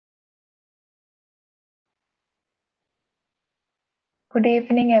Good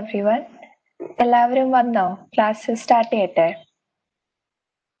evening, everyone. എല്ലാവരും വന്നോ? Class start ചെയ്യട്ടെ?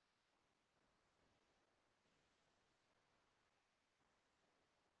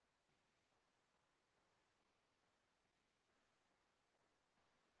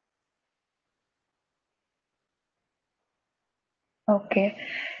 ഓക്കെ.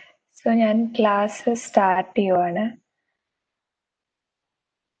 സോ ഞാൻ ക്ലാസ് സ്റ്റാർട്ട് ചെയ്യുവാണ്.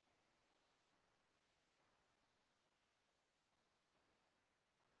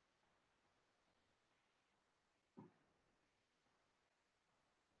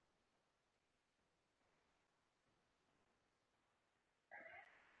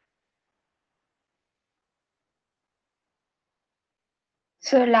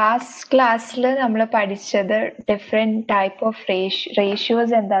 സോ ലാസ്റ്റ് ക്ലാസ്സിൽ നമ്മൾ പഠിച്ചത് ഡിഫറെന്റ് ടൈപ്പ് ഓഫ്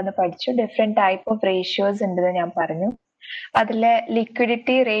റേഷ്യോസ് എന്താന്ന് പഠിച്ചു. ഡിഫറെന്റ് ടൈപ്പ് ഓഫ് റേഷ്യോസ് ഉണ്ടെന്ന് ഞാൻ പറഞ്ഞു. അതിലെ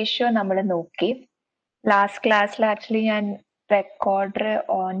ലിക്വിഡിറ്റി റേഷ്യോ നമ്മൾ നോക്കി. ലാസ്റ്റ് ക്ലാസ്സിൽ ആക്ച്വലി ഞാൻ റെക്കോർഡർ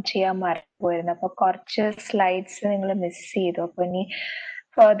ഓൺ ചെയ്യാൻ മറന്നുപോയിരുന്നു. അപ്പൊ കുറച്ച് സ്ലൈഡ്സ് നിങ്ങൾ മിസ് ചെയ്തു. അപ്പൊ ഇനി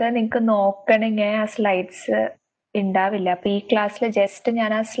ഫർദർ നിങ്ങൾക്ക് നോക്കണമെങ്കിൽ ആ സ്ലൈഡ്സ് ഉണ്ടാവില്ല. അപ്പൊ ഈ ക്ലാസ്സിൽ ജസ്റ്റ്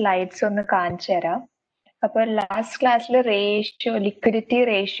ഞാൻ ആ സ്ലൈഡ്സ് ഒന്ന് കാണിച്ചു തരാം. അപ്പൊ ലാസ്റ്റ് ക്ലാസ്സിൽ ലിക്വിഡിറ്റി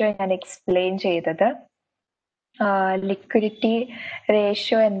റേഷ്യോ ഞാൻ എക്സ്പ്ലെയിൻ ചെയ്തത്. ലിക്വിഡിറ്റി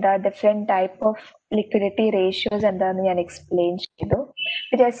റേഷ്യോ എന്താ, different type of liquidity ratios എന്താന്ന് ഞാൻ എക്സ്പ്ലെയിൻ ചെയ്തു.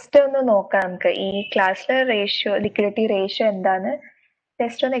 ജസ്റ്റ് ഒന്ന് നോക്കാം നമുക്ക് ഈ ക്ലാസ്സിലെ ലിക്വിഡിറ്റി റേഷ്യോ എന്താന്ന്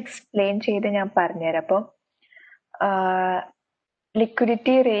ജസ്റ്റ് ഒന്ന് എക്സ്പ്ലെയിൻ ചെയ്ത് ഞാൻ പറഞ്ഞുതരാം. അപ്പം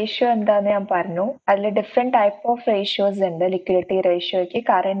ലിക്വിഡിറ്റി റേഷ്യോ എന്താന്ന് ഞാൻ പറഞ്ഞു. അതിൽ ഡിഫറെന്റ് ടൈപ്പ് ഓഫ് റേഷ്യോസ് ഉണ്ട് ലിക്വിഡിറ്റി റേഷ്യോയ്ക്ക്.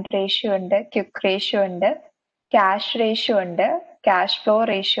 കറന്റ് റേഷ്യോ ഉണ്ട്, ക്വിക്ക് റേഷ്യോ ഉണ്ട്, ക്യാഷ് റേഷ്യോ ഉണ്ട്, cash flow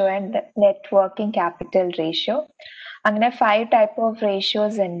ratio and net working capital ratio. അങ്ങനെ 5 ടൈപ്പ് ഓഫ്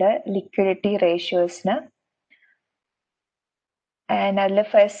റേഷ്യോസ് ഉണ്ട് ലിക്വിഡിറ്റി റേഷ്യോസിന്. ആൻഡ് അതിൽ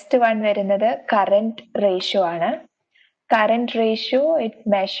ഫസ്റ്റ് വൺ വരുന്നത് കറന്റ് റേഷ്യോ ആണ്. Current ratio it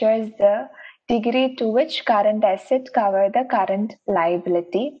measures the degree to which current asset cover the current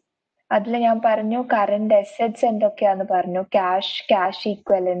liability. അതിൽ ഞാൻ പറഞ്ഞു current assets എന്തൊക്കെയാന്ന് പറഞ്ഞു. Cash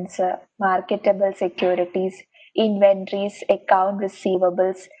equivalence, marketable securities, inventories, account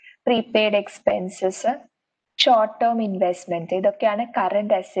receivables, prepaid expenses, short term investment, ഇതൊക്കെയാണ്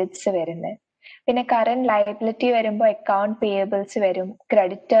current assets വരുന്നത്. പിന്നെ current liability വരുമ്പോൾ account payables വരും,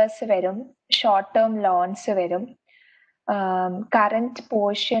 ക്രെഡിറ്റേഴ്സ് വരും, ഷോർട്ട് ടേം ലോൺസ് വരും, current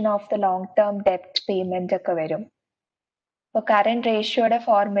portion of the long term ഡെപ്റ്റ് payment ഒക്കെ വരും. അപ്പോൾ current റേഷ്യോയുടെ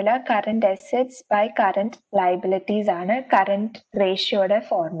formula current assets by current liabilities ആണ് കറന്റ് റേഷ്യോയുടെ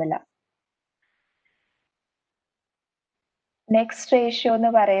ഫോർമുല. നെക്സ്റ്റ് റേഷ്യോ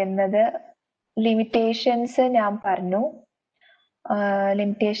എന്ന് പറയുന്നത് ലിമിറ്റേഷൻസ് ഞാൻ പറഞ്ഞു.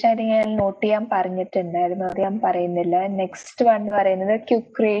 ലിമിറ്റേഷൻ ആയിട്ട് ഞാൻ നോട്ട് ചെയ്യാൻ പറഞ്ഞിട്ടുണ്ടായിരുന്നു, അത് ഞാൻ പറയുന്നില്ല. നെക്സ്റ്റ് വൺ പറയുന്നത്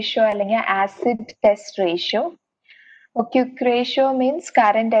ക്വിക്ക് റേഷ്യോ അല്ലെങ്കിൽ acid test ratio. Quick ratio means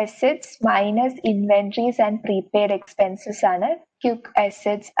current assets minus inventories and prepaid expenses ആണ് ക്വിക്ക്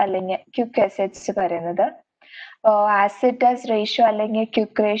അസറ്റ്സ് അല്ലെങ്കിൽ ക്വിക്ക് അസറ്റ്സ് പറയുന്നത്. ആസിഡ് ടെസ്റ്റ് റേഷ്യോ അല്ലെങ്കിൽ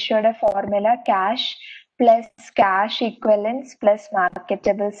quick റേഷ്യോയുടെ formula cash plus cash equivalence plus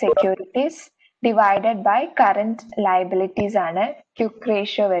marketable securities divided by current liabilities ആണ് quick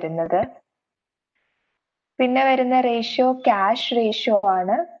ratio വരുന്നത്. പിന്നെ വരുന്ന ratio cash ratio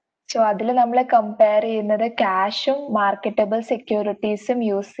ആണ്. So അതിൽ നമ്മൾ കമ്പയർ ചെയ്യുന്നത് ക്യാഷും മാർക്കറ്റബിൾ സെക്യൂരിറ്റീസും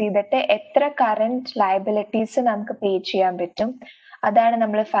യൂസ് ചെയ്തിട്ട് എത്ര കറന്റ് ലയബിലിറ്റീസ് നമുക്ക് പേ ചെയ്യാൻ പറ്റും അതാണ്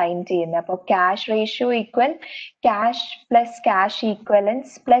നമ്മൾ ഫൈൻഡ് ചെയ്യുന്നത്. അപ്പോൾ cash ratio equal cash plus cash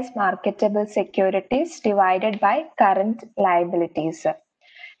equivalence plus marketable securities divided by current liabilities.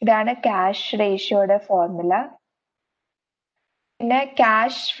 ഇതാണ് ക്യാഷ് റേഷ്യോയുടെ ഫോർമുല. പിന്നെ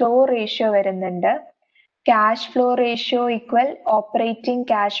ക്യാഷ് ഫ്ലോ റേഷ്യോ വരുന്നുണ്ട്. Cash flow ratio equal operating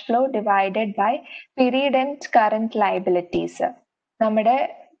cash flow divided by period and current liabilities. നമ്മുടെ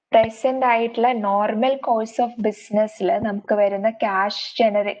present ആയിട്ടുള്ള normal course of ബിസിനസ്സിൽ നമുക്ക് വരുന്ന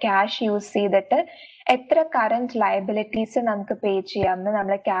cash use ചെയ്തിട്ട് എത്ര കറന്റ് ലയബിലിറ്റീസ് നമുക്ക് പേ ചെയ്യാമെന്ന്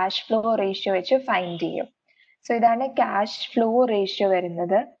നമ്മൾ ക്യാഷ് ഫ്ലോ റേഷ്യോ വെച്ച് ഫൈൻഡ് ചെയ്യും. സോ ഇതാണ് ക്യാഷ് ഫ്ലോ റേഷ്യോ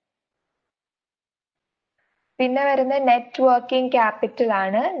വരുന്നത്. പിന്നെ വരുന്ന നെറ്റ് വർക്കിംഗ് ക്യാപിറ്റൽ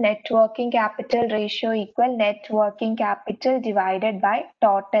ആണ്. Net working capital ratio equal net working capital divided by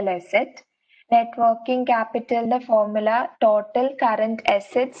total asset. Net working ക്യാപിറ്റലിന്റെ formula total current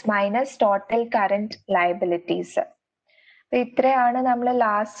assets minus total current liabilities. ഇത്രയാണ് നമ്മൾ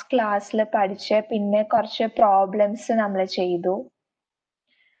last ക്ലാസ്സിൽ പഠിച്ച. പിന്നെ കുറച്ച് പ്രോബ്ലംസ് നമ്മൾ ചെയ്തു.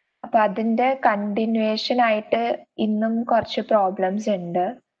 അപ്പൊ അതിന്റെ കണ്ടിന്യൂവേഷൻ ആയിട്ട് ഇന്നും കുറച്ച് പ്രോബ്ലംസ് ഉണ്ട്.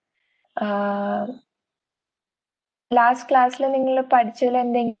 ലാസ്റ്റ് ക്ലാസ്സിൽ നിങ്ങൾ പഠിച്ചതിൽ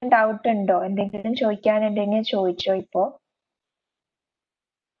എന്തെങ്കിലും ഡൗട്ട് ഉണ്ടോ? എന്തെങ്കിലും ചോദിക്കാനുണ്ടെങ്കിൽ ചോദിച്ചോ. ഇപ്പോ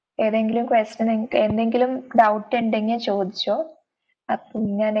ഏതെങ്കിലും ക്വസ്റ്റ്യൻ എന്തെങ്കിലും ഡൗട്ട് ഉണ്ടെങ്കിൽ ചോദിച്ചോ. അപ്പം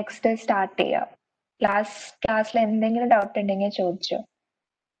ഞാൻ നെക്സ്റ്റ് സ്റ്റാർട്ട് ചെയ്യാം. ക്ലാസ്സിൽ എന്തെങ്കിലും ഡൗട്ട് ഉണ്ടെങ്കിൽ ചോദിച്ചോ.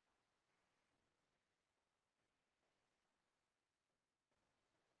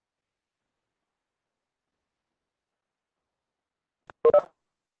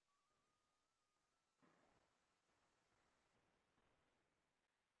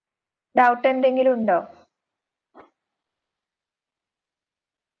 ഡൗട്ട് എന്തെങ്കിലും ഉണ്ടോ?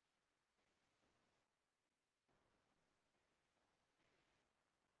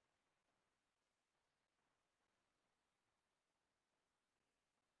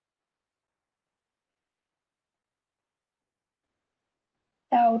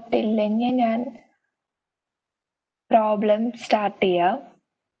 ഡൗട്ട് ഇല്ലെങ്കിൽ ഞാൻ പ്രോബ്ലം സ്റ്റാർട്ട് ചെയ്യാം.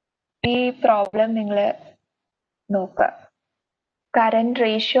 ഈ പ്രോബ്ലം നിങ്ങൾ നോക്കുക. Current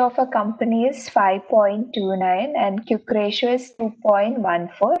ratio of a company is 5.29 and quick ratio is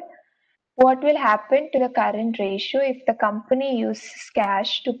 2.14. What will happen to the current ratio if the company uses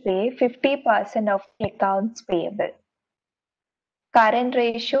cash to pay 50% of the accounts payable? Current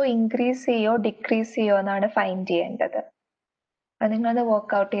ratio increase ചെയ്യോ decrease ചെയ്യോ എന്നാണ് find ചെയ്യേണ്ടത്. അത് നിങ്ങളത്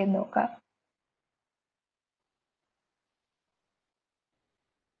workout ചെയ്ത് നോക്കാം.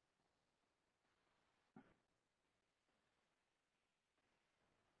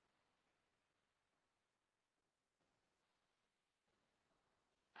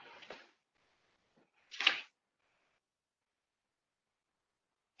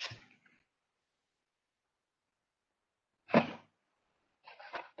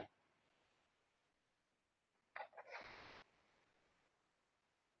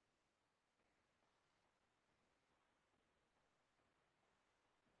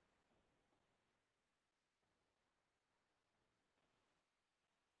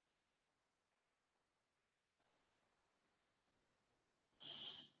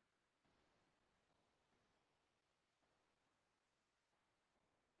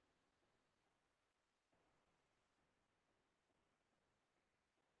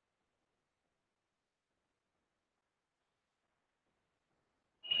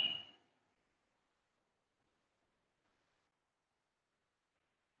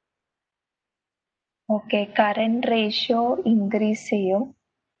 Okay, current ratio increase ചെയ്യും.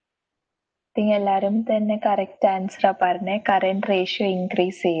 എല്ലാവരും തന്നെ കറക്റ്റ് ആൻസറാ പറഞ്ഞേ. കറന്റ് റേഷ്യോ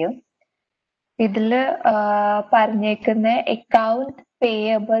ഇൻക്രീസ് ചെയ്യും. ഇതില് പറഞ്ഞേക്കുന്ന അക്കൗണ്ട്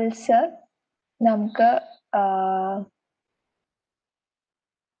പേയബിൾസ് നമുക്ക്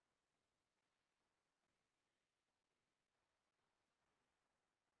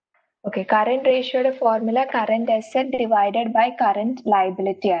okay, current റേഷ്യോയുടെ formula current asset divided by current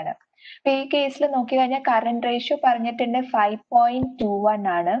liability ആണ്. അപ്പൊ ഈ കേസിൽ നോക്കി കഴിഞ്ഞാൽ കറന്റ് റേഷ്യോ പറഞ്ഞിട്ടുണ്ട് 5.21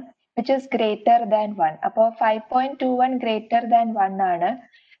 ആണ്, വിച്ച് ഇസ് ഗ്രേറ്റർ ദാൻ 1. അപ്പോൾ 5.21 ഗ്രേറ്റർ ദാൻ 1 ആണ്.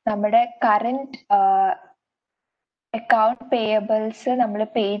 നമ്മുടെ കറന്റ് അക്കൗണ്ട് പേയബിൾസ് നമ്മൾ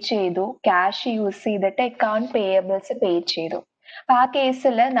പേ ചെയ്തു, ക്യാഷ് യൂസ് ചെയ്തിട്ട് അക്കൗണ്ട് പേയബിൾസ് പേ ചെയ്തു. അപ്പൊ ആ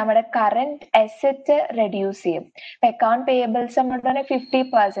കേസിൽ നമ്മുടെ കറന്റ് അസറ്റ് റെഡ്യൂസ് ചെയ്യും. അക്കൗണ്ട് പേയബിൾസ് നമ്മുടെ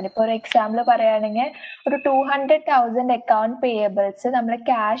 50%. ഇപ്പൊ ഒരു എക്സാമ്പിൾ പറയുകയാണെങ്കിൽ ഒരു 200,000 അക്കൗണ്ട് പേയബിൾസ് നമ്മൾ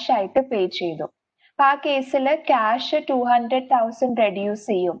ക്യാഷ് ആയിട്ട് പേ ചെയ്തു. അപ്പൊ ആ കേസിൽ ക്യാഷ് 200,000 റെഡ്യൂസ്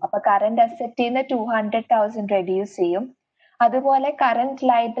ചെയ്യും. അപ്പൊ കറന്റ് അസറ്റിന്ന് 200,000 റെഡ്യൂസ് ചെയ്യും. അതുപോലെ കറന്റ്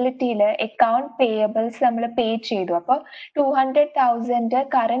ലയബിലിറ്റിയിൽ അക്കൗണ്ട് പേയബിൾസ് നമ്മൾ പേ ചെയ്തു. അപ്പൊ 200,000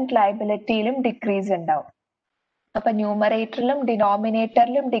 കറന്റ് ലയബിലിറ്റിയിലും ഡിക്രീസ് ഉണ്ടാവും. അപ്പൊ ന്യൂമറേറ്ററിലും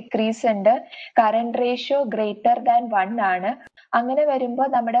ഡിനോമിനേറ്ററിലും ഡിക്രീസ് ഉണ്ട്. കറന്റ് റേഷ്യോ ഗ്രേറ്റർ ദാൻ 1 ആണ്. അങ്ങനെ വരുമ്പോൾ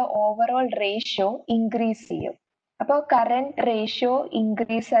നമ്മുടെ ഓവറോൾ റേഷ്യോ ഇൻക്രീസ് ചെയ്യും. അപ്പൊ കറന്റ് റേഷ്യോ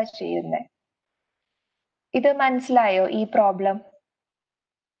ഇൻക്രീസ് ആ ചെയ്യുന്നത്. ഇത് മനസ്സിലായോ ഈ പ്രോബ്ലം?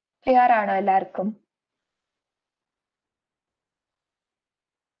 ക്ലിയർ ആണോ എല്ലാവർക്കും?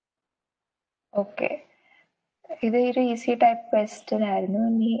 ഓക്കെ, ഇത് ഒരു ഈസി ടൈപ്പ് ക്വസ്റ്റ്യൻ ആയിരുന്നു.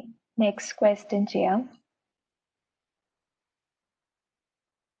 ഇനി നെക്സ്റ്റ് ക്വസ്റ്റ്യൻ ചെയ്യാം.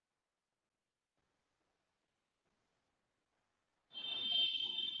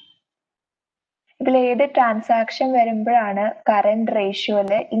 ഇതിൽ ഏത് ട്രാൻസാക്ഷൻ വരുമ്പോഴാണ് കറന്റ്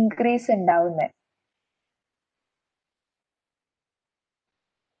റേഷ്യോയില് ഇൻക്രീസ് ഉണ്ടാവുന്നത്?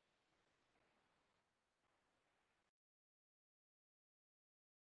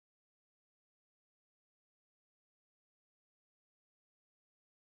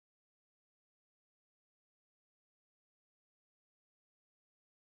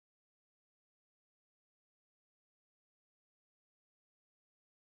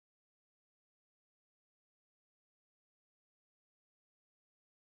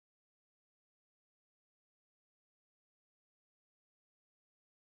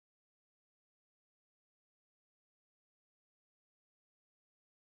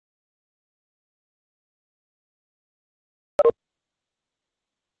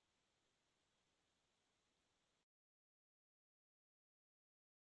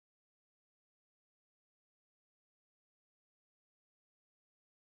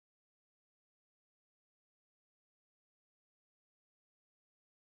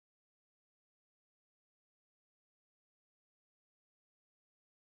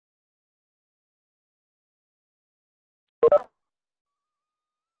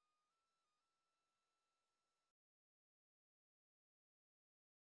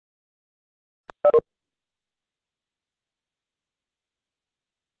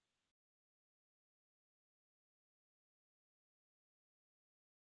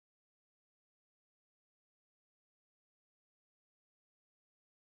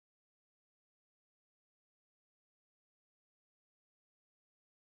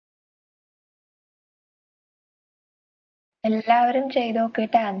 എല്ലാവരും ചെയ്ത്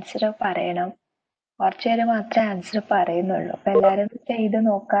നോക്കിയിട്ട് ആൻസർ പറയണം. കുറച്ചുപേര് മാത്രമേ ആൻസർ പറയുന്നുള്ളൂ. അപ്പൊ എല്ലാരും ചെയ്ത്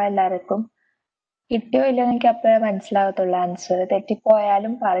നോക്കാം. എല്ലാവർക്കും കിട്ടിയോ ഇല്ലയോ എനിക്ക് അപ്പോഴേ മനസ്സിലാകത്തുള്ളൂ ആൻസർ.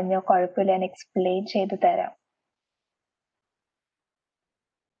 തെറ്റിപ്പോയാലും പറഞ്ഞോ, കുഴപ്പമില്ല, ഞാൻ എക്സ്പ്ലെയിൻ ചെയ്ത് തരാം.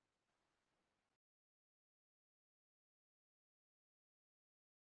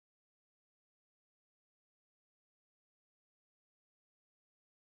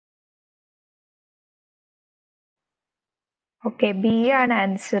 ഓക്കെ, ബി ആണ്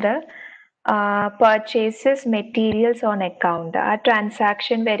answer. Purchases materials on account. ആ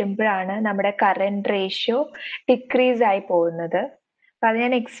ട്രാൻസാക്ഷൻ വരുമ്പോഴാണ് നമ്മുടെ കറന്റ് റേഷ്യോ ഡിക്രീസ് ആയി പോകുന്നത്. അപ്പൊ അത്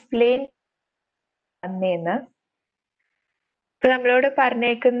ഞാൻ എക്സ്പ്ലെയിൻ തന്നേന്ന്. ഇപ്പൊ നമ്മളോട്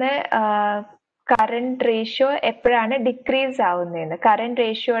പറഞ്ഞേക്കുന്ന കറന്റ് റേഷ്യോ എപ്പോഴാണ് ഡിക്രീസ് ആവുന്നതെന്ന്. കറന്റ്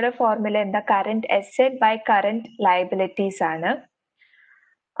റേഷ്യോയുടെ ഫോർമുല എന്താ? Current asset by current liabilities ആണ്.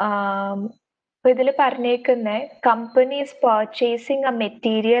 അപ്പൊ ഇതിൽ പറഞ്ഞേക്കുന്ന company is purchasing A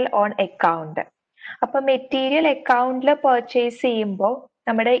material on account. അപ്പൊ മെറ്റീരിയൽ അക്കൗണ്ടിൽ പർച്ചേസ് ചെയ്യുമ്പോൾ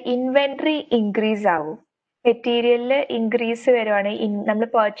നമ്മുടെ ഇൻവെന്ററി ഇൻക്രീസ് ആവും. മെറ്റീരിയലിൽ ഇൻക്രീസ് വരുവാണ്, നമ്മൾ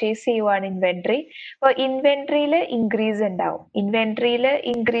പർച്ചേസ് ചെയ്യുവാണ് ഇൻവെന്ററി. അപ്പോൾ ഇൻവെന്ററിയിൽ ഇൻക്രീസ് ഉണ്ടാവും. ഇൻവെന്ററിയിൽ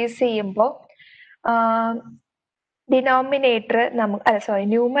ഇൻക്രീസ് ചെയ്യുമ്പോൾ ഡിനോമിനേറ്റർ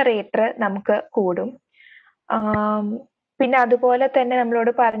ന്യൂമറേറ്റർ നമുക്ക് കൂടും. പിന്നെ അതുപോലെ തന്നെ നമ്മളോട്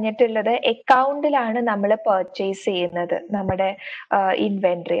പറഞ്ഞിട്ടുള്ളത് അക്കൗണ്ടിലാണ് നമ്മൾ പർച്ചേസ് ചെയ്യുന്നത് നമ്മുടെ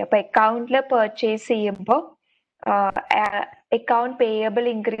ഇൻവെന്ററി. അപ്പൊ അക്കൗണ്ടിൽ പർച്ചേസ് ചെയ്യുമ്പോൾ അക്കൗണ്ട് പേയബിൾ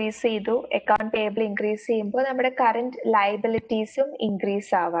ഇൻക്രീസ് ചെയ്തു. അക്കൗണ്ട് പേയബിൾ ഇൻക്രീസ് ചെയ്യുമ്പോൾ നമ്മുടെ കറന്റ് ലയബിലിറ്റീസും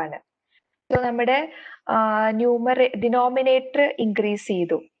ഇൻക്രീസ് ആവാണ്. സോ നമ്മുടെ ഡിനോമിനേറ്റർ ഇൻക്രീസ്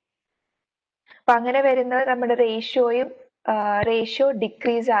ചെയ്തു. അപ്പൊ അങ്ങനെ വരുന്നത് നമ്മുടെ റേഷ്യോ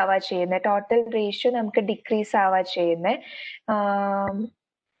ഡിക്രീസ് ആവാ ചെയ്യുന്നത്. ടോട്ടൽ റേഷ്യോ നമുക്ക് ഡിക്രീസ് ആവാ ചെയ്യുന്നത്.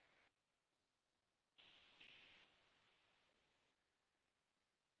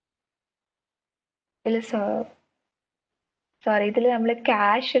 ഇതിൽ നമ്മൾ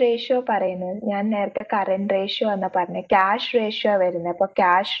ക്യാഷ് റേഷ്യോ പറയുന്നത്, ഞാൻ നേരത്തെ കറന്റ് റേഷ്യോ എന്നാ പറഞ്ഞത്, ക്യാഷ് റേഷ്യോ വരുന്നത്. അപ്പൊ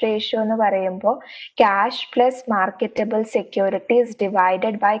ക്യാഷ് റേഷ്യോ എന്ന് പറയുമ്പോൾ cash plus marketable securities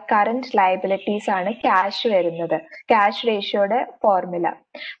divided by current liabilities ആണ് ക്യാഷ് വരുന്നത്, ക്യാഷ് റേഷ്യോയുടെ ഫോർമുല.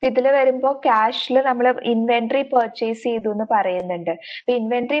 ഇതിൽ വരുമ്പോൾ ക്യാഷിൽ നമ്മൾ ഇൻവെന്ററി പർച്ചേസ് ചെയ്തു എന്ന് പറയുന്നുണ്ട്. അപ്പൊ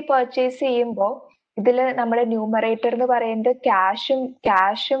ഇൻവെന്ററി പർച്ചേസ് ചെയ്യുമ്പോൾ ഇതിൽ നമ്മുടെ ന്യൂമറേറ്റർ എന്ന് പറയുന്നത്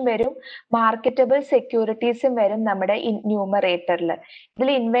ക്യാഷും വരും, മാർക്കറ്റബിൾ സെക്യൂരിറ്റീസും വരും നമ്മുടെ ന്യൂമറേറ്ററിൽ.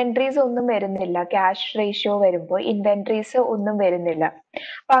 ഇതിൽ ഇൻവെന്ററീസ് ഒന്നും വരുന്നില്ല. ക്യാഷ് റേഷ്യോ വരുമ്പോൾ ഇൻവെന്ററീസ് ഒന്നും വരുന്നില്ല.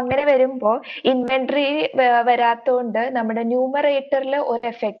 അപ്പൊ അങ്ങനെ വരുമ്പോൾ ഇൻവെന്ററി വരാത്തോണ്ട് നമ്മുടെ ന്യൂമറേറ്ററിൽ ഒരു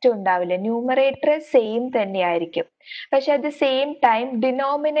എഫക്റ്റ് ഉണ്ടാവില്ല. ന്യൂമറേറ്റർ സെയിം തന്നെയായിരിക്കും. പക്ഷെ അറ്റ് ദ സെയിം ടൈം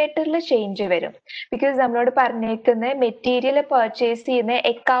ഡിനോമിനേറ്ററിൽ ചേഞ്ച് വരും. ബിക്കോസ് നമ്മളോട് പറഞ്ഞേക്കുന്ന മെറ്റീരിയൽ പർച്ചേസ് ചെയ്യുന്ന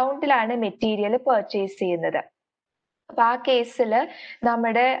അക്കൗണ്ടിലാണ് മെറ്റീരിയൽ പർച്ചേസ് ചെയ്യുന്നത്. അപ്പൊ ആ കേസിൽ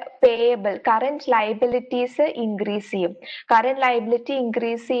നമ്മുടെ പേയബിൾ കറന്റ് ലയബിലിറ്റീസ് ഇൻക്രീസ് ചെയ്യും. കറന്റ് ലയബിലിറ്റി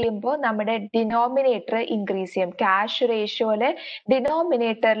ഇൻക്രീസ് ചെയ്യുമ്പോൾ നമ്മുടെ ഡിനോമിനേറ്റർ ഇൻക്രീസ് ചെയ്യും. ക്യാഷ് റേഷ്യോയില്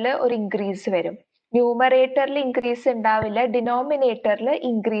ഡിനോമിനേറ്ററിൽ ഒരു ഇൻക്രീസ് വരും. ന്യൂമറേറ്ററിൽ ഇൻക്രീസ് ഉണ്ടാവില്ല, ഡിനോമിനേറ്ററിൽ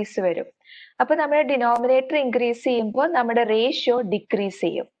ഇൻക്രീസ് വരും. അപ്പൊ നമ്മുടെ ഡിനോമിനേറ്റർ ഇൻക്രീസ് ചെയ്യുമ്പോൾ നമ്മുടെ റേഷ്യോ ഡിക്രീസ്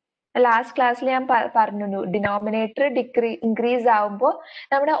ചെയ്യും. ലാസ്റ്റ് ക്ലാസ്സിൽ ഞാൻ പറഞ്ഞു, ഡിനോമിനേറ്റർ ഇൻക്രീസ് ആവുമ്പോൾ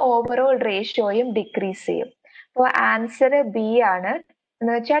നമ്മുടെ ഓവറോൾ റേഷ്യോയും ഡിക്രീസ് ചെയ്യും. അപ്പോൾ ആൻസർ ബി ആണ്.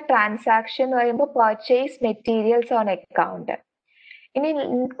 എന്ന് വെച്ചാൽ ട്രാൻസാക്ഷൻ എന്ന് പറയുമ്പോൾ പർച്ചേസ് മെറ്റീരിയൽസ് ഓൺ അക്കൗണ്ട്. ഇനി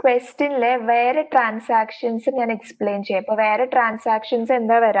ക്വസ്റ്റ്യനിലെ വേറെ ട്രാൻസാക്ഷൻസ് ഞാൻ എക്സ്പ്ലെയിൻ ചെയ്യാം. അപ്പൊ വേറെ ട്രാൻസാക്ഷൻസ്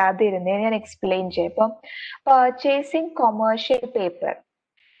എന്താ വരാതിരുന്നേ ഞാൻ എക്സ്പ്ലെയിൻ ചെയ്യാം. ഇപ്പം പർച്ചേസിങ് കൊമേഴ്ഷ്യൽ പേപ്പർ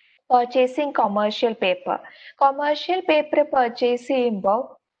പർച്ചേസ് ചെയ്യുമ്പോൾ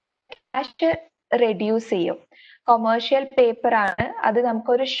ക്യാഷ് റെഡ്യൂസ് ചെയ്യും. കൊമേഴ്ഷ്യൽ പേപ്പർ ആണ്, അത്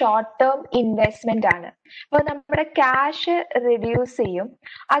നമുക്കൊരു ഷോർട്ട് ടേം ഇൻവെസ്റ്റ്മെന്റ് ആണ്. അപ്പൊ നമ്മുടെ ക്യാഷ് റെഡ്യൂസ് ചെയ്യും.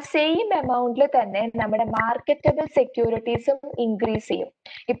 ആ സെയിം എമൗണ്ടിൽ തന്നെ നമ്മുടെ മാർക്കറ്റബിൾ സെക്യൂരിറ്റീസും ഇൻക്രീസ് ചെയ്യും.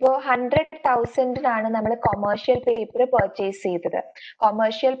 ഇപ്പോ 100,000 നമ്മൾ കൊമേഴ്ഷ്യൽ പേപ്പർ പർച്ചേസ് ചെയ്തത്.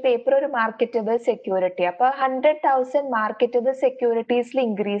 കൊമേഴ്ഷ്യൽ പേപ്പർ ഒരു മാർക്കറ്റബിൾ സെക്യൂരിറ്റി. അപ്പൊ 100,000 മാർക്കറ്റബിൾ സെക്യൂരിറ്റീസിൽ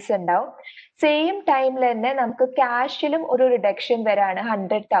ഇൻക്രീസ് ഉണ്ടാവും. സെയിം ടൈമിൽ തന്നെ നമുക്ക് ക്യാഷിലും ഒരു റിഡക്ഷൻ വരാണ്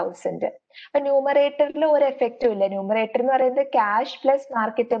 100,000. അപ്പൊ ന്യൂമറേറ്ററിൽ ഒരു എഫക്റ്റും ഇല്ല. ന്യൂമറേറ്റർ എന്ന് പറയുന്നത് ക്യാഷ് പ്ലസ്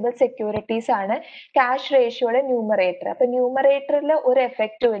മാർക്കറ്റബിൾ സെക്യൂരിറ്റീസ് ആണ് ക്യാഷ് റേഷ്യോയുടെ ന്യൂമറേറ്റർ. അപ്പൊ ന്യൂമറേറ്ററിൽ ഒരു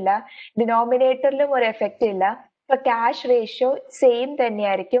എഫക്റ്റും ഇല്ല, ഡിനോമിനേറ്ററിലും ഒരു എഫക്റ്റ് ഇല്ല. അപ്പൊ ക്യാഷ് റേഷ്യോ സെയിം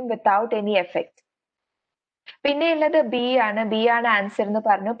തന്നെയായിരിക്കും വിത്തൗട്ട് എനി എഫക്ട്. പിന്നെ ഉള്ളത് ബി ആണ്. ബി ആണ് ആൻസർ എന്ന്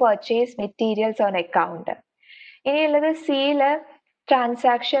പറഞ്ഞു, പർച്ചേസ് മെറ്റീരിയൽസ് ഓൺ അക്കൗണ്ട്. ഇനിയുള്ളത് സിയില്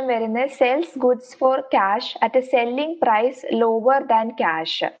ട്രാൻസാക്ഷൻ വരുന്നത് cells goods for cash at A selling price lower than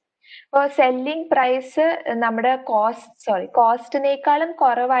cash. അപ്പോൾ സെല്ലിംഗ് പ്രൈസ് നമ്മുടെ കോസ്റ്റിനേക്കാളും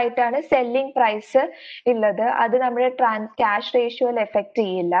കുറവായിട്ടാണ് സെല്ലിംഗ് പ്രൈസ് ഉള്ളത്. അത് നമ്മുടെ ക്യാഷ് റേഷ്യോയിൽ എഫക്ട്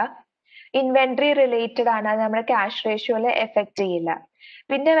ചെയ്യില്ല. ഇൻവെന്ററി റിലേറ്റഡ് ആണ്, അത് നമ്മുടെ ക്യാഷ് റേഷ്യോയിൽ എഫക്ട് ചെയ്യില്ല.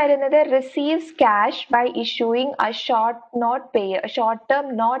 പിന്നെ വരുന്നത് receives cash by issuing A short term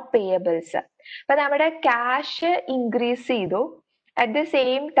not payables. അപ്പൊ നമ്മുടെ ക്യാഷ് ഇൻക്രീസ് ചെയ്തു, അറ്റ് ദ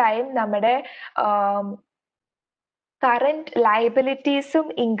സെയിം ടൈം നമ്മുടെ കറന്റ് ലയബിലിറ്റീസും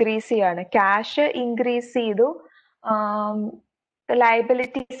ഇൻക്രീസ് ചെയ്യാണ്. ക്യാഷ് ഇൻക്രീസ് ചെയ്തു,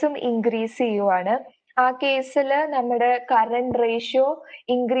 ലയബിലിറ്റീസും ഇൻക്രീസ് ചെയ്യുവാണ്. ആ കേസിൽ നമ്മുടെ കറന്റ് റേഷ്യോ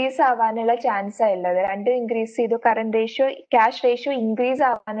ഇൻക്രീസ് ആവാനുള്ള ചാൻസ് ഉള്ളത്. രണ്ടും ഇൻക്രീസ് ചെയ്തു, current ratio cash ratio increase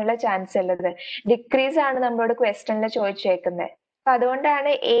ആവാനുള്ള ചാൻസ് ഉള്ളത്. ഡിക്രീസ് ആണ് നമ്മളോട് ക്വസ്റ്റനിൽ ചോദിച്ചേക്കുന്നത്. അപ്പൊ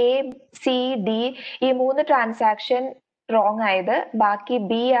അതുകൊണ്ടാണ് എ, സി, ഡി ഈ 3 ട്രാൻസാക്ഷൻ റോങ് ആയത്. ബാക്കി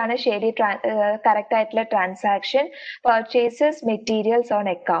ബി ആണ് ശരി, കറക്റ്റ് ആയിട്ടുള്ള transaction, purchases materials on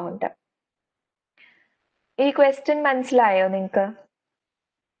account. ഈ ക്വസ്റ്റ്യൻ മനസ്സിലായോ നിങ്ങക്ക്?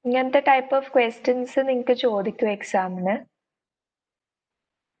 ഇങ്ങനത്തെ ടൈപ്പ് ഓഫ് ക്വസ്റ്റ്യൻസ് നിങ്ങൾക്ക് ചോദിക്കും എക്സാമിന്.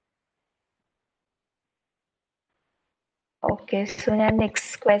 ഓക്കെ, സോ ഞാൻ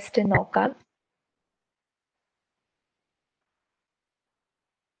നെക്സ്റ്റ് ക്വസ്റ്റ്യൻ നോക്കാം.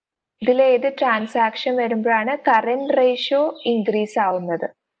 ഇതിൽ ഏത് ട്രാൻസാക്ഷൻ വരുമ്പോഴാണ് കറന്റ് റേഷ്യോ ഇൻക്രീസ് ആവുന്നത്?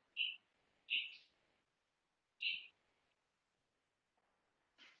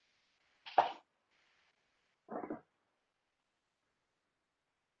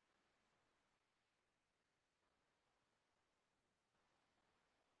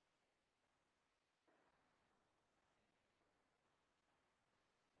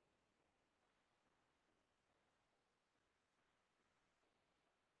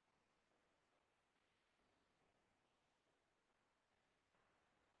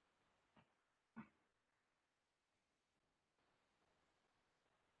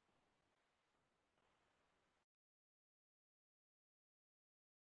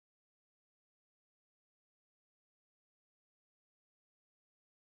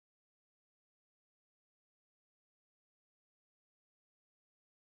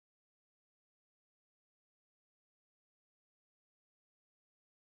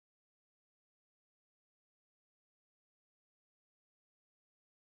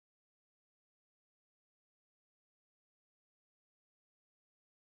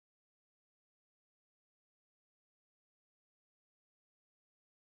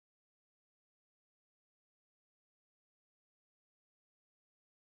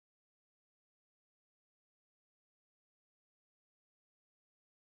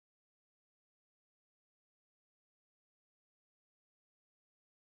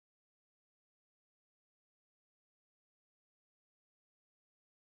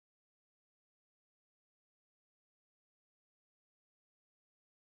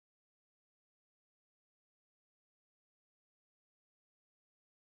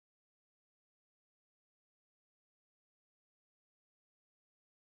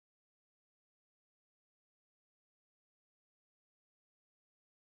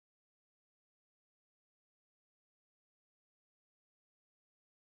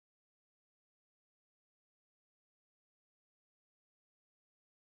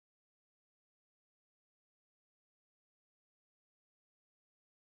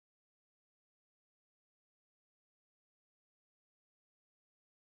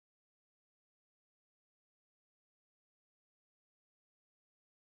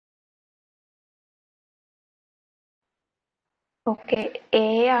 ഓക്കെ, എ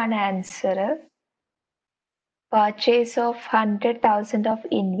ആണ് answer. Purchase of 100,000 of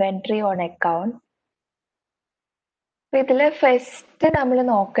inventory on account. ഇതിൽ ഫസ്റ്റ് നമ്മൾ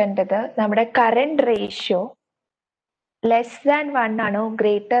നോക്കേണ്ടത് നമ്മുടെ കറന്റ് റേഷ്യോ ലെസ് ദാൻ 1 ആണോ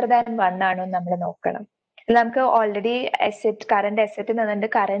ഗ്രേറ്റർ ദാൻ 1 ആണോ നമ്മൾ നോക്കണം. നമുക്ക് ഓൾറെഡി കറന്റ് അസറ്റ് തന്നിട്ടുണ്ട്,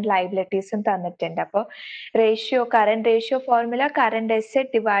 കറന്റ് ലയബിലിറ്റീസും തന്നിട്ടുണ്ട്. അപ്പോൾ current ratio formula current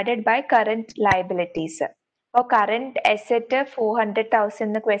asset divided by current liabilities. അപ്പോൾ കറന്റ് അസറ്റ്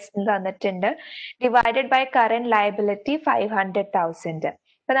 400,000 ക്വസ്റ്റ്യൻ തന്നിട്ടുണ്ട്, ഡിവൈഡഡ് ബൈ കറന്റ് ലയബിലിറ്റി 500,000.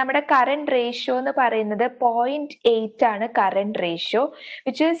 അപ്പൊ നമ്മുടെ കറന്റ് റേഷ്യോ എന്ന് പറയുന്നത് 0.8 ആണ് current ratio,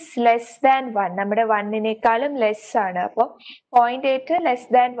 which is less than 1. നമ്മുടെ 1നേക്കാളും ലെസ് ആണ്. അപ്പോൾ 0.8 ലെസ്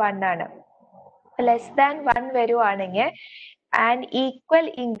ദാൻ 1 ആണ്. ലെസ് ദാൻ 1 വരുവാണെങ്കിൽ an equal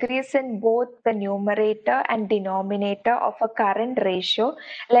increase in both the numerator and denominator of a current ratio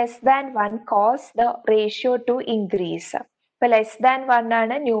less than 1 cause the ratio to increase. ഇപ്പൊ less than 1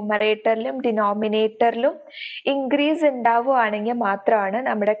 ആണ്, ന്യൂമറേറ്ററിലും ഡിനോമിനേറ്ററിലും increase ഉണ്ടാവുകയാണെങ്കിൽ മാത്രമാണ്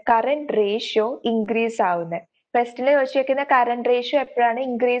നമ്മുടെ കറന്റ് റേഷ്യോ ഇൻക്രീസ് ആവുന്നത്. ക്വസ്റ്റ്യനിൽ ചോദിച്ചിരിക്കുന്ന കറന്റ് റേഷ്യോ എപ്പോഴാണ്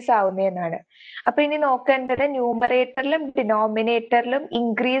ഇൻക്രീസ് ആവുന്നതെന്നാണ്. അപ്പൊ ഇനി നോക്കേണ്ടത് ന്യൂമറേറ്ററിലും ഡിനോമിനേറ്ററിലും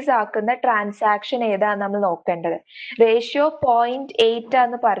ഇൻക്രീസ് ആക്കുന്ന ട്രാൻസാക്ഷൻ ഏതാന്ന് നമ്മൾ നോക്കേണ്ടത്. റേഷ്യോ 0.8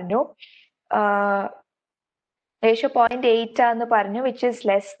 ആന്ന് പറഞ്ഞു, റേഷ്യോ 0.8 ആന്ന് പറഞ്ഞു, വിച്ച് ഇസ്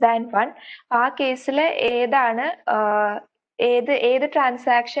ലെസ് ദാൻ 1. ആ കേസിൽ ഏതാണ് ഏത്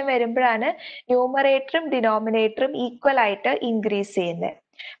ട്രാൻസാക്ഷൻ വരുമ്പോഴാണ് ന്യൂമറേറ്ററും ഡിനോമിനേറ്ററും ഈക്വൽ ആയിട്ട് ഇൻക്രീസ് ചെയ്യുന്നത്.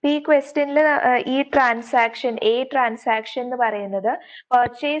 ഈ ക്വസ്റ്റ്യനിൽ ഈ ട്രാൻസാക്ഷൻ എന്ന് പറയുന്നത്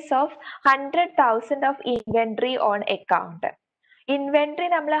purchase of 100,000 of inventory on account. Inventory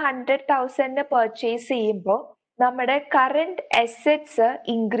നമ്മൾ 100,000 പർച്ചേസ് ചെയ്യുമ്പോൾ നമ്മുടെ കറന്റ് അസറ്റ്സ്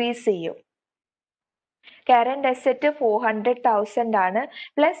ഇൻക്രീസ് ചെയ്യും. കറന്റ് അസറ്റ് 400,000 ആണ്,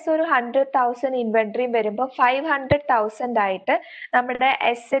 പ്ലസ് ഒരു 100,000 ഇൻവെന്ററിയും വരുമ്പോൾ 500,000 ആയിട്ട് നമ്മുടെ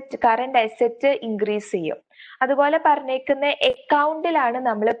കറന്റ് അസറ്റ് ഇൻക്രീസ് ചെയ്യും. അതുപോലെ പറഞ്ഞേക്കുന്ന അക്കൗണ്ടിലാണ്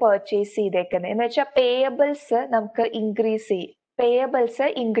നമ്മൾ പർച്ചേസ് ചെയ്തേക്കുന്നത് എന്ന് വെച്ചാൽ പേയബിൾസ് നമുക്ക് ഇൻക്രീസ്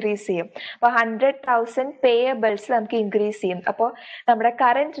ചെയ്യും. അപ്പൊ 100,000 പേയബിൾസ് നമുക്ക് ഇൻക്രീസ് ചെയ്യും. അപ്പോൾ നമ്മുടെ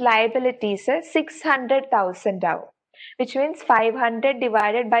കറന്റ് ലയബിലിറ്റീസ് 600,000 ആവും. which means 500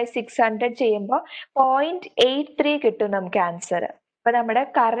 divided by 600 ചെയ്യുമ്പോൾ 0.83 കിട്ടും നമുക്ക് ആൻസർ. അപ്പൊ നമ്മുടെ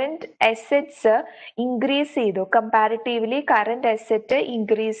കറന്റ് അസറ്റ്സ് ഇൻക്രീസ് ചെയ്തു, കമ്പാരിറ്റീവ്ലി കറന്റ് അസറ്റ്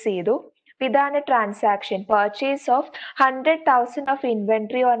ഇൻക്രീസ് ചെയ്തു. ഇതാണ് transaction. Purchase of 100,000 of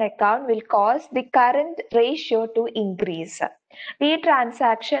inventory on account will cause the current ratio two increase. ഈ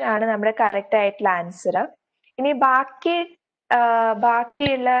ട്രാൻസാക്ഷൻ ആണ് നമ്മുടെ കറക്റ്റ് ആയിട്ടുള്ള ആൻസർ. ഇനി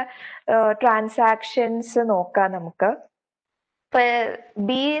ബാക്കിയുള്ള ട്രാൻസാക്ഷൻസ് നോക്കാം നമുക്ക്.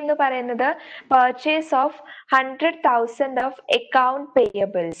 ബി എന്ന് പറയുന്നത് purchase of 100,000 of account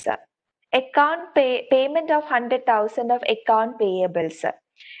payables. Payment of 100,000 of account payables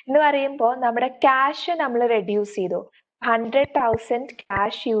എന്ന് പറയുമ്പോൾ നമ്മുടെ ക്യാഷ് നമ്മൾ റെഡ്യൂസ് ചെയ്തു. 100,000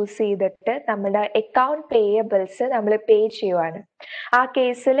 ക്യാഷ് യൂസ് ചെയ്തിട്ട് നമ്മുടെ അക്കൗണ്ട് പേയബിൾസ് നമ്മൾ പേ ചെയ്യുവാണ്. ആ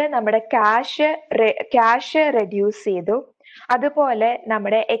കേസിൽ നമ്മുടെ ക്യാഷ് റെഡ്യൂസ് ചെയ്തു, അതുപോലെ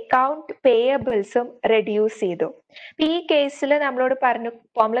നമ്മുടെ അക്കൗണ്ട് പേയബിൾസും റെഡ്യൂസ് ചെയ്തു. ഈ കേസിൽ നമ്മളോട്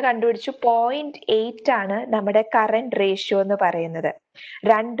നമ്മൾ കണ്ടുപിടിച്ചു 0.8 ആണ് നമ്മുടെ കറന്റ് റേഷ്യോ എന്ന് പറയുന്നത്.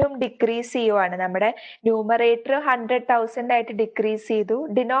 രണ്ടും ഡിക്രീസ് ചെയ്യുവാണ്. നമ്മുടെ ന്യൂമറേറ്റർ 100,000 ആയിട്ട് ഡിക്രീസ് ചെയ്തു,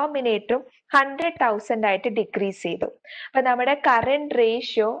 ഡിനോമിനേറ്ററും 100,000 ആയിട്ട് ഡിക്രീസ് ചെയ്തു. അപ്പൊ നമ്മുടെ കറന്റ്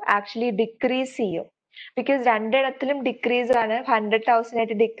റേഷ്യോ ആക്ച്വലി ഡിക്രീസ് ചെയ്യും. ബിക്കോസ് രണ്ടിടത്തിലും ഡിക്രീസ് ആണ്. 100,000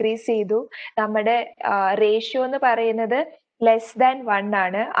 ആയിട്ട് ഡിക്രീസ് ചെയ്തു. നമ്മുടെ റേഷ്യോ എന്ന് പറയുന്നത് ലെസ് ദാൻ 1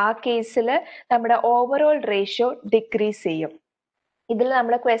 ആണ്. ആ കേസിൽ നമ്മുടെ ഓവറോൾ റേഷ്യോ ഡിക്രീസ് ചെയ്യും. ഇതിൽ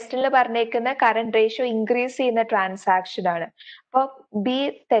നമ്മൾ ക്വസ്റ്റ്യനിൽ പറഞ്ഞേക്കുന്ന കറന്റ് റേഷ്യോ ഇൻക്രീസ് ചെയ്യുന്ന ട്രാൻസാക്ഷൻ ആണ്. അപ്പോൾ ബി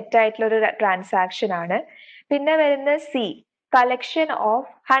തെറ്റായിട്ടുള്ള ഒരു ട്രാൻസാക്ഷൻ ആണ്. പിന്നെ വരുന്ന C, collection of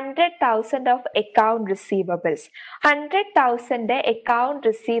 100,000 of account receivables. 100,000 account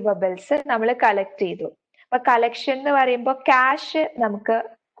receivables നമ്മൾ കളക്ട് ചെയ്തു. അപ്പൊ കളക്ഷൻ എന്ന് പറയുമ്പോൾ ക്യാഷ് നമുക്ക്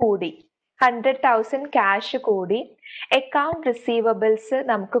കൂടി, 100,000 ക്യാഷ് കൂടി, അക്കൗണ്ട് റിസീവബിൾസ്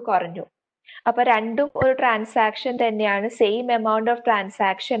നമുക്ക് കുറഞ്ഞു. അപ്പൊ രണ്ടും ഒരു ട്രാൻസാക്ഷൻ തന്നെയാണ്, സെയിം എമൗണ്ട് ഓഫ്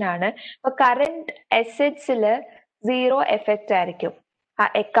ട്രാൻസാക്ഷൻ ആണ്. അപ്പൊ കറന്റ് അസറ്റ്സിൽ 0 എഫക്റ്റ് ആയിരിക്കും.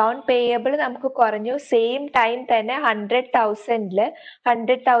 അക്കൗണ്ട് പേയബിൾ നമുക്ക് കുറഞ്ഞു, സെയിം ടൈം തന്നെ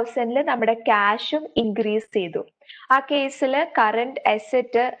 100,000 നമ്മുടെ ക്യാഷും ഇൻക്രീസ് ചെയ്തു. ആ കേസിൽ കറന്റ്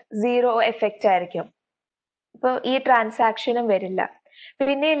അസറ്റ് 0 എഫക്റ്റ് ആയിരിക്കും. ഇപ്പൊ ഈ ട്രാൻസാക്ഷനും വരില്ല.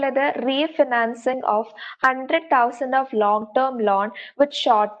 പിന്നെ ഉള്ളത് refinancing of 100,000 of long term loan with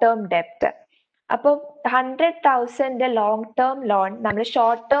short term ഡെപ്റ്റ്. അപ്പോൾ 100,000 ലോങ് ടേം ലോൺ നമ്മൾ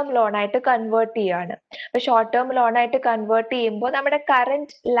ഷോർട്ട് ടേം ലോൺ ആയിട്ട് കൺവേർട്ട് ചെയ്യാണ്. അപ്പൊ ഷോർട്ട് ടേം ലോൺ ആയിട്ട് കൺവേർട്ട് ചെയ്യുമ്പോൾ നമ്മുടെ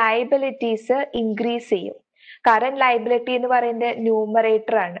കറന്റ് ലയബിലിറ്റീസ് ഇൻക്രീസ് ചെയ്യും. കറന്റ് ലയബിലിറ്റി എന്ന് പറയുന്നത്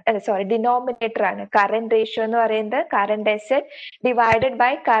ഡിനോമിനേറ്റർ ആണ്. കറന്റ് റേഷ്യോ എന്ന് പറയുന്നത് current asset divided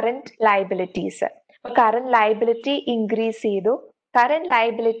by current liabilities. അപ്പൊ കറന്റ് ലയബിലിറ്റി ഇൻക്രീസ് ചെയ്തു. കറന്റ്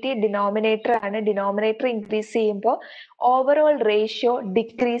ലയബിലിറ്റി ഡിനോമിനേറ്റർ ആണ്. ഡിനോമിനേറ്റർ ഇൻക്രീസ് ചെയ്യുമ്പോൾ ഓവറോൾ റേഷ്യോ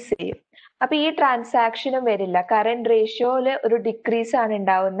ഡിക്രീസ് ചെയ്യും. അപ്പൊ ഈ ട്രാൻസാക്ഷനും വരില്ല. കറന്റ് റേഷ്യോയില് ഒരു ഡിക്രീസ് ആണ്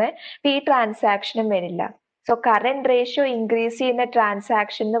ഉണ്ടാവുന്നത്. ഈ ട്രാൻസാക്ഷനും വരില്ല. സോ കറന്റ് റേഷ്യോ ഇൻക്രീസ് ചെയ്യുന്ന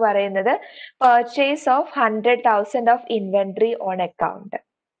ട്രാൻസാക്ഷൻ എന്ന് പറയുന്നത് purchase of 100,000 of inventory on account.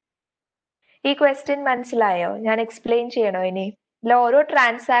 ഈ ക്വസ്റ്റ്യൻ മനസ്സിലായോ? ഞാൻ എക്സ്പ്ലെയിൻ ചെയ്യണോ ഇനി? ഓരോ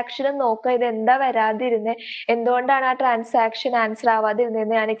ട്രാൻസാക്ഷനും നോക്കുക ഇത് എന്താ വരാതിരുന്നത്, എന്തുകൊണ്ടാണ് ആ ട്രാൻസാക്ഷൻ ആൻസർ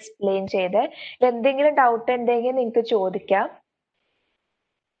ആവാതിരുന്നതെന്ന് ഞാൻ എക്സ്പ്ലെയിൻ ചെയ്തേ. എന്തെങ്കിലും ഡൗട്ട് ഉണ്ടെങ്കിൽ നിങ്ങൾക്ക് ചോദിക്കാം.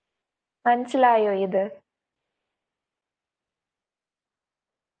 മനസ്സിലായോ ഇത്?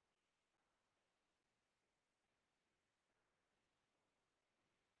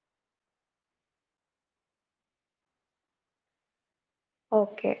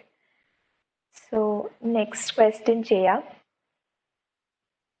 ഓക്കെ, സോ നെക്സ്റ്റ് ക്വസ്റ്റ്യൻ ചെയ്യാം.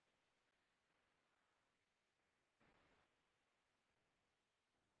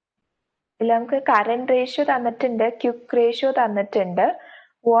 ഇതിൽ നമുക്ക് കറന്റ് റേഷ്യോ തന്നിട്ടുണ്ട്, ക്വിക്ക് റേഷ്യോ തന്നിട്ടുണ്ട്.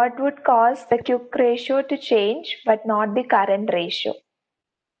 What would cause the quick ratio two change but not the current ratio?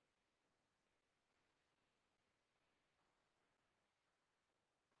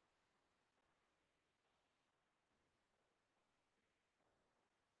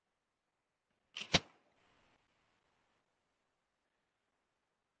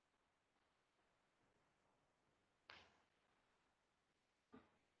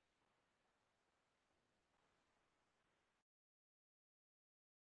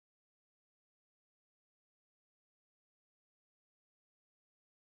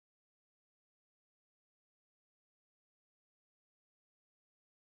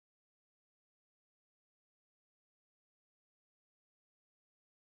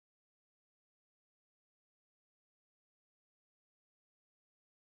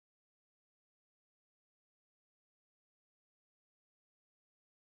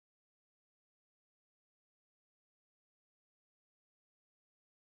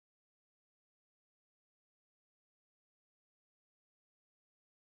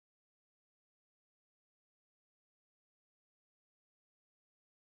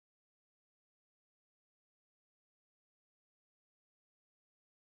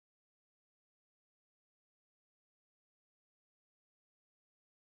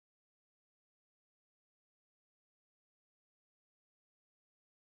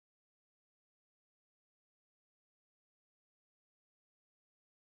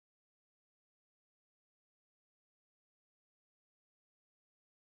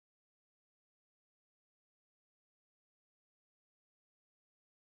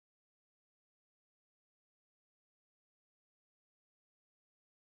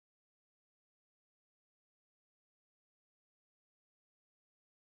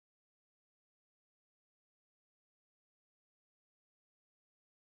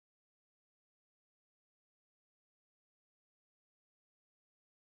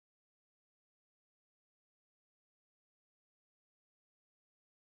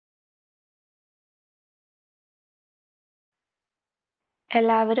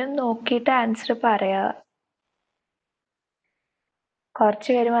 എല്ലാവരും നോക്കിയിട്ട് ആൻസർ പറയാ. കുറച്ച്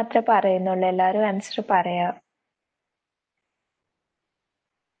പേര് മാത്രമേ പറയുന്നുള്ളൂ, എല്ലാവരും ആൻസർ പറയാ.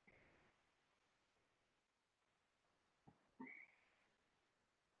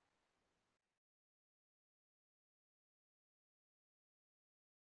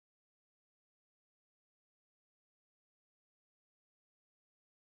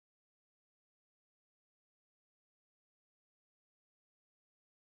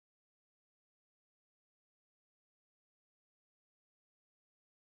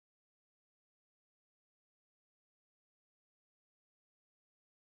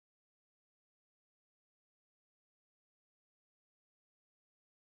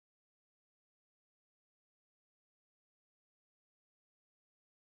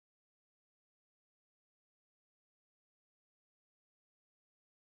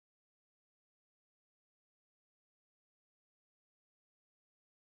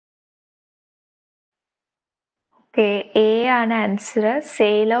 ഓക്കെ, എ ആണ് answer,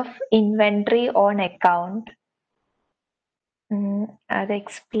 sale of inventory on account. അത്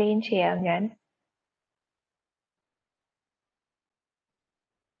എക്സ്പ്ലെയിൻ ചെയ്യാം ഞാൻ.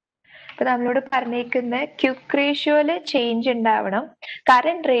 ഇപ്പൊ നമ്മളോട് പറഞ്ഞേക്കുന്ന ക്വിക്ക് റേഷ്യോയില് ചേഞ്ച് ഉണ്ടാവണം,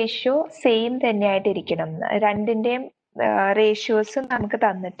 കറന്റ് റേഷ്യോ സെയിം തന്നെയായിട്ട് ഇരിക്കണം. രണ്ടിന്റെയും റേഷ്യോസും നമുക്ക്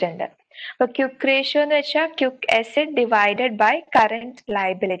തന്നിട്ടുണ്ട്. അപ്പൊ ക്വിക്ക് റേഷ്യോ എന്ന് വെച്ചാൽ quick asset divided by current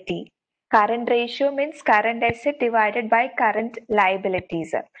liability. Current ratio means current asset divided by current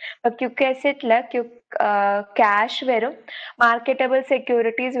liabilities. അപ്പൊ ക്വിക്ക് അസറ്റില് ക്യാഷ് വരും, മാർക്കറ്റബിൾ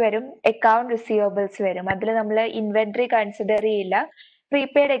സെക്യൂരിറ്റീസ് വരും, അക്കൗണ്ട് റിസീവബിൾസ് വരും. അതിൽ നമ്മൾ ഇൻവെന്ററി കൺസിഡർ ചെയ്യില്ല,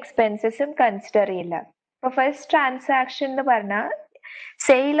 പ്രീപെയ്ഡ് എക്സ്പെൻസസും കൺസിഡർ ചെയ്യില്ല. അപ്പൊ ഫസ്റ്റ് ട്രാൻസാക്ഷൻ എന്ന് പറഞ്ഞാൽ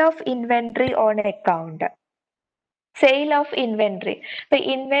sale of inventory on account. Sale of inventory. ഇപ്പൊ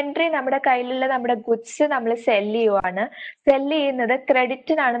ഇൻവെന്ററി നമ്മുടെ കയ്യിലുള്ള നമ്മുടെ ഗുഡ്സ് നമ്മൾ സെല് ചെയ്യുവാണ്. സെല് ചെയ്യുന്നത്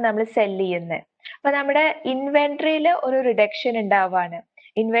ക്രെഡിറ്റിനാണ് നമ്മൾ സെല് ചെയ്യുന്നത്. അപ്പൊ നമ്മുടെ ഇൻവെന്ററിയിൽ ഒരു റിഡക്ഷൻ ഉണ്ടാവുകയാണ്.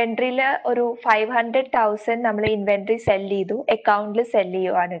 ഇൻവെന്ററിയിൽ ഒരു 500,000 നമ്മൾ ഇൻവെന്ററി സെൽ ചെയ്തു, അക്കൗണ്ടിൽ സെൽ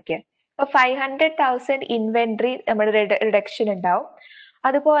ചെയ്യുവാനൊക്കെ. അപ്പൊ 500,000 ഇൻവെന്ററി നമ്മുടെ റിഡക്ഷൻ ഉണ്ടാവും.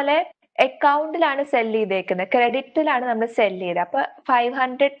 അതുപോലെ അക്കൗണ്ടിലാണ് സെൽ ചെയ്തേക്കുന്നത്, ക്രെഡിറ്റിലാണ് നമ്മൾ സെൽ ചെയ്തത്. അപ്പൊ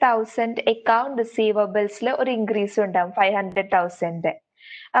 500,000 അക്കൗണ്ട് റിസീവബിൾസിൽ ഒരു ഇൻക്രീസ് ഉണ്ടാവും 500,000.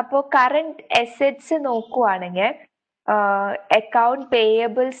 അപ്പോ കറന്റ് അസറ്റ്സ് നോക്കുവാണെങ്കിൽ അക്കൗണ്ട്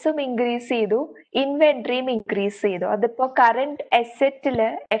പേയബിൾസും ഇൻക്രീസ് ചെയ്തു, ഇൻവെന്ററിയും ഇൻക്രീസ് ചെയ്തു. അതിപ്പോ കറന്റ് അസറ്റില്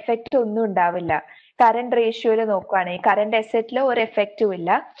എഫക്റ്റ് ഒന്നും ഉണ്ടാവില്ല. കറന്റ് റേഷ്യോയിൽ നോക്കുവാണെങ്കിൽ കറന്റ് അസറ്റിൽ ഒരു എഫക്റ്റും ഇല്ല.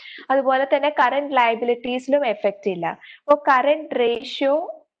 അതുപോലെ തന്നെ കറന്റ് ലയബിലിറ്റീസിലും എഫക്റ്റ് ഇല്ല. അപ്പോൾ കറന്റ് റേഷ്യോ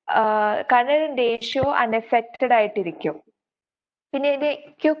അൺഎഫക്റ്റഡ് ആയിട്ടിരിക്കും. പിന്നെ ഇത്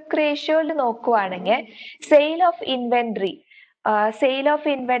ക്യുക്ക് റേഷ്യോയിൽ നോക്കുവാണെങ്കിൽ സെയിൽ ഓഫ്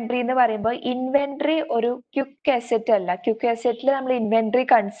ഇൻവെന്ററി എന്ന് പറയുമ്പോൾ ഇൻവെന്ററി ഒരു ക്യുക്ക് അസറ്റ് അല്ല. ക്യുക്ക് അസറ്റിൽ നമ്മൾ ഇൻവെന്ററി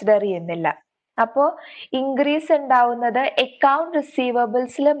കൺസിഡർ ചെയ്യുന്നില്ല. അപ്പോ ഇൻക്രീസ് ഉണ്ടാവുന്നത് അക്കൗണ്ട്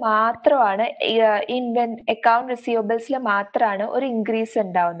റിസീവബിൾസിൽ മാത്രമാണ് ഒരു ഇൻക്രീസ്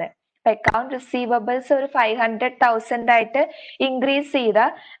ഉണ്ടാവുന്നത്. അക്കൗണ്ട് റിസീവബിൾസ് ഒരു 500,000 ആയിട്ട് ഇൻക്രീസ്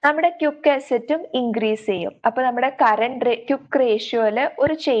ചെയ്താൽ നമ്മുടെ ക്യുക്ക് അസറ്റും ഇൻക്രീസ് ചെയ്യും. അപ്പൊ നമ്മുടെ ക്യുക്ക് റേഷ്യോയില്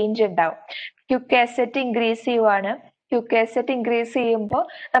ഒരു ചേഞ്ച് ഉണ്ടാവും. ക്യുക്ക് അസറ്റ് ഇൻക്രീസ് ചെയ്യുവാണ്. ക്യുക്ക് അസറ്റ് ഇൻക്രീസ് ചെയ്യുമ്പോൾ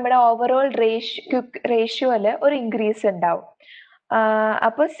നമ്മുടെ ഓവറോൾ ക്യുക്ക് റേഷ്യോയില് ഒരു ഇൻക്രീസ് ഉണ്ടാവും.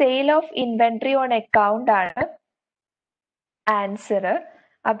 അപ്പൊ sale of inventory on account ആണ് ആൻസർ.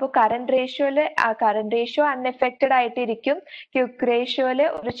 അപ്പൊ കറന്റ് റേഷ്യോ അൺഎഫക്റ്റഡ് ആയിട്ടിരിക്കും, ക്യുക്ക് റേഷ്യോയില്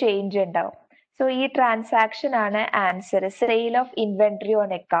ഒരു ചേഞ്ച് ഉണ്ടാവും. സോ ഈ ട്രാൻസാക്ഷൻ ആണ് answer, sale of inventory on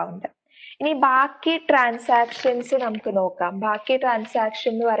account. ഇനി ബാക്കി ട്രാൻസാക്ഷൻസ് നമുക്ക് നോക്കാം. ബാക്കി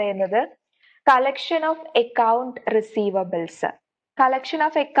ട്രാൻസാക്ഷൻ എന്ന് പറയുന്നത് collection of account receivables. Collection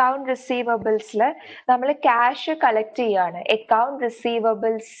of account റിസീവബിൾസിൽ നമ്മൾ ക്യാഷ് കളക്ട് ചെയ്യാണ്. അക്കൗണ്ട്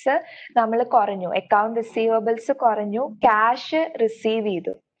റിസീവബിൾസ് കുറഞ്ഞു, ക്യാഷ് റിസീവ്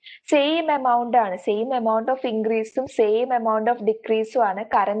ചെയ്തു. സെയിം എമൗണ്ട് ആണ്, same amount of ഇൻക്രീസും same amount of ഡിക്രീസും ആണ്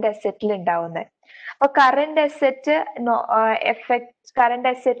കറന്റ് അസറ്റിൽ ഉണ്ടാവുന്നത്. അപ്പൊ കറന്റ്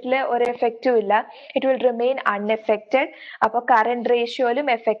അസറ്റിൽ ഒരു എഫക്റ്റും ഇല്ല, ഇറ്റ് വിൽ റിമെയിൻ അൺഎഫക്റ്റഡ്. അപ്പൊ കറന്റ് റേഷ്യോയിലും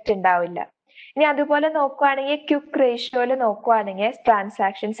എഫക്റ്റ് ഉണ്ടാവില്ല. ഇനി അതുപോലെ നോക്കുവാണെങ്കിൽ ക്യുക്ക് റേഷ്യോയിൽ നോക്കുവാണെങ്കിൽ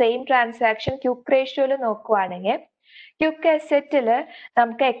സെയിം ട്രാൻസാക്ഷൻ ക്യുക്ക് റേഷ്യോയിൽ നോക്കുവാണെങ്കിൽ ക്യുക്ക് അസറ്റില്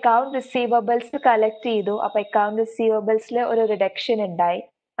നമുക്ക് അക്കൗണ്ട് റിസീവബിൾസ് കളക്ട് ചെയ്തു, അപ്പൊ അക്കൗണ്ട് റിസീവബിൾസിൽ ഒരു റിഡക്ഷൻ ഉണ്ടായി.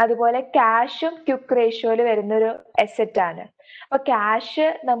 അതുപോലെ ക്യാഷും ക്യുക്ക് റേഷ്യോയിൽ വരുന്ന ഒരു അസറ്റ് ആണ്. അപ്പൊ ക്യാഷ്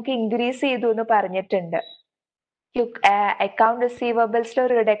നമുക്ക് ഇൻക്രീസ് ചെയ്തു എന്ന് പറഞ്ഞിട്ടുണ്ട്. അക്കൗണ്ട് റിസീവബിൾസിൽ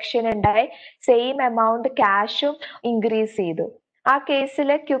ഒരു റിഡക്ഷൻ ഉണ്ടായി, സെയിം എമൗണ്ട് ക്യാഷും ഇൻക്രീസ് ചെയ്തു. ആ കേസിൽ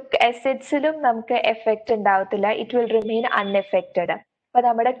ക്യുക്ക് അസറ്റ്സിലും നമുക്ക് എഫക്റ്റ് ഉണ്ടാവത്തില്ല, ഇറ്റ് വിൽ റിമെയിൻ അൺഎഫക്റ്റഡ്. അപ്പൊ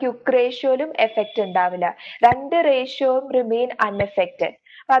നമ്മുടെ ക്യുക്ക് റേഷ്യോയിലും എഫക്റ്റ് ഉണ്ടാവില്ല, രണ്ട് റേഷ്യോയും റിമെയിൻ അൺഎഫക്റ്റഡ്.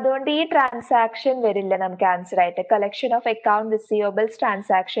 അപ്പൊ അതുകൊണ്ട് ഈ ട്രാൻസാക്ഷൻ വരില്ല നമുക്ക് ആൻസർ ആയിട്ട്. Collection of account receivables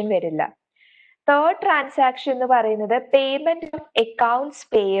transaction വരില്ല. തേർഡ് ട്രാൻസാക്ഷൻ എന്ന് പറയുന്നത് പേയ്മെന്റ് ഓഫ് അക്കൗണ്ട്സ്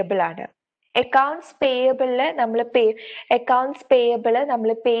പേയബിൾ ആണ്. അക്കൗണ്ട്സ് പേയബിള് നമ്മൾ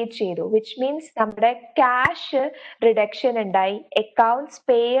പേ ചെയ്തു, വിച്ച് മീൻസ് നമ്മുടെ ക്യാഷ് റിഡക്ഷൻ ഉണ്ടായി, അക്കൗണ്ട്സ്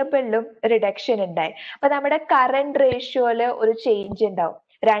പേയബിളിലും റിഡക്ഷൻ ഉണ്ടായി. അപ്പൊ നമ്മുടെ കറന്റ് റേഷ്യോയില് ഒരു ചേഞ്ച് ഉണ്ടാവും.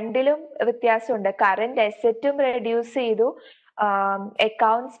 രണ്ടിലും വ്യത്യാസമുണ്ട്. കറന്റ് അസറ്റും റെഡ്യൂസ് ചെയ്തു,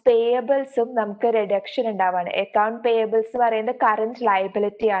 അക്കൗണ്ട്സ് പേയബിൾസും നമുക്ക് റിഡക്ഷൻ ഉണ്ടാവാണ്. അക്കൗണ്ട് പേയബിൾസ് പറയുന്നത് കറന്റ്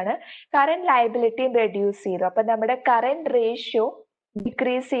ലയബിലിറ്റി ആണ്, കറന്റ് ലയബിലിറ്റിയും റെഡ്യൂസ് ചെയ്തു. അപ്പൊ നമ്മുടെ കറന്റ് റേഷ്യോ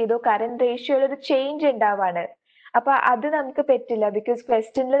ഡിക്രീസ് ചെയ്തു, കറന്റ് റേഷ്യോയിൽ ഒരു ചേഞ്ച് ഉണ്ടാവാണ്. അപ്പൊ അത് നമുക്ക് പറ്റില്ല, ബിക്കോസ്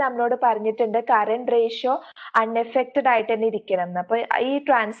ക്വസ്റ്റ്യനിൽ നമ്മളോട് പറഞ്ഞിട്ടുണ്ട് കറന്റ് റേഷ്യോ അൺഎഫക്റ്റഡ് ആയിട്ട് തന്നെ ഇരിക്കണം. അപ്പൊ ഈ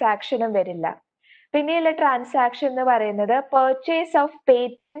ട്രാൻസാക്ഷനും വരില്ല. പിന്നെയുള്ള ട്രാൻസാക്ഷൻ എന്ന് പറയുന്നത് purchase of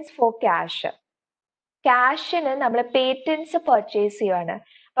patents for cash. ക്യാഷിന് നമ്മൾ പേറ്റന്റ്സ് പർച്ചേസ് ചെയ്യുവാണ്,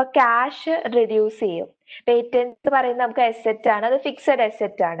 അപ്പൊ ക്യാഷ് റിഡ്യൂസ് ചെയ്യും. പേറ്റന്റ് പറയുന്നത് നമുക്ക് അസറ്റ് ആണ്, അത് ഫിക്സഡ്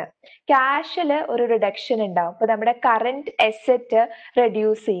അസറ്റ് ആണ്. ക്യാഷില് ഒരു റിഡക്ഷൻ ഉണ്ടാവും, അപ്പൊ നമ്മുടെ കറന്റ് അസറ്റ്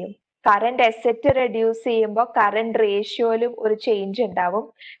റെഡ്യൂസ് ചെയ്യും. കറന്റ് അസറ്റ് റെഡ്യൂസ് ചെയ്യുമ്പോൾ കറന്റ് റേഷ്യോയിലും ഒരു ചേഞ്ച് ഉണ്ടാവും.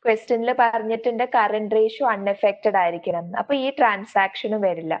 ക്വസ്റ്റ്യനിൽ പറഞ്ഞിട്ടുണ്ട് കറന്റ് റേഷ്യോ അൺഎഫക്റ്റഡ് ആയിരിക്കണം, അപ്പൊ ഈ ട്രാൻസാക്ഷനും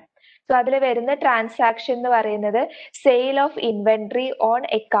വരില്ല. സോ അതിൽ വരുന്ന ട്രാൻസാക്ഷൻ എന്ന് പറയുന്നത് sale of inventory on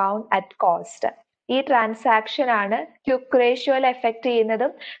account at cost. ഈ ട്രാൻസാക്ഷൻ ആണ് ക്യുക്ക് റേഷ്യോയിൽ എഫക്ട്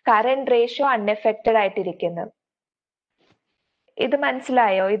ചെയ്യുന്നതും കറന്റ് റേഷ്യോ അൺഎഫക്റ്റഡ് ആയിട്ടിരിക്കുന്നതും. ഇത്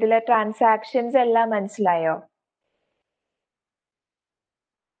മനസ്സിലായോ? ഇതിലെ ട്രാൻസാക്ഷൻസ് എല്ലാം മനസ്സിലായോ?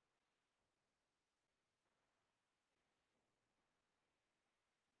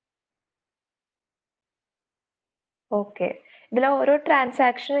 ഓക്കെ, ഇതിലെ ഓരോ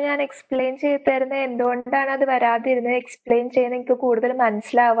ട്രാൻസാക്ഷനും ഞാൻ എക്സ്പ്ലെയിൻ ചെയ്ത് തരുന്നത് എന്തുകൊണ്ടാണ് അത് വരാതിരുന്നത് എക്സ്പ്ലെയിൻ ചെയ്യുന്നത് എനിക്ക് കൂടുതൽ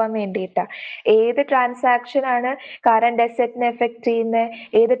മനസ്സിലാവാൻ വേണ്ടിയിട്ടാ. ഏത് ട്രാൻസാക്ഷൻ ആണ് കറന്റ് അസറ്റിനെ എഫക്ട് ചെയ്യുന്നത്,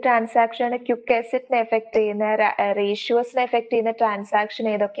 ഏത് ട്രാൻസാക്ഷൻ ആണ് ക്വിക്ക് അസറ്റിനെ എഫക്ട് ചെയ്യുന്നത്, റേഷ്യോസിനെ എഫക്ട് ചെയ്യുന്ന ട്രാൻസാക്ഷൻ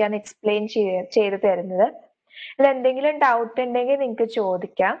ഏതൊക്കെയാണ് എക്സ്പ്ലെയിൻ ചെയ്ത് തരുന്നത്. ഇതിൽ എന്തെങ്കിലും ഡൗട്ട് ഉണ്ടെങ്കിൽ നിങ്ങൾക്ക്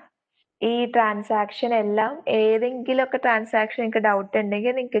ചോദിക്കാം. ഈ ട്രാൻസാക്ഷൻ എല്ലാം ഏതെങ്കിലും ഒക്കെ ട്രാൻസാക്ഷൻ നിങ്ങൾക്ക് ഡൗട്ട്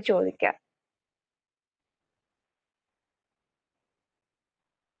ഉണ്ടെങ്കിൽ നിങ്ങൾക്ക് ചോദിക്കാം.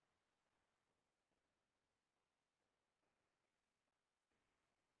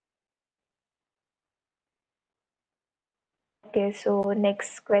 ഓക്കെ, സോ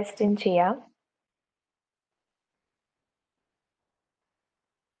നെക്സ്റ്റ് ക്വസ്റ്റ്യൻ ചെയ്യാം.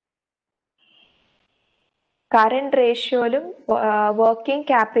 കറന്റ് റേഷ്യോയിലും വർക്കിംഗ്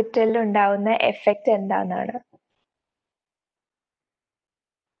ക്യാപിറ്റലിലും ഉണ്ടാവുന്ന എഫക്റ്റ് എന്താണെന്നാണ്.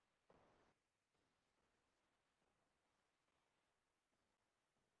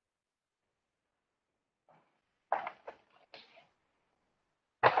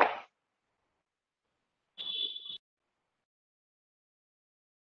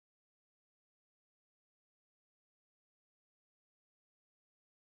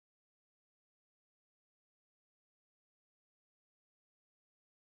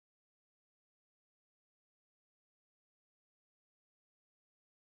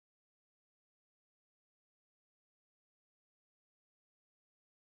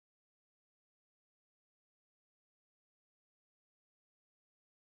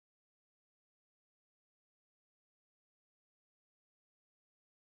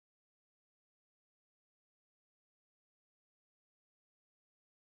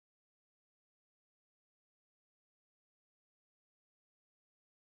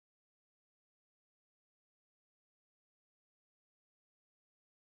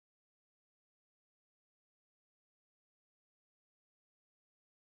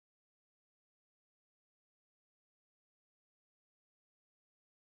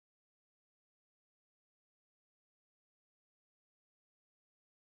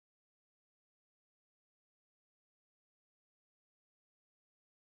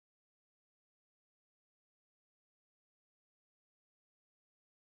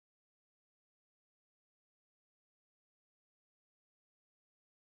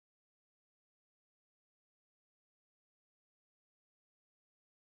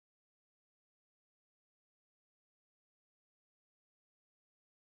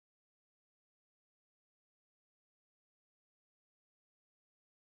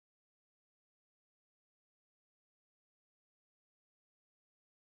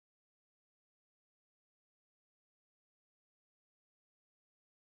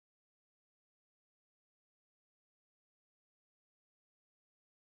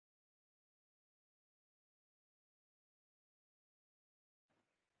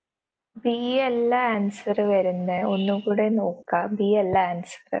 ബി അല്ല ആൻസർ വരുന്നത്. ഒന്നും കൂടെ നോക്കാം. ബി അല്ല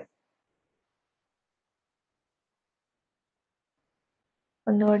ആൻസർ.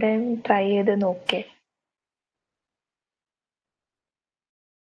 ഒന്നുകൂടെ ട്രൈ ചെയ്ത് നോക്കേ.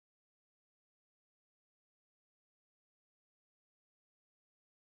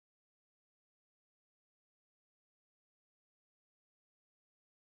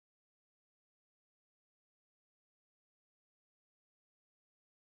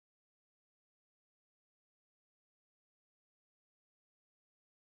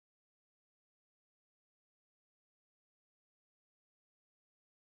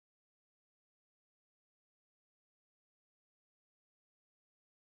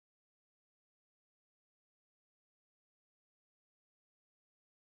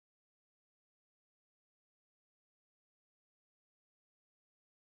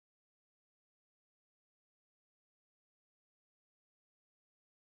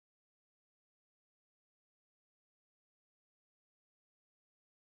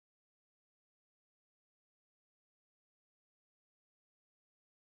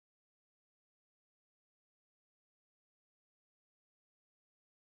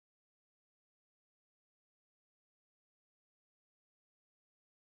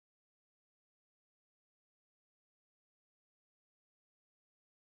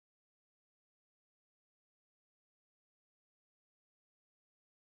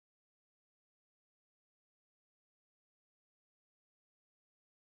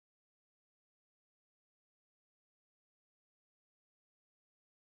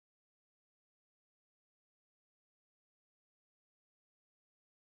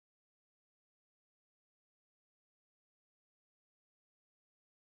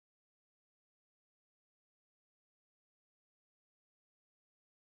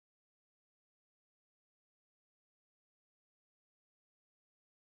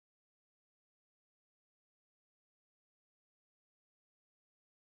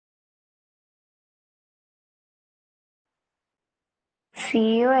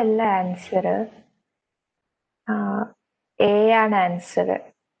 സിഒ അല്ല ആൻസർ, എ ആണ് ആൻസർ.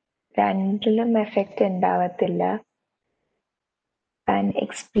 രണ്ടിലും എഫക്റ്റ് ഉണ്ടാവത്തില്ല. ഞാൻ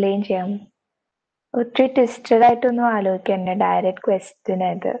എക്സ്പ്ലെയിൻ ചെയ്യാം. ഒത്തിരി ട്വിസ്റ്റഡ് ആയിട്ടൊന്നും ആലോചിക്കണ്ട, ഡയറക്റ്റ് ക്വസ്റ്റ്യൻ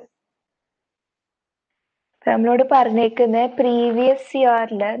അത്. നമ്മളോട് പറഞ്ഞേക്കുന്നത് പ്രീവിയസ്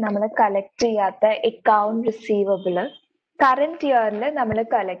ഇയറിൽ നമ്മൾ കളക്ട് ചെയ്യാത്ത അക്കൗണ്ട് റിസീവബിള് കറന്റ് ഇയറിൽ നമ്മൾ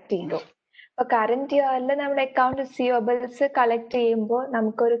കളക്ട് ചെയ്തു. അപ്പൊ കറന്റ് ഇയറിൽ നമ്മൾ അക്കൗണ്ട് റിസീവബിൾസ് കളക്ട് ചെയ്യുമ്പോൾ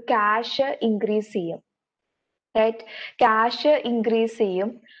നമുക്കൊരു ക്യാഷ് ഇൻക്രീസ് ചെയ്യും, റൈറ്റ്? ക്യാഷ് ഇൻക്രീസ്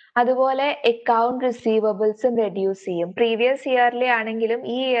ചെയ്യും, അതുപോലെ അക്കൗണ്ട് റിസീവബിൾസും റെഡ്യൂസ് ചെയ്യും. പ്രീവിയസ് ഇയറിലെ ആണെങ്കിലും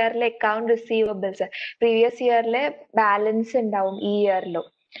ഈ ഇയറിലെ അക്കൗണ്ട് റിസീവബിൾസ് പ്രീവിയസ് ഇയറിലെ ബാലൻസ് ഉണ്ടാവും ഈ ഇയറിലും.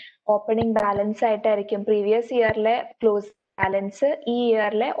 ഓപ്പണിംഗ് ബാലൻസ് ആയിട്ടായിരിക്കും പ്രീവിയസ് ഇയറിലെ ക്ലോസ് ബാലൻസ്, ഈ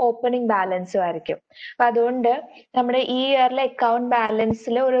ഇയറിലെ ഓപ്പണിംഗ് ബാലൻസും ആയിരിക്കും. അപ്പൊ അതുകൊണ്ട് നമ്മുടെ ഈ ഇയറിലെ അക്കൗണ്ട്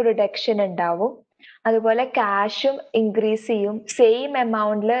ബാലൻസിൽ ഒരു റിഡക്ഷൻ ഉണ്ടാവും, അതുപോലെ ക്യാഷും ഇൻക്രീസ് ചെയ്യും. സെയിം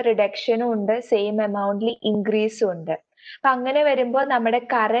എമൗണ്ടിൽ റിഡക്ഷനും ഉണ്ട്, സെയിം എമൗണ്ടിൽ ഇൻക്രീസും ഉണ്ട്. അപ്പൊ അങ്ങനെ വരുമ്പോൾ നമ്മുടെ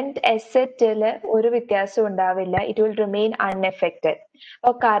കറന്റ് അസറ്റിൽ ഒരു വ്യത്യാസവും ഉണ്ടാവില്ല, ഇറ്റ് വിൽ റിമെയിൻ അൺഎഫക്റ്റഡ്.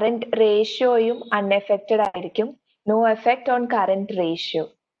 അപ്പോൾ കറന്റ് റേഷ്യോയും അൺഎഫക്റ്റഡ് ആയിരിക്കും, no effect on current ratio.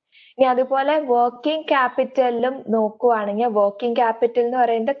 ഇനി അതുപോലെ വർക്കിംഗ് ക്യാപിറ്റലിലും നോക്കുവാണെങ്കിൽ, വർക്കിംഗ് ക്യാപിറ്റൽ എന്ന്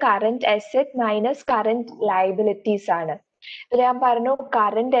പറയുന്നത് current asset minus current liabilities ആണ്. ഞാൻ പറഞ്ഞു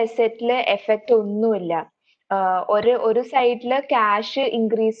കറന്റ് അസറ്റില് എഫക്റ്റ് ഒന്നുമില്ല. ഒരു സൈഡില് ക്യാഷ്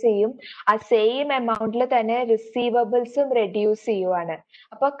ഇൻക്രീസ് ചെയ്യും, ആ സെയിം എമൗണ്ടിൽ തന്നെ റിസീവബിൾസും റെഡ്യൂസ് ചെയ്യുവാണ്.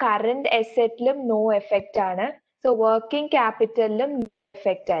 അപ്പൊ കറന്റ് അസറ്റിലും നോ എഫക്റ്റ് ആണ്. സോ വർക്കിംഗ് ക്യാപിറ്റലിലും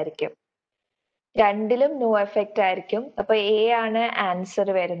എഫക്റ്റ് ആയിരിക്കും, രണ്ടിലും നോ എഫക്റ്റ് ആയിരിക്കും. അപ്പൊ എ ആണ് ആൻസർ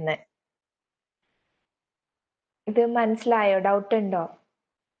വരുന്നത്. ഇത് മനസ്സിലായോ? ഡൗട്ട് ഉണ്ടോ?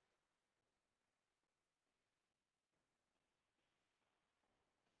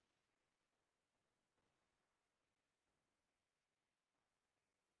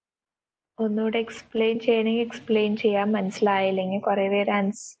 ഒന്നുകൂടെ എക്സ്പ്ലെയിൻ ചെയ്യണമെങ്കിൽ എക്സ്പ്ലെയിൻ ചെയ്യാൻ, മനസ്സിലായില്ലെങ്കിൽ കുറെ പേര്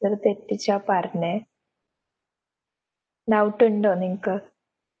ആൻസർ തെറ്റിച്ചാ പറഞ്ഞേ. ഡൗട്ട് ഉണ്ടോ നിങ്ങക്ക്?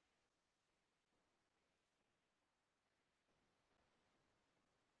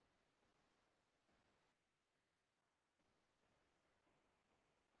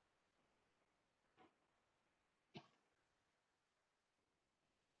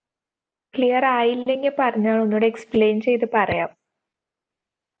 ക്ലിയർ ആയില്ലെങ്കിൽ പറഞ്ഞാൽ ഒന്നുകൂടെ എക്സ്പ്ലെയിൻ ചെയ്ത് പറയാം.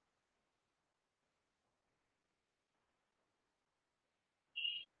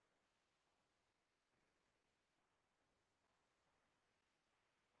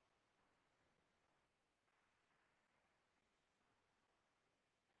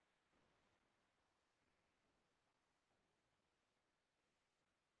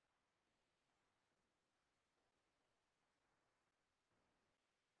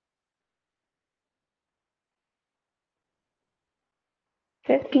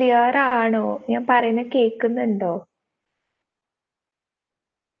 ഇത് ക്ലിയർ ആണോ? ഞാൻ പറയുന്നത് കേൾക്കുന്നുണ്ടോ?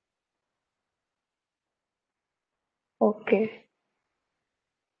 ഓക്കെ.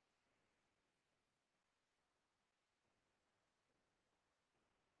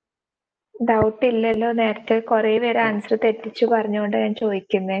 ഡൗട്ട് ഇല്ലല്ലോ? നേരത്തെ കുറെ പേര് ആൻസർ തെറ്റിച്ചു പറഞ്ഞുകൊണ്ട് ഞാൻ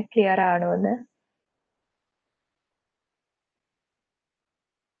ചോദിക്കുന്നത് ക്ലിയർ ആണോ എന്ന്.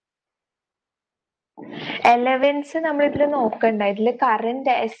 എലവൻസ് നമ്മൾ ഇതിൽ നോക്കണ്ട, ഇതിൽ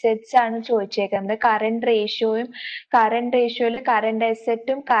കറന്റ് അസറ്റ്സ് ആണ് ചോദിച്ചേക്കുന്നത്. കറന്റ് റേഷ്യോയിൽ കറന്റ്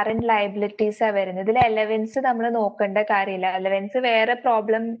അസറ്റും കറന്റ് ലയബിലിറ്റീസ് ആ വരുന്നത്. ഇതിൽ എലവൻസ് നമ്മൾ നോക്കേണ്ട കാര്യമില്ല. എലവൻസ് വേറെ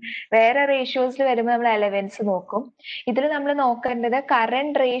പ്രോബ്ലം, വേറെ റേഷ്യോസിൽ വരുമ്പോൾ നമ്മൾ എലവൻസ് നോക്കും. ഇതിൽ നമ്മൾ നോക്കേണ്ടത്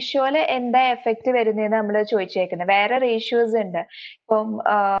കറന്റ് റേഷ്യോയിൽ എന്താ എഫക്റ്റ് വരുന്നതെന്ന് നമ്മൾ ചോദിച്ചേക്കുന്നത്. വേറെ റേഷ്യോസ് ഉണ്ട്, ഇപ്പം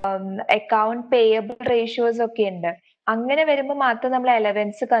അക്കൗണ്ട് പേയബിൾ റേഷ്യോസ് ഒക്കെ ഉണ്ട്. അങ്ങനെ വരുമ്പോൾ മാത്രം നമ്മൾ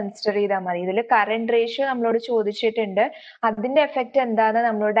എലവൻസ് കൺസിഡർ ചെയ്താൽ മതി. ഇതിൽ കറന്റ് റേഷ്യോ നമ്മളോട് ചോദിച്ചിട്ടുണ്ട്, അതിന്റെ എഫക്റ്റ് എന്താന്ന്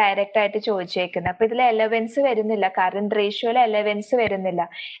നമ്മളോട് ഡയറക്റ്റ് ആയിട്ട് ചോദിച്ചേക്കുന്നത്. അപ്പൊ ഇതിൽ എലവൻസ് വരുന്നില്ല, കറന്റ് റേഷ്യോയിൽ എലവൻസ് വരുന്നില്ല.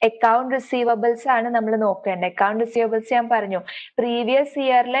 അക്കൗണ്ട് റിസീവബിൾസ് ആണ് നമ്മൾ നോക്കേണ്ടത്. അക്കൗണ്ട് റിസീവബിൾസ് ഞാൻ പറഞ്ഞു, പ്രീവിയസ്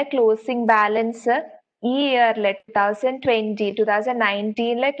ഇയറിലെ ക്ലോസിംഗ് ബാലൻസ് ഈ ഇയറിലെ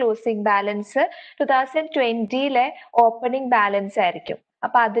 2019 ക്ലോസിംഗ് ബാലൻസ് 2020 ഓപ്പണിംഗ് ബാലൻസ് ആയിരിക്കും.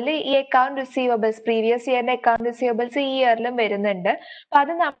 അപ്പൊ അതിൽ ഈ account receivables, previous ഇയറിന്റെ account receivables ഈ ഇയറിലും വരുന്നുണ്ട്. അപ്പൊ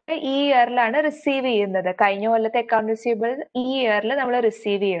അത് നമ്മൾ ഈ ഇയറിലാണ് റിസീവ് ചെയ്യുന്നത്. കഴിഞ്ഞ കൊല്ലത്തെ അക്കൗണ്ട് റിസീവബിൾ ഈ ഇയറിൽ നമ്മൾ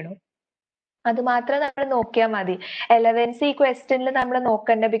റിസീവ് ചെയ്യണം. അത് മാത്രം നമ്മൾ നോക്കിയാൽ മതി. എലവൻസ് ഈ ക്വസ്റ്റ്യനിൽ നമ്മൾ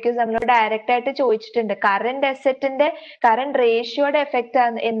നോക്കണ്ട, ബിക്കോസ് നമ്മൾ ഡയറക്റ്റ് ആയിട്ട് ചോദിച്ചിട്ടുണ്ട്. കറന്റ് അസറ്റിന്റെ കറന്റ് റേഷ്യോയുടെ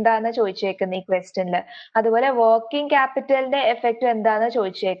എഫക്റ്റ് എന്താന്ന് ചോദിച്ചേക്കുന്നത് ഈ ക്വസ്റ്റ്യനിൽ. അതുപോലെ വർക്കിംഗ് ക്യാപിറ്റലിന്റെ എഫക്റ്റ് എന്താന്ന്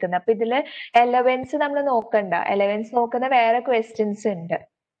ചോദിച്ചേക്കുന്നത്. അപ്പൊ ഇതില് എലവൻസ് നമ്മൾ നോക്കണ്ട. എലവൻസ് നോക്കുന്ന വേറെ ക്വസ്റ്റ്യൻസ് ഉണ്ട്.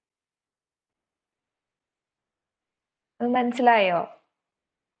 മനസ്സിലായോ?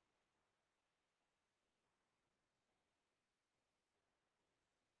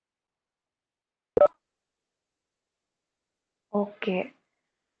 ഓക്കെ,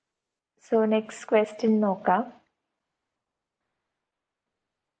 സോ നെക്സ്റ്റ് ക്വസ്റ്റ്യൻ നോക്കാം.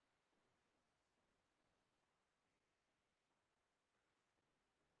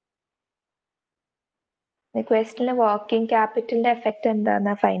 ക്വസ്റ്റ്യനിൽ വർക്കിംഗ് ക്യാപിറ്റലിന്റെ എഫക്റ്റ്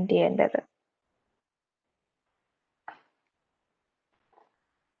എന്താണെന്നാ ഫൈൻഡ് ചെയ്യേണ്ടത്.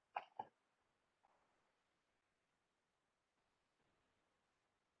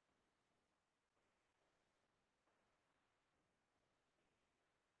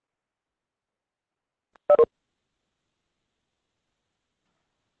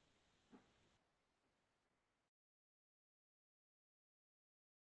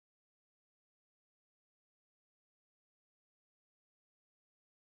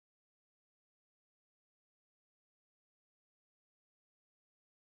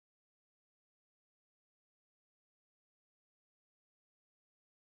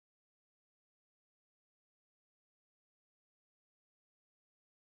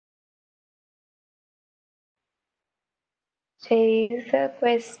 ചെയ്ത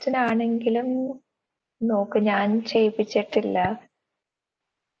ക്വസ്റ്റ്യൻ ആണെങ്കിലും നോക്ക്, ഞാൻ ചെയ്യിപ്പിച്ചിട്ടില്ല.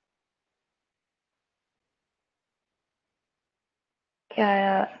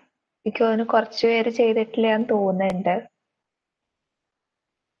 എനിക്ക് തോന്നുന്നു കുറച്ച് പേര് ചെയ്തിട്ടില്ല എന്ന് തോന്നുന്നുണ്ട്.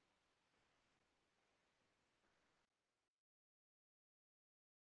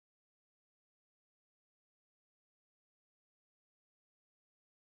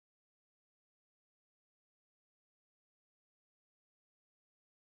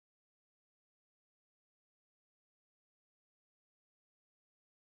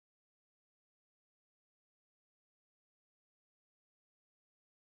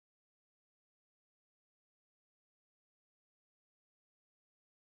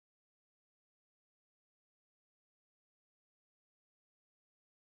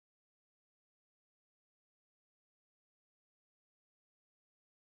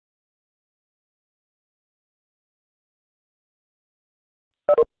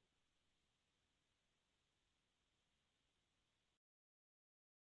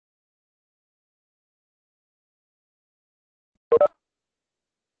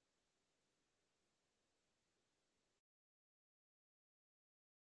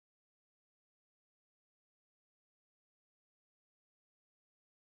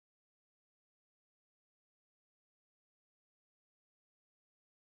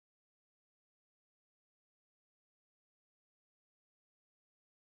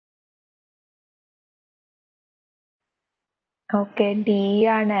 ഓക്കെ, ഡി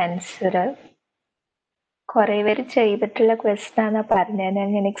ആണ് ആൻസർ. കുറെ പേര് ചെയ്തിട്ടുള്ള ക്വസ്റ്റ്യൻ ആണെന്നാ പറഞ്ഞത്.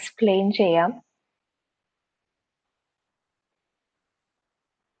 ഞാൻ എക്സ്പ്ലെയിൻ ചെയ്യാം.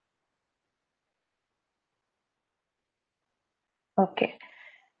 ഓക്കെ,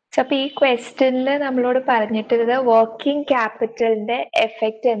 അപ്പൊ ഈ ക്വസ്റ്റ്യനിൽ നമ്മളോട് പറഞ്ഞിട്ടുള്ളത് വർക്കിംഗ് ക്യാപിറ്റലിന്റെ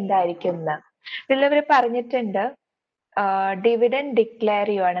എഫക്റ്റ് എന്തായിരിക്കും എന്ന്. ഇതിലവർ പറഞ്ഞിട്ടുണ്ട് ഡിവിഡൻഡ് ഡിക്ലെയർ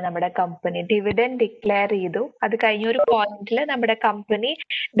ചെയ്യുവാണ് നമ്മുടെ കമ്പനി. ഡിവിഡൻഡ് ഡിക്ലെയർ ചെയ്തു, അത് കഴിഞ്ഞ ഒരു പോയിന്റിൽ നമ്മുടെ കമ്പനി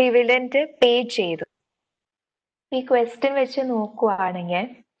ഡിവിഡൻഡ് പേ ചെയ്തു. ഈ ക്വസ്റ്റ്യൻ വെച്ച് നോക്കുവാണെങ്കിൽ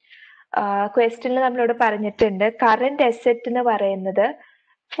ക്വസ്റ്റ്യനിൽ നമ്മളോട് പറഞ്ഞിട്ടുണ്ട് കറന്റ് അസെറ്റ് എന്ന് പറയുന്നത്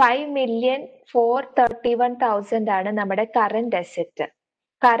 5,431,000 ആണ് നമ്മുടെ കറന്റ് അസെറ്റ്.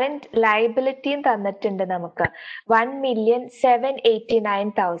 കറന്റ് ലയബിലിറ്റിയും തന്നിട്ടുണ്ട് നമുക്ക്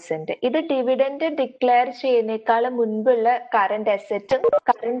 1,789,000. ഇത് ഡിവിഡൻഡ് ഡിക്ലെയർ ചെയ്യുന്നേക്കാളും മുൻപുള്ള കറന്റ് അസെറ്റും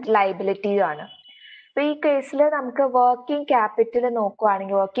കറന്റ് ലയബിലിറ്റിയും ആണ്. അപ്പൊ ഈ കേസിൽ നമുക്ക് വർക്കിംഗ് ക്യാപിറ്റൽ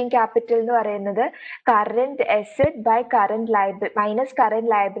നോക്കുവാണെങ്കിൽ വർക്കിംഗ് ക്യാപിറ്റൽ എന്ന് പറയുന്നത് current asset by current minus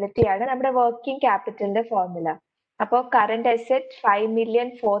current liability ആണ് നമ്മുടെ വർക്കിംഗ് ക്യാപിറ്റലിന്റെ ഫോർമുല. അപ്പോൾ current asset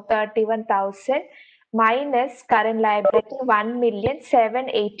 5,431,000 minus current liability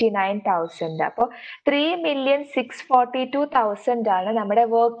 1,789,000. അപ്പോൾ 3,642,000 ആണ് നമ്മുടെ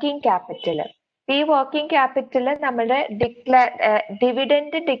വർക്കിംഗ് ക്യാപിറ്റൽ. ഈ വർക്കിംഗ് ക്യാപിറ്റൽ നമ്മുടെ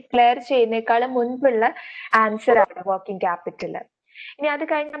ഡിവിഡൻഡ് ഡിക്ലെയർ ചെയ്യുന്നേക്കാളും മുൻപുള്ള ആൻസർ ആണ് വർക്കിംഗ് ക്യാപിറ്റൽ. ഇനി അത്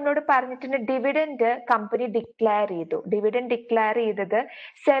കഴിഞ്ഞ് നമ്മളോട് പറഞ്ഞിട്ടുണ്ട് ഡിവിഡൻഡ് കമ്പനി ഡിക്ലെയർ ചെയ്തു. ഡിവിഡൻഡ് ഡിക്ലെയർ ചെയ്തത്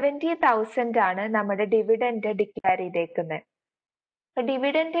 70,000 ആണ് നമ്മുടെ ഡിവിഡൻഡ് ഡിക്ലെയർ ചെയ്തേക്കുന്നത്.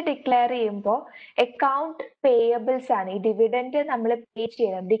 ഡിവിഡൻഡ് ഡിക്ലെയർ ചെയ്യുമ്പോൾ അക്കൗണ്ട് പേയബിൾസ് ആണ്. ഈ ഡിവിഡൻഡ് നമ്മൾ പേ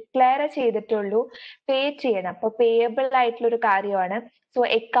ചെയ്യണം, ഡിക്ലെയർ ചെയ്തിട്ടുള്ളൂ, പേ ചെയ്യണം. അപ്പൊ പേയബിൾ ആയിട്ടുള്ള ഒരു കാര്യമാണ്. സോ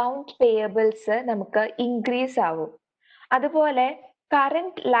അക്കൗണ്ട് പേയബിൾസ് നമുക്ക് ഇൻക്രീസ് ആവും. അതുപോലെ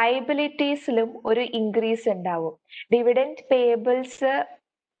കറന്റ് ലയബിലിറ്റീസിലും ഒരു ഇൻക്രീസ് ഉണ്ടാവും. ഡിവിഡൻഡ് പേയബിൾസ്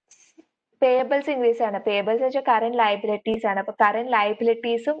ഇൻക്രീസ് ആണ്. പേയബിൾസ് വെച്ചാൽ കറന്റ് ലയബിലിറ്റീസ് ആണ്. അപ്പൊ കറന്റ്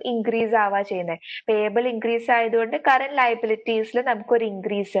ലയബിലിറ്റീസും ഇൻക്രീസ് ആവാ ചെയ്യുന്നത്. പേയബിൾ ഇൻക്രീസ് ആയതുകൊണ്ട് കറന്റ് ലയബിലിറ്റീസിൽ നമുക്കൊരു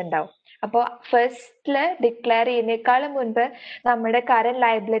ഇൻക്രീസ് ഉണ്ടാവും. അപ്പോൾ ഫസ്റ്റില് ഡിക്ലെയർ ചെയ്യുന്നേക്കാളും മുൻപ് നമ്മുടെ കറന്റ്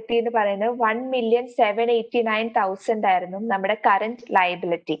ലയബിലിറ്റി എന്ന് പറയുന്നത് 1,789,000 ആയിരുന്നു നമ്മുടെ കറന്റ്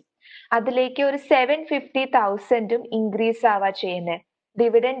ലയബിലിറ്റി. അതിലേക്ക് ഒരു 750,000 ഇൻക്രീസ് ആവാ ചെയ്യുന്നത്.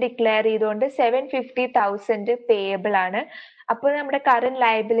 ഡിവിഡൻഡ് ഡിക്ലെയർ ചെയ്തുകൊണ്ട് 750,000 പേയബിൾ ആണ്. അപ്പോൾ നമ്മുടെ current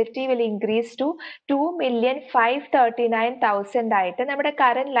liability will increase to 2,539,000 ആയിട്ട് നമ്മുടെ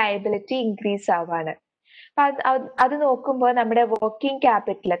കറന്റ് ലയബിലിറ്റി ഇൻക്രീസ് ആവാണ്. അത് നോക്കുമ്പോൾ നമ്മുടെ working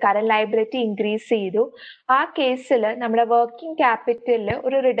capital current liability increase ചെയ്തു. ആ കേസിൽ നമ്മുടെ വർക്കിംഗ് ക്യാപിറ്റലിൽ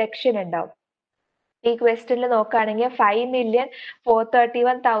ഒരു റിഡക്ഷൻ ഉണ്ടാവും. ഈ ക്വസ്റ്റ്യനിൽ നോക്കുകയാണെങ്കിൽ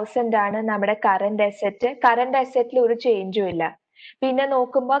 5,431,000 ആണ് നമ്മുടെ കറന്റ് അസറ്റ്. കറന്റ് അസറ്റിൽ ഒരു ചേഞ്ചും ഇല്ല. പിന്നെ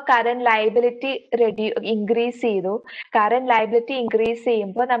നോക്കുമ്പോൾ കറന്റ് ലയബിലിറ്റി ഇൻക്രീസ് ചെയ്തു. കറന്റ് ലയബിലിറ്റി ഇൻക്രീസ്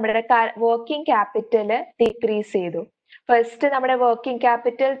ചെയ്യുമ്പോൾ നമ്മുടെ വർക്കിംഗ് ക്യാപിറ്റൽ ഡിക്രീസ് ചെയ്തു. ഫസ്റ്റ് നമ്മുടെ വർക്കിംഗ്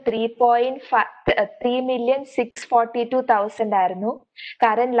ക്യാപിറ്റൽ 3,642,000 ആയിരുന്നു.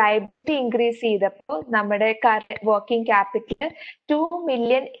 കറന്റ് ലയബിലിറ്റി ഇൻക്രീസ് ചെയ്തപ്പോൾ നമ്മുടെ വർക്കിംഗ് ക്യാപിറ്റൽ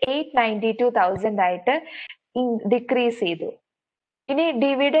 2,892,000 ആയിട്ട് ഡിക്രീസ് ചെയ്തു. ഇനി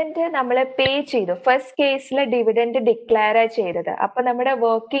ഡിവിഡൻഡ് നമ്മൾ പേ ചെയ്തു. ഫസ്റ്റ് കേസിൽ ഡിവിഡൻഡ് ഡിക്ലെയർ ചെയ്തത്. അപ്പൊ നമ്മുടെ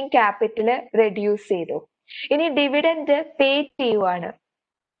വർക്കിംഗ് ക്യാപിറ്റൽ റെഡ്യൂസ് ചെയ്തു. ഇനി ഡിവിഡൻഡ് പേ ചെയ്യുവാണ്.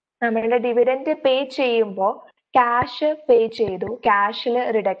 നമ്മളുടെ ഡിവിഡൻഡ് പേ ചെയ്യുമ്പോൾ ക്യാഷ് പേ ചെയ്തു. ക്യാഷിൽ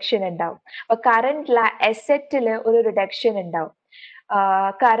റിഡക്ഷൻ ഉണ്ടാവും. അപ്പൊ കറന്റ് അസറ്റില് ഒരു റിഡക്ഷൻ ഉണ്ടാവും.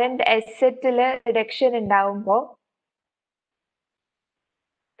 കറന്റ് അസറ്റില് റിഡക്ഷൻ ഉണ്ടാവുമ്പോൾ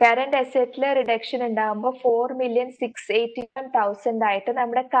കറന്റ് അസറ്റില് റിഡക്ഷൻ ഉണ്ടാകുമ്പോൾ 4,681,000 ആയിട്ട്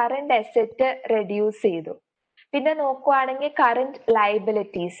നമ്മുടെ കറന്റ് അസറ്റ് റെഡ്യൂസ് ചെയ്തു. പിന്നെ നോക്കുവാണെങ്കിൽ കറന്റ്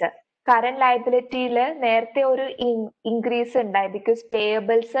ലയബിലിറ്റീസ്. കറന്റ് ലയബിലിറ്റിയിൽ നേരത്തെ ഒരു ഇൻക്രീസ് ഉണ്ടായി. ബിക്കോസ്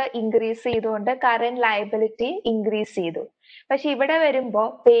പേയബിൾസ് ഇൻക്രീസ് ചെയ്തുകൊണ്ട് കറന്റ് ലയബിലിറ്റി ഇൻക്രീസ് ചെയ്തു. പക്ഷെ ഇവിടെ വരുമ്പോൾ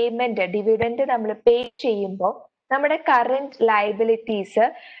പേയ്മെന്റ് ഡിവിഡൻഡ് നമ്മൾ പേ ചെയ്യുമ്പോൾ നമ്മുടെ കറന്റ് ലയബിലിറ്റീസ്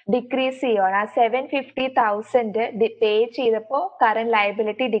ഡിക്രീസ് ചെയ്യുവാണ്. ആ 750,000 പേ ചെയ്തപ്പോൾ കറന്റ്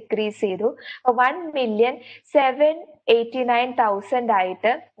ലയബിലിറ്റി ഡിക്രീസ് ചെയ്തു. 1,789,000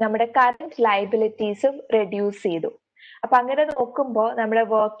 ആയിട്ട് നമ്മുടെ കറന്റ് ലയബിലിറ്റീസും റെഡ്യൂസ് ചെയ്തു. അപ്പൊ അങ്ങനെ നോക്കുമ്പോൾ നമ്മുടെ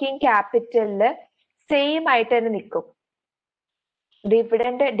വർക്കിംഗ് ക്യാപിറ്റലില് സെയിം ആയിട്ട് തന്നെ നിൽക്കും.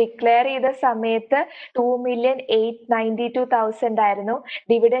 ഡിവിഡൻഡ് ഡിക്ലെയർ ചെയ്ത സമയത്ത് 2,892,000 ആയിരുന്നു.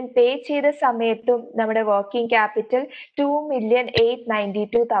 ഡിവിഡൻഡ് പേ ചെയ്ത സമയത്തും നമ്മുടെ വർക്കിംഗ് ക്യാപിറ്റൽ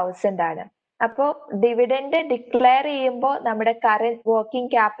 2,892,000 ആണ്. അപ്പോൾ ഡിവിഡൻഡ് ഡിക്ലെയർ ചെയ്യുമ്പോൾ നമ്മുടെ കറന്റ്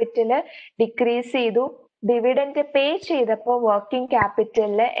വർക്കിംഗ് ക്യാപിറ്റൽ ഡിക്രീസ് ചെയ്തു. ഡിവിഡൻഡ് പേ ചെയ്തപ്പോൾ വർക്കിംഗ്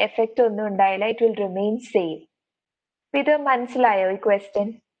ക്യാപിറ്റലില് എഫക്റ്റ് ഒന്നും ഉണ്ടായില്ല. It will remain same. ഇത് മനസ്സിലായോ ഈ ക്വസ്റ്റ്യൻ?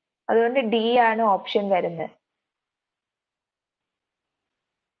 അതുകൊണ്ട് ഡി ആണ് ഓപ്ഷൻ വരുന്നത്.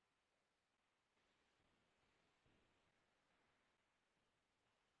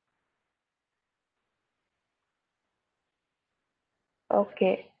 ഓക്കെ,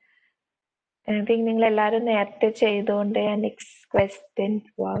 ഐ തിങ്ക് നിങ്ങൾ എല്ലാവരും നേരത്തെ ചെയ്തുകൊണ്ട് ഞാൻ നെക്സ്റ്റ് ക്വസ്റ്റ്യൻ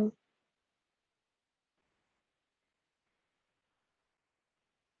പോവാം.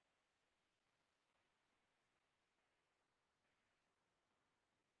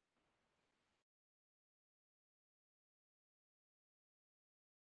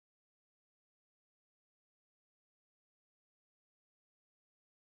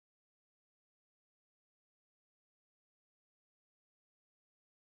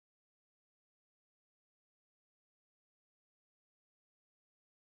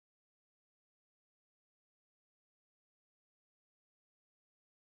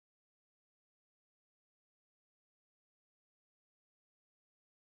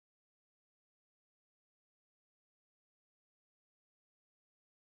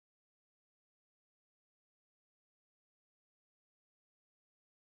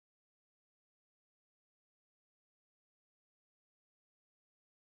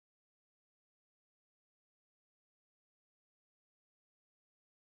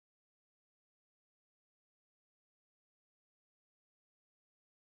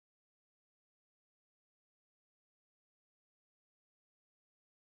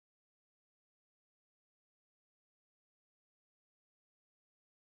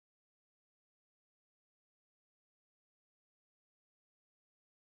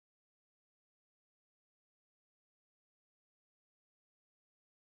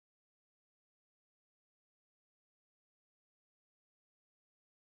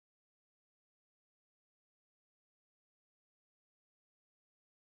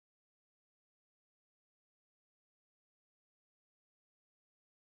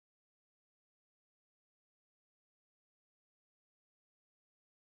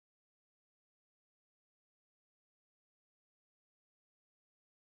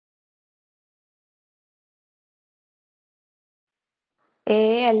 എ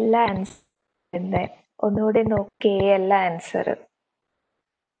അല്ല ആൻസർ. ഒന്നുകൂടി നോക്കി, എ അല്ല ആൻസർ.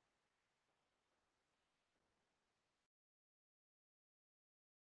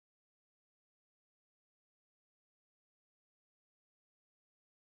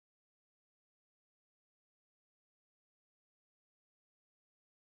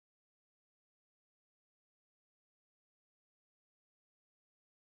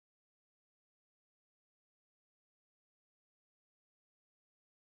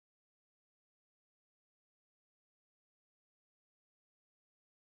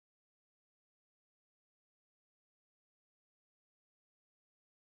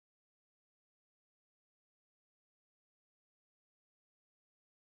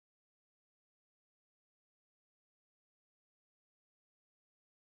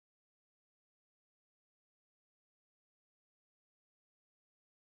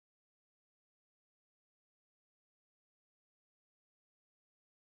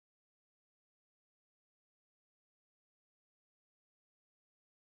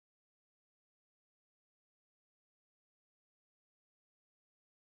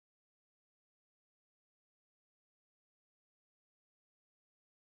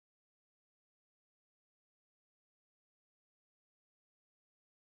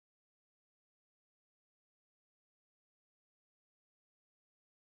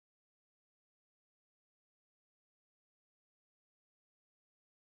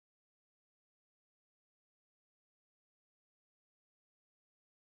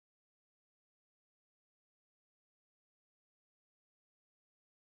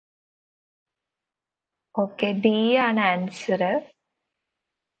 ഓക്കെ, ഡി ആണ് ആൻസർ.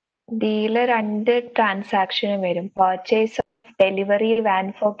 ഡിയില് 2 ട്രാൻസാക്ഷനും വരും. Purchase of delivery van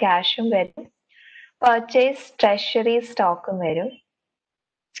four ക്യാഷും വരും, പർച്ചേസ് ട്രഷറി സ്റ്റോക്കും വരും.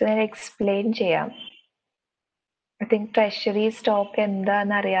 സോ ഞാൻ എക്സ്പ്ലെയിൻ ചെയ്യാം. ഐ തിങ്ക് ട്രഷറി സ്റ്റോക്ക്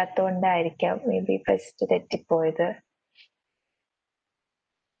എന്താന്ന് അറിയാത്തോണ്ടായിരിക്കാം മേ ബി ഫസ്റ്റ് തെറ്റിപ്പോയത്.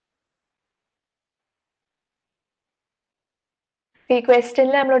 ഈ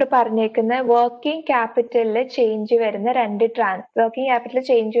ക്വസ്റ്റ്യനിൽ നമ്മളോട് പറഞ്ഞേക്കുന്ന വർക്കിംഗ് ക്യാപിറ്റലിൽ ചേഞ്ച് വരുന്ന വർക്കിംഗ് ക്യാപിറ്റലിൽ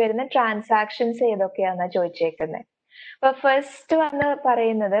ചേഞ്ച് വരുന്ന ട്രാൻസാക്ഷൻസ് ഏതൊക്കെയാണെന്നാ ചോദിച്ചേക്കുന്നത്. അപ്പൊ ഫസ്റ്റ്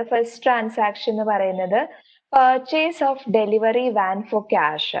ട്രാൻസാക്ഷൻ എന്ന് പറയുന്നത് purchase of delivery van for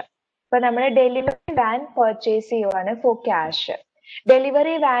cash. അപ്പൊ നമ്മൾ ഡെലിവറി വാൻ പർച്ചേസ് ചെയ്യുവാണ് ഫോർ ക്യാഷ്.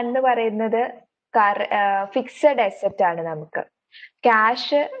 ഡെലിവറി വാൻ എന്ന് പറയുന്നത് ഫിക്സഡ് അസറ്റ് ആണ്.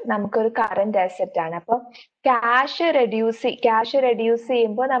 ക്യാഷ് നമുക്കൊരു കറന്റ് അസറ്റ് ആണ്. അപ്പൊ ക്യാഷ് റെഡ്യൂസ്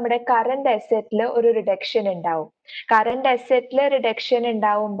ചെയ്യുമ്പോൾ നമ്മുടെ കറന്റ് അസറ്റിൽ ഒരു റിഡക്ഷൻ ഉണ്ടാവും. കറന്റ് അസറ്റിൽ റിഡക്ഷൻ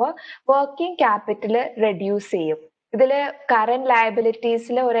ഉണ്ടാവുമ്പോൾ വർക്കിംഗ് ക്യാപിറ്റൽ റെഡ്യൂസ് ചെയ്യും. ഇതില് കറന്റ്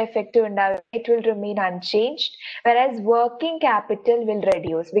ലയബിലിറ്റീസിൽ ഒരു എഫക്റ്റും ഉണ്ടാവില്ല. It will remain unchanged. വെറാസ് working capital will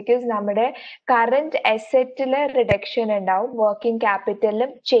reduce because നമ്മുടെ കറന്റ് അസറ്റിൽ റിഡക്ഷൻ ഉണ്ടാവും, വർക്കിംഗ്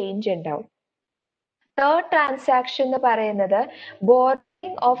ക്യാപിറ്റലിലും ചേഞ്ച് ഉണ്ടാവും. തേർഡ് ട്രാൻസാക്ഷൻ എന്ന് പറയുന്നത്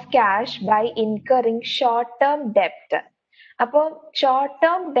boring of cash by ഇൻകറിംഗ് short term ഡെപ്റ്റ്. അപ്പോൾ ഷോർട്ട്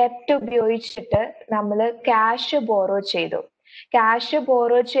ടേം ഡെപ്റ്റ് ഉപയോഗിച്ചിട്ട് നമ്മൾ ക്യാഷ് ബോറോ ചെയ്തു. ക്യാഷ്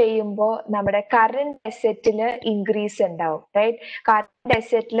ബോറോ ചെയ്യുമ്പോൾ നമ്മുടെ കറന്റ് അസറ്റിൽ ഇൻക്രീസ് ഉണ്ടാവും, റൈറ്റ്? കറന്റ്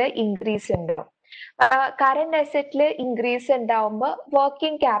അസറ്റിൽ ഇൻക്രീസ് ഉണ്ടാവും. കറന്റ് അസറ്റിൽ ഇൻക്രീസ് ഉണ്ടാവുമ്പോൾ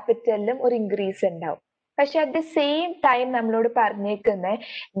വർക്കിംഗ് ക്യാപിറ്റലിലും ഒരു ഇൻക്രീസ് ഉണ്ടാവും. പക്ഷെ അറ്റ് ദ സെയിം ടൈം നമ്മളോട് പറഞ്ഞേക്കുന്നത്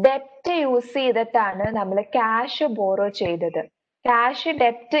ഡെപ്റ്റ് യൂസ് ചെയ്തിട്ടാണ് നമ്മൾ ക്യാഷ് ബോറോ ചെയ്തത്.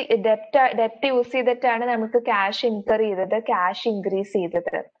 ഡെപ്റ്റ് യൂസ് ചെയ്തിട്ടാണ് നമുക്ക് ക്യാഷ് ഇൻകർ ചെയ്തത്, ക്യാഷ് ഇൻക്രീസ്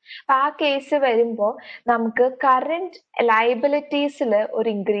ചെയ്തത്. അപ്പൊ ആ കേസ് വരുമ്പോൾ നമുക്ക് കറന്റ് ലയബിലിറ്റീസിൽ ഒരു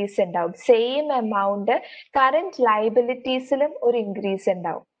ഇൻക്രീസ് ഉണ്ടാവും. സെയിം എമൗണ്ട് കറന്റ് ലയബിലിറ്റീസിലും ഒരു ഇൻക്രീസ്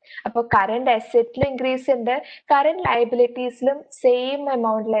ഉണ്ടാവും. അപ്പൊ കറന്റ് അസറ്റിലും ഇൻക്രീസ് ഉണ്ട്, കറന്റ് ലയബിലിറ്റീസിലും സെയിം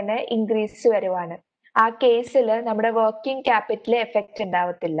എമൗണ്ടിൽ തന്നെ ഇൻക്രീസ് വരുവാണ്. ആ കേസിൽ നമ്മുടെ വർക്കിംഗ് ക്യാപിറ്റൽ എഫക്റ്റ്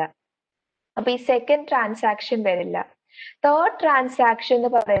ഉണ്ടാവത്തില്ല. അപ്പൊ ഈ സെക്കൻഡ് ട്രാൻസാക്ഷൻ വരില്ല. തേർഡ് ട്രാൻസാക്ഷൻ എന്ന്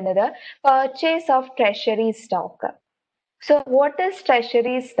പറയുന്നത് purchase of treasury stock. So what is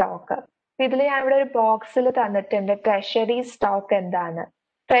treasury stock? ഇതിൽ ഞാൻ ഇവിടെ ഒരു ബോക്സിൽ തന്നിട്ടുണ്ട് ട്രഷറി സ്റ്റോക്ക് എന്താണ്.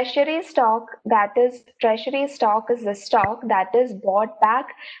 Treasury stock is the stock that is bought back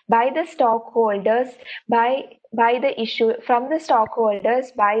by the stockholders from the stockholders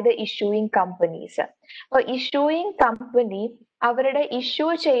by the issuing companies. അപ്പോൾ issuing company അവരുടെ issue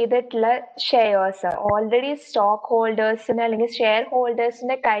ചെയ്തിട്ടുള്ള ഷെയർസ് ഓൾറെഡി സ്റ്റോക്ക് ഹോൾഡേഴ്സിന് അല്ലെങ്കിൽ ഷെയർ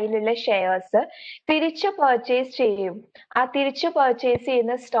ഹോൾഡേഴ്സിന്റെ കയ്യിലുള്ള ഷെയർസ് തിരിച്ചു പർച്ചേസ് ചെയ്യും. ആ തിരിച്ചു പർച്ചേസ്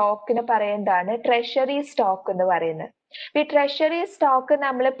ചെയ്യുന്ന സ്റ്റോക്കിന് പറയുന്നതാണ് ട്രഷറി സ്റ്റോക്ക് എന്ന് പറയുന്നത്. ഈ ട്രഷറി സ്റ്റോക്ക്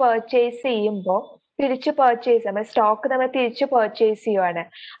നമ്മൾ പർച്ചേസ് ചെയ്യുമ്പോൾ സ്റ്റോക്ക് നമ്മൾ തിരിച്ചു പർച്ചേസ് ചെയ്യുവാണ്.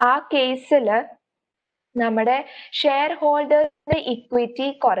 ആ കേസിൽ നമ്മുടെ ഷെയർ ഹോൾഡേഴ്സിന്റെ ഇക്വിറ്റി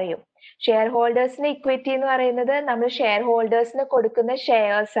കുറയും. ഷെയർ ഹോൾഡേഴ്സിന് ഇക്വിറ്റി എന്ന് പറയുന്നത് നമ്മൾ ഷെയർ ഹോൾഡേഴ്സിന് കൊടുക്കുന്ന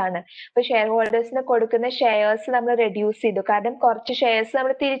ഷെയർസ് ആണ്. അപ്പൊ ഷെയർ ഹോൾഡേഴ്സിന് കൊടുക്കുന്ന ഷെയർസ് നമ്മൾ റെഡ്യൂസ് ചെയ്തു, കാരണം കുറച്ച് ഷെയർസ്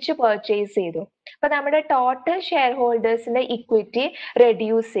നമ്മൾ തിരിച്ചു പർച്ചേസ് ചെയ്തു. അപ്പൊ നമ്മുടെ ടോട്ടൽ ഷെയർ ഹോൾഡേഴ്സിന്റെ ഇക്വിറ്റി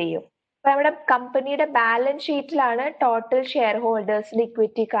റെഡ്യൂസ് ചെയ്യും. അപ്പൊ നമ്മുടെ കമ്പനിയുടെ ബാലൻസ് ഷീറ്റിലാണ് ടോട്ടൽ ഷെയർ ഹോൾഡേഴ്സിന്റെ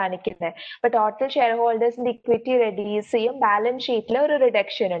ഇക്വിറ്റി കാണിക്കുന്നത്. അപ്പൊ ടോട്ടൽ ഷെയർ ഹോൾഡേഴ്സിന്റെ ഇക്വിറ്റി റെഡ്യൂസ് ചെയ്യും, ബാലൻസ് ഷീറ്റിൽ ഒരു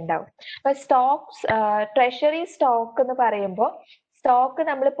റിഡക്ഷൻ ഉണ്ടാവും. അപ്പൊ ട്രഷറി സ്റ്റോക്ക് എന്ന് പറയുമ്പോൾ സ്റ്റോക്ക്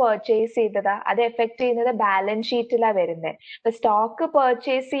നമ്മൾ പർച്ചേസ് ചെയ്തതാ, അത് എഫക്ട് ചെയ്യുന്നത് ബാലൻസ് ഷീറ്റിലാണ് വരുന്നത്. അപ്പൊ സ്റ്റോക്ക്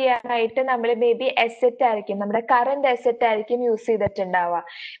പർച്ചേസ് ചെയ്യാനായിട്ട് നമ്മൾ മേ ബി അസെറ്റ് ആയിരിക്കും, നമ്മുടെ കറന്റ് അസെറ്റ് ആയിരിക്കും use ചെയ്തിട്ടുണ്ടാവുക.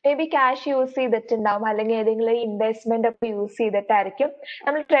 May be cash use ചെയ്തിട്ടുണ്ടാവും, അല്ലെങ്കിൽ ഏതെങ്കിലും ഇൻവെസ്റ്റ്മെന്റ് ഒക്കെ യൂസ് ചെയ്തിട്ടായിരിക്കും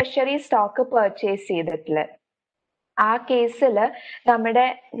നമ്മൾ ട്രഷറി സ്റ്റോക്ക് പർച്ചേസ് ചെയ്തിട്ടുള്ളത്. ആ കേസിൽ നമ്മുടെ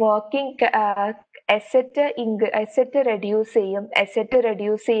വർക്കിംഗ് അസെറ്റ് റെഡ്യൂസ് ചെയ്യും. അസെറ്റ്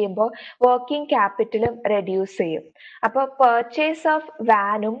റെഡ്യൂസ് ചെയ്യുമ്പോൾ വർക്കിംഗ് ക്യാപിറ്റലും റെഡ്യൂസ് ചെയ്യും. അപ്പോൾ purchase of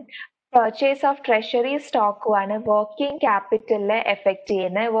വാനും purchase of treasury സ്റ്റോക്കുമാണ് working ക്യാപിറ്റലിനെ effect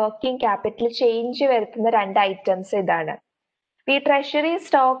ചെയ്യുന്നത്. വർക്കിംഗ് ക്യാപിറ്റൽ ചേഞ്ച് വരുത്തുന്ന രണ്ട് ഐറ്റംസ് ഇതാണ്. ഈ ട്രഷറി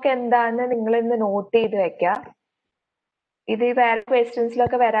സ്റ്റോക്ക് എന്താന്ന് നിങ്ങൾ ഇന്ന് നോട്ട് ചെയ്ത് വെക്കുക. ഇത് വേറെ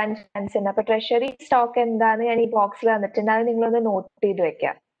ക്വസ്റ്റ്യൻസിലൊക്കെ വരാൻ ചാൻസ് ഉണ്ട്. അപ്പൊ ട്രഷറി സ്റ്റോക്ക് എന്താന്ന് ഞാൻ ഈ ബോക്സിൽ തന്നിട്ടുണ്ട്, അത് നിങ്ങളൊന്ന് നോട്ട് ചെയ്ത്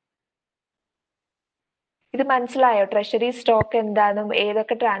വെക്കാം. ഇത് മനസ്സിലായോ? ട്രഷറി സ്റ്റോക്ക് എന്താണെന്നും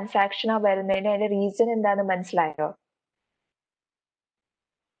ഏതൊക്കെ ട്രാൻസാക്ഷനാ വരുന്നതിന് അതിന്റെ റീസൺ എന്താണെന്ന് മനസ്സിലായോ?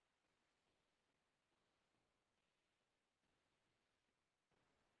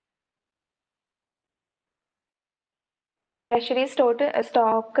 ട്രഷറി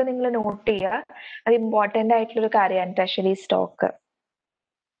സ്റ്റോക്ക് നിങ്ങൾ നോട്ട് ചെയ്യുക. അത് ഇമ്പോർട്ടന്റ് ആയിട്ടുള്ള ഒരു കാര്യമാണ് treasury stock.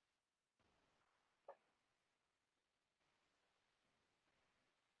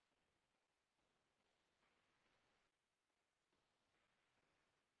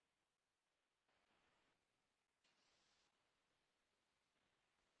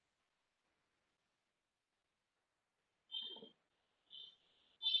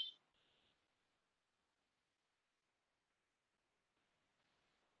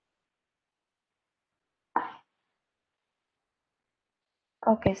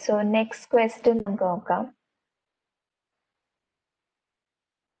 Okay, so next question നമുക്ക് നോക്കാം.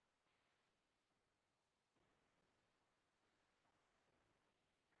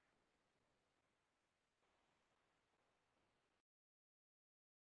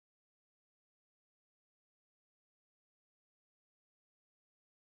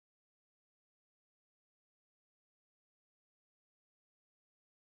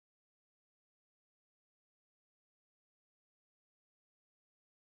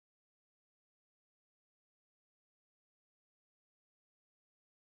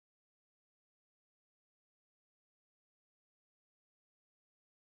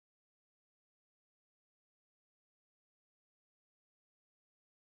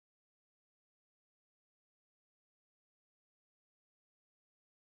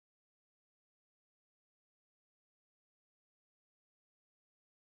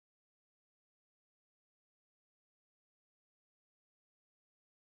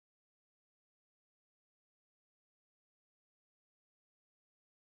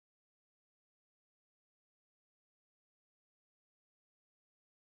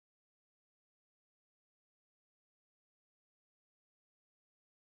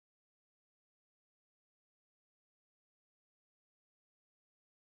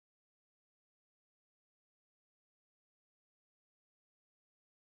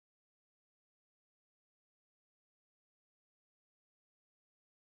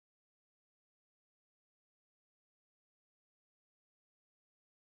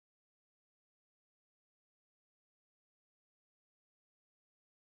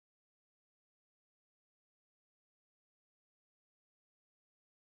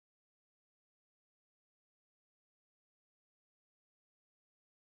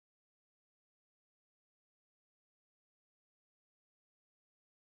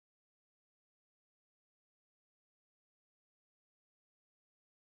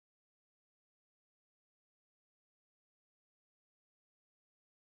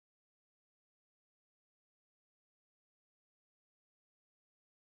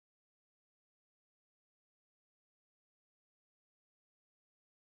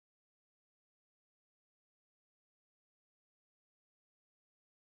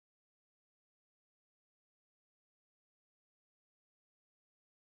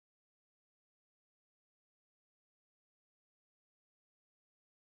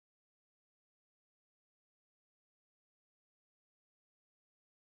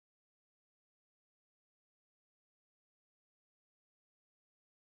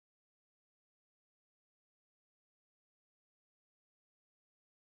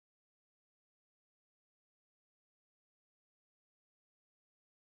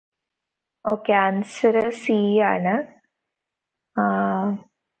 ഓക്കെ, ആൻസർ സി ആണ്.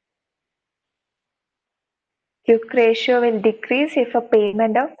 Quick ratio will decrease if a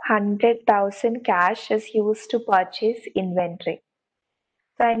payment of 100,000 cash is used to purchase inventory.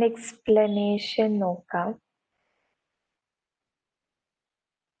 So, an explanation നോക്കാം.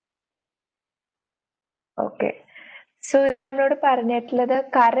 ഓക്കെ, സോ നമ്മളോട് പറഞ്ഞിട്ടുള്ളത്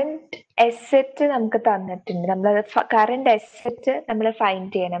കറന്റ് അസെറ്റ് നമുക്ക് തന്നിട്ടുണ്ട്. നമ്മൾ കറന്റ് അസെറ്റ് നമ്മൾ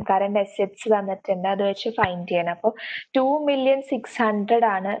ഫൈൻഡ് ചെയ്യണം. കറന്റ് അസെറ്റ്സ് തന്നിട്ടുണ്ട്, അത് വെച്ച് ഫൈൻഡ് ചെയ്യണം. അപ്പോൾ 2,600,000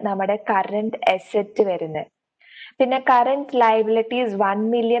 ആണ് നമ്മുടെ കറന്റ് അസെറ്റ് വരുന്നത്. പിന്നെ കറന്റ് ലയബിലിറ്റീസ്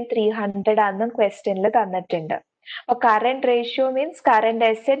 1,300,000 ആണെന്നും ക്വസ്റ്റ്യനിൽ തന്നിട്ടുണ്ട്. അപ്പൊ current ratio means current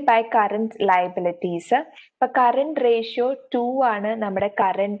asset by current liabilities. അപ്പൊ കറന്റ് റേഷ്യോ 2 ആണ് നമ്മുടെ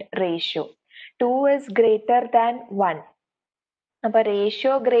current ratio. 2 is greater than 1. അപ്പൊ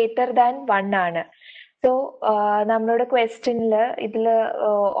റേഷ്യോ ഗ്രേറ്റർ ദാൻ 1 ആണ്. സോ നമ്മളോട് ക്വസ്റ്റ്യനിൽ ഇതില്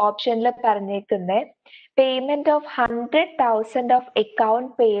ഓപ്ഷനിൽ പറഞ്ഞേക്കുന്നത് payment of 100,000 of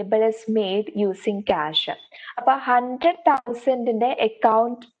account payable is made using cash. അപ്പൊ 100,000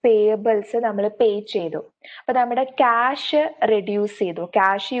 അക്കൗണ്ട് പേയബിൾസ് നമ്മൾ പേ ചെയ്തു. അപ്പൊ നമ്മുടെ ക്യാഷ് റെഡ്യൂസ് ചെയ്തു.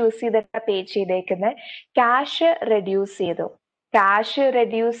 ക്യാഷ് യൂസ് ചെയ്തിട്ട് പേ ചെയ്തേക്കുന്നത്. ക്യാഷ് റെഡ്യൂസ് ചെയ്തു. ക്യാഷ്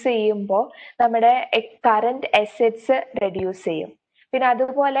റെഡ്യൂസ് ചെയ്യുമ്പോൾ നമ്മുടെ കറന്റ് അസെറ്റ്സ് റെഡ്യൂസ് ചെയ്യും. പിന്നെ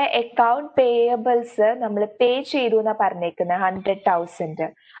അതുപോലെ അക്കൗണ്ട് പേയബിൾസ് നമ്മൾ പേ ചെയ്തു എന്നാ പറഞ്ഞേക്കുന്നത് 100,000.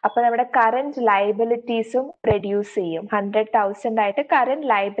 അപ്പൊ നമ്മുടെ കറന്റ് ലയബിലിറ്റീസും റെഡ്യൂസ് ചെയ്യും. 100,000 ആയിട്ട് കറന്റ്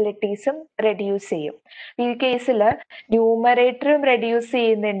ലയബിലിറ്റീസും റെഡ്യൂസ് ചെയ്യും. ഈ കേസിൽ ന്യൂമറേറ്ററും റെഡ്യൂസ്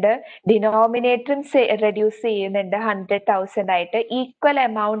ചെയ്യുന്നുണ്ട്, ഡിനോമിനേറ്ററും റെഡ്യൂസ് ചെയ്യുന്നുണ്ട്. 100,000 ആയിട്ട് ഈക്വൽ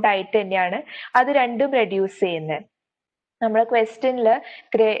എമൗണ്ട് ആയിട്ട് തന്നെയാണ് അത് രണ്ടും റെഡ്യൂസ് ചെയ്യുന്നത്. നമ്മുടെ ക്വസ്റ്റ്യനില്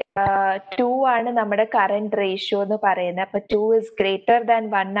 2 ആണ് നമ്മുടെ കറന്റ് റേഷ്യോ എന്ന് പറയുന്നത്. അപ്പൊ 2 ഇസ് ഗ്രേറ്റർ ദാൻ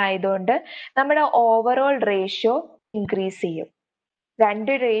 1 ആയതുകൊണ്ട് നമ്മുടെ ഓവറോൾ റേഷ്യോ ഇൻക്രീസ് ചെയ്യും.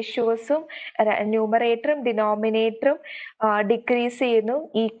 രണ്ട് റേഷ്യോസും ന്യൂമറേറ്ററും ഡിനോമിനേറ്ററും ഡിക്രീസ് ചെയ്യുന്നു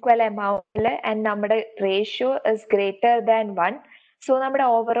ഈക്വൽ എമൗണ്ടില്. ആൻഡ് നമ്മുടെ ratio is greater than 1. So നമ്മുടെ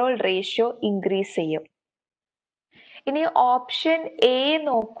ഓവറോൾ റേഷ്യോ ഇൻക്രീസ് ചെയ്യും. ഇനി ഓപ്ഷൻ എ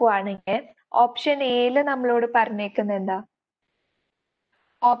നോക്കുവാണെങ്കിൽ ഓപ്ഷൻ എയിൽ നമ്മളോട് പറഞ്ഞേക്കുന്നത് എന്താ?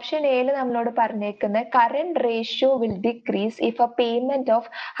 ഓപ്ഷൻ എയിൽ നമ്മളോട് പറഞ്ഞേക്കുന്നത് current ratio will decrease if A payment of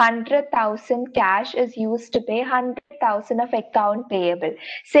 100,000 cash is use to pay 100,000 of account payable.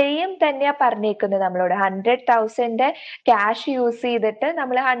 Same തന്നെയാ പറഞ്ഞേക്കുന്നത് നമ്മളോട്. 100,000 ക്യാഷ് യൂസ് ചെയ്തിട്ട്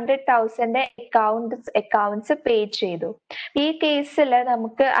നമ്മൾ 100,000 അക്കൗണ്ട്സ് പേ ചെയ്തു. ഈ കേസിൽ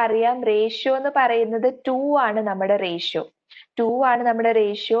നമുക്ക് അറിയാം റേഷ്യോ എന്ന് പറയുന്നത് 2 ആണ് നമ്മുടെ റേഷ്യോ. 2 ആണ് നമ്മുടെ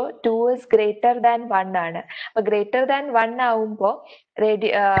റേഷ്യോ. 2 ഇസ് ഗ്രേറ്റർ ദാൻ 1 ആണ്. അപ്പൊ ഗ്രേറ്റർ ദാൻ 1 ആവുമ്പോൾ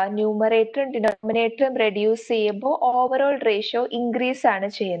ന്യൂമറേറ്ററും ഡിനോമിനേറ്ററും റെഡ്യൂസ് ചെയ്യുമ്പോൾ ഓവറോൾ റേഷ്യോ ഇൻക്രീസ് ആണ്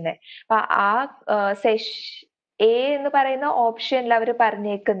ചെയ്യുന്നത്. അപ്പൊ എ എന്ന് പറയുന്ന ഓപ്ഷനിൽ അവർ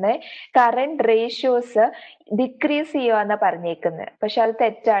പറഞ്ഞേക്കുന്നത് കറന്റ് റേഷ്യോസ് ഡിക്രീസ് ചെയ്യുവാന്നാ പറഞ്ഞേക്കുന്നത്. പക്ഷെ അത്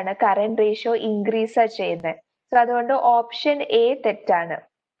തെറ്റാണ്. കറന്റ് റേഷ്യോ ഇൻക്രീസ് ആ ചെയ്യുന്നത്. സോ അതുകൊണ്ട് ഓപ്ഷൻ എ തെറ്റാണ്.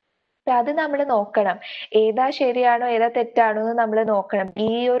 അത് നമ്മൾ നോക്കണം. ഏതാ ശരിയാണോ ഏതാ തെറ്റാണോ എന്ന് നമ്മൾ നോക്കണം.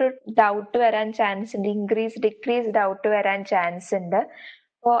 ഈ ഒരു ഡൗട്ട് വരാൻ ചാൻസ് ഉണ്ട്. ഇൻക്രീസ് ഡിക്രീസ് ഡൗട്ട് വരാൻ ചാൻസ് ഉണ്ട്.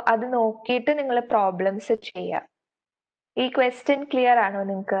 അപ്പോ അത് നോക്കിയിട്ട് നിങ്ങൾ പ്രോബ്ലംസ് ചെയ്യാം. ഈ ക്വസ്റ്റ്യൻ ക്ലിയർ ആണോ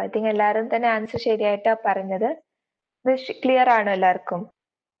നിങ്ങൾക്ക്? ഐ തിങ്ക് എല്ലാവരും തന്നെ ആൻസർ ശരിയായിട്ടാ പറഞ്ഞത്. ഇത് ക്ലിയർ ആണോ എല്ലാവർക്കും?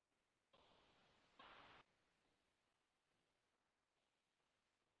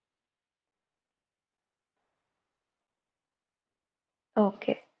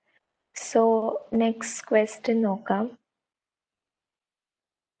 ഓക്കെ, സോ നെക്സ്റ്റ് ക്വസ്റ്റ്യൻ നോക്കാം.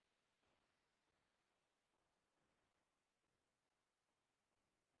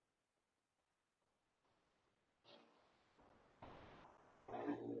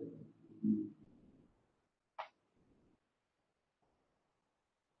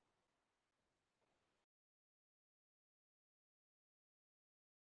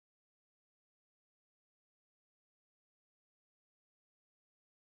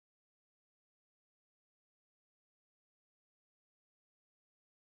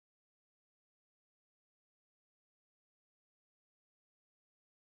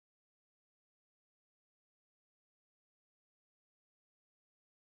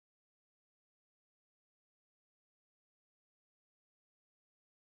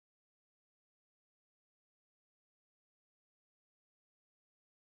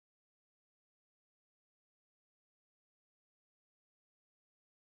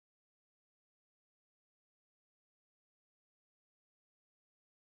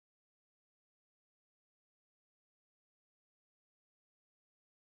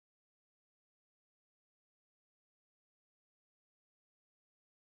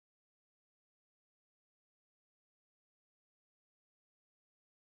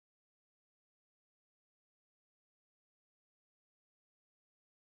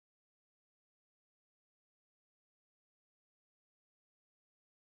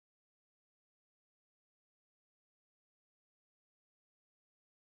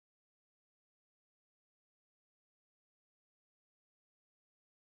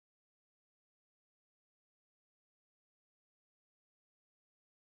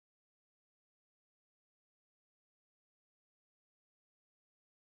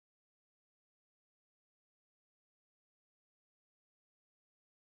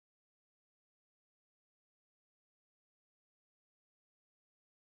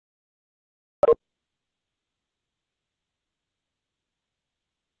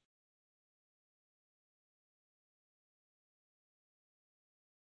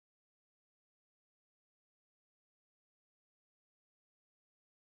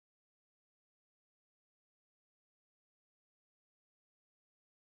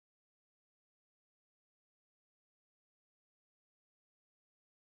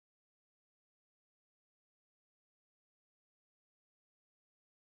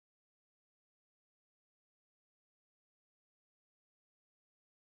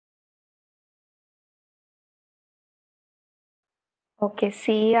 ഓക്കെ,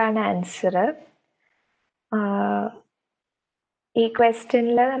 സി ആണ് ആൻസർ. ഈ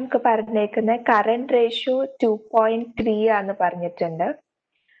ക്വസ്റ്റ്യനിൽ നമുക്ക് പറഞ്ഞേക്കുന്ന കറന്റ് റേഷ്യോ 2.3 ആന്ന് പറഞ്ഞിട്ടുണ്ട്.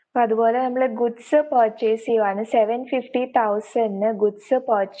 അപ്പൊ അതുപോലെ നമ്മൾ ഗുഡ്സ് പർച്ചേസ് ചെയ്യുവാണ്. 750,000 ഗുഡ്സ്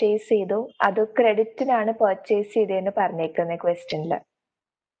പർച്ചേസ് ചെയ്തു, അത് ക്രെഡിറ്റിനാണ് പർച്ചേസ് ചെയ്തതെന്ന് പറഞ്ഞേക്കുന്നത് ക്വസ്റ്റ്യനിൽ.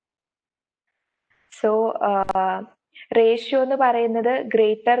 സോ റേഷ്യോ എന്ന് പറയുന്നത്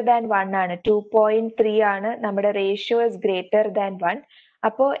ഗ്രേറ്റർ ദാൻ 1 ആണ്. 2.3 ആണ് നമ്മുടെ റേഷ്യോ ഇസ് ഗ്രേറ്റർ ദാൻ 1.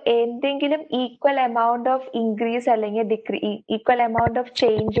 അപ്പോൾ എന്തെങ്കിലും ഈക്വൽ എമൗണ്ട് ഓഫ് ഇൻക്രീസ് അല്ലെങ്കിൽ ഈക്വൽ എമൗണ്ട് ഓഫ്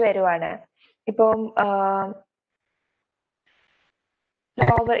ചേഞ്ച് വരുവാണ്. ഇപ്പം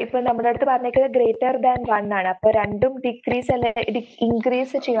ഇപ്പൊ നമ്മുടെ അടുത്ത് പറഞ്ഞേക്കുന്നത് ഗ്രേറ്റർ ദാൻ 1 ആണ്. അപ്പൊ രണ്ടും ഡിക്രീസ് അല്ലെ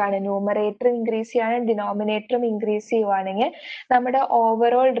ഇൻക്രീസ് ചെയ്യുവാണ്. ന്യൂമറേറ്റർ ഇൻക്രീസ് ചെയ്യാണ്, ഡിനോമിനേറ്ററും ഇൻക്രീസ് ചെയ്യുവാണെങ്കിൽ നമ്മുടെ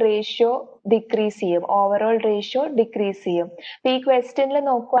ഓവറോൾ റേഷ്യോ ഡിക്രീസ് ചെയ്യും. ഈ ക്വസ്റ്റ്യനിൽ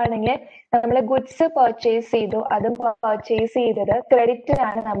നോക്കുവാണെങ്കിൽ നമ്മൾ ഗുഡ്സ് പർച്ചേസ് ചെയ്തു, അതും പർച്ചേസ് ചെയ്തത്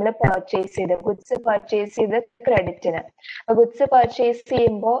ക്രെഡിറ്റിനാണ് നമ്മൾ പർച്ചേസ് ചെയ്തത്. ഗുഡ്സ് പർച്ചേസ് ചെയ്ത് ക്രെഡിറ്റിന്. ഗുഡ്സ് പർച്ചേസ്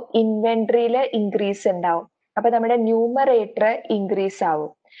ചെയ്യുമ്പോൾ ഇൻവെന്ററിയിൽ ഇൻക്രീസ് ഉണ്ടാവും. അപ്പൊ നമ്മുടെ ന്യൂമറേറ്റർ ഇൻക്രീസ് ആവും.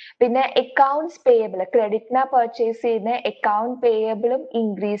 പിന്നെ അക്കൗണ്ട്സ് പേയബിൾ, ക്രെഡിറ്റിനാ പർച്ചേസ് ചെയ്യുന്ന അക്കൗണ്ട് പേയബിളും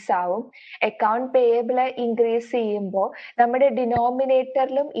ഇൻക്രീസ് ആവും. അക്കൗണ്ട് പേയബിൾ ഇൻക്രീസ് ചെയ്യുമ്പോൾ നമ്മുടെ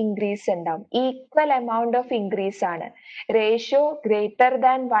ഡിനോമിനേറ്ററിലും ഇൻക്രീസ് ഉണ്ടാവും. ഈക്വൽ എമൗണ്ട് ഓഫ് ഇൻക്രീസ് ആണ്. റേഷ്യോ ഗ്രേറ്റർ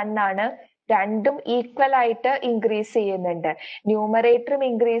ദാൻ 1 ആണ്. രണ്ടും ഈക്വൽ ആയിട്ട് ഇൻക്രീസ് ചെയ്യുന്നുണ്ട്. ന്യൂമറേറ്ററും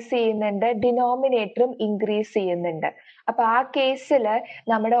ഇൻക്രീസ് ചെയ്യുന്നുണ്ട്, ഡിനോമിനേറ്ററും ഇൻക്രീസ് ചെയ്യുന്നുണ്ട്. അപ്പൊ ആ കേസിൽ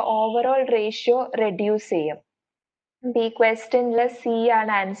നമ്മുടെ ഓവറോൾ റേഷ്യോ റെഡ്യൂസ് ചെയ്യും. ഈ ക്വസ്റ്റ്യനിൽ സി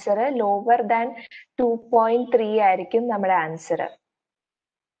ആണ് ആൻസർ. ലോവർ ദാൻ 2.3 ആയിരിക്കും നമ്മുടെ ആൻസർ.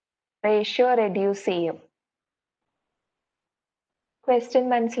 റേഷ്യോ റെഡ്യൂസ് ചെയ്യും. ക്വസ്റ്റ്യൻ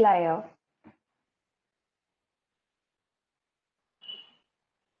മനസ്സിലായോ?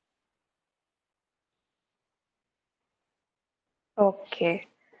 ഓക്കെ.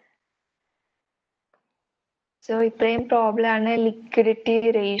 സോ ഇത്രയും പ്രോബ്ലം ആണ് ലിക്വിഡിറ്റി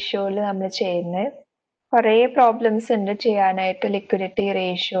റേഷ്യോയിൽ നമ്മൾ ചെയ്യുന്നത്. കുറേ പ്രോബ്ലംസ് ഉണ്ട് ചെയ്യാനായിട്ട് ലിക്വിഡിറ്റി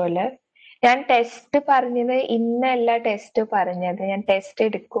റേഷ്യോയില്. ഞാൻ ടെസ്റ്റ് പറഞ്ഞത് ഇന്നല്ല ടെസ്റ്റ് പറഞ്ഞത്, ഞാൻ ടെസ്റ്റ്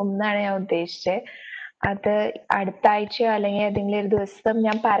എടുക്കും എന്നാണ് ഞാൻ ഉദ്ദേശിച്ചത്. അത് അടുത്ത ആഴ്ചയോ അല്ലെങ്കിൽ ഏതെങ്കിലും ഒരു ദിവസം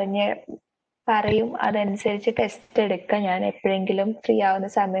ഞാൻ പറയും. അതനുസരിച്ച് ടെസ്റ്റ് എടുക്കാം. ഞാൻ എപ്പോഴെങ്കിലും ഫ്രീ ആവുന്ന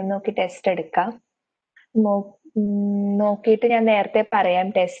സമയം നോക്കി ടെസ്റ്റ് എടുക്കാം. നോക്കിയിട്ട് ഞാൻ നേരത്തെ പറയാം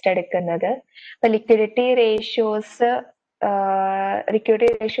ടെസ്റ്റ് എടുക്കുന്നത്. അപ്പൊ ലിക്വിഡിറ്റി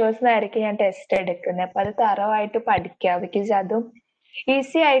റേഷ്യോസിനായിരിക്കും ഞാൻ ടെസ്റ്റ് എടുക്കുന്നത്. അപ്പൊ അത് തറവായിട്ട് പഠിക്കുക. ബിക്കോസ് അതും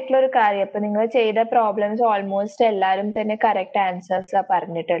ഈസി ആയിട്ടുള്ള ഒരു കാര്യം. അപ്പൊ നിങ്ങൾ ചെയ്ത പ്രോബ്ലംസ് ഓൾമോസ്റ്റ് എല്ലാവരും തന്നെ കറക്റ്റ് ആൻസേഴ്സ് ആ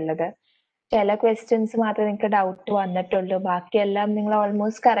പറഞ്ഞിട്ടുള്ളത്. ചില ക്വസ്റ്റ്യൻസ് മാത്രമേ നിങ്ങൾക്ക് ഡൗട്ട് വന്നിട്ടുള്ളൂ. ബാക്കിയെല്ലാം നിങ്ങൾ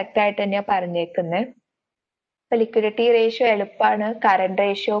ഓൾമോസ്റ്റ് കറക്റ്റ് ആയിട്ട് തന്നെയാ പറഞ്ഞേക്കുന്നത്. ലിക്വിഡിറ്റി റേഷ്യോ എളുപ്പമാണ്. കറന്റ്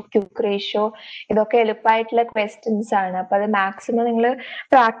റേഷ്യോ, ക്വിക്ക് റേഷ്യോ, ഇതൊക്കെ എളുപ്പമായിട്ടുള്ള ക്വസ്റ്റ്യൻസ് ആണ്. അപ്പൊ അത് മാക്സിമം നിങ്ങൾ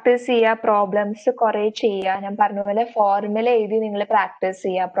പ്രാക്ടീസ് ചെയ്യുക. പ്രോബ്ലംസ് കുറെ ചെയ്യുക. ഞാൻ പറഞ്ഞ പോലെ ഫോർമുല എഴുതി നിങ്ങൾ പ്രാക്ടീസ്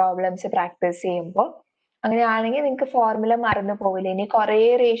ചെയ്യുക പ്രോബ്ലംസ് പ്രാക്ടീസ് ചെയ്യുമ്പോൾ. അങ്ങനെയാണെങ്കിൽ നിങ്ങൾക്ക് ഫോർമുല മറന്നു പോവില്ല. ഇനി കുറെ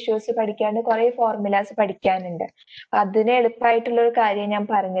റേഷ്യോസ് പഠിക്കാണ്ട് കുറെ ഫോർമുലാസ് പഠിക്കാനുണ്ട്. അതിന് എളുപ്പമായിട്ടുള്ള ഒരു കാര്യം ഞാൻ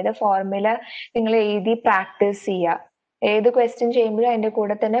പറഞ്ഞത്, ഫോർമുല നിങ്ങൾ എഴുതി പ്രാക്ടീസ് ചെയ്യുക. ഏത് ക്വസ്റ്റ്യൻ ചെയ്യുമ്പോഴും അതിന്റെ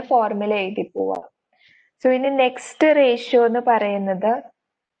കൂടെ തന്നെ ഫോർമുല എഴുതി പോവുക. സോ ഇനി നെക്സ്റ്റ് റേഷ്യോ എന്ന് പറയുന്നത്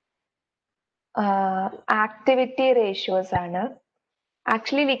ആക്ടിവിറ്റി റേഷ്യോസ് ആണ്.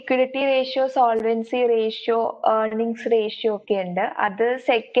 Actually liquidity ratio, solvency ratio, earnings ratio ഒക്കെ ഉണ്ട്. അത്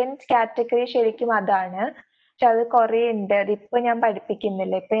സെക്കൻഡ് കാറ്റഗറി ശരിക്കും അതാണ്. പക്ഷെ അത് കുറെ ഉണ്ട്. അതിപ്പോ ഞാൻ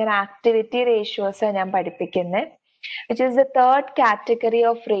പഠിപ്പിക്കുന്നില്ല. ഇപ്പൊ ഞാൻ ആക്ടിവിറ്റി റേഷ്യോസ് ഞാൻ പഠിപ്പിക്കുന്നത്. Which is the third category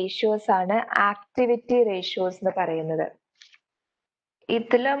of ratios ആണ് ആക്ടിവിറ്റി റേഷ്യോസ് എന്ന് പറയുന്നത്.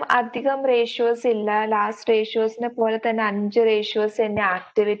 ഇതിലും അധികം റേഷ്യോസ് ഇല്ല. ലാസ്റ്റ് റേഷ്യോസിനെ പോലെ തന്നെ 5 റേഷ്യോസ് തന്നെ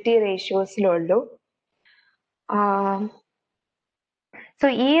ആക്ടിവിറ്റി റേഷ്യോസിലുള്ളൂ. സോ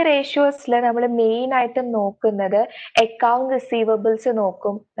ഈ റേഷ്യോസിൽ നമ്മൾ മെയിൻ ആയിട്ട് നോക്കുന്നത് അക്കൗണ്ട് റിസീവബിൾസ്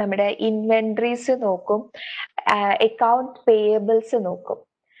നോക്കും, നമ്മുടെ ഇൻവെന്ററീസ് നോക്കും, അക്കൗണ്ട് പേയബിൾസ് നോക്കും.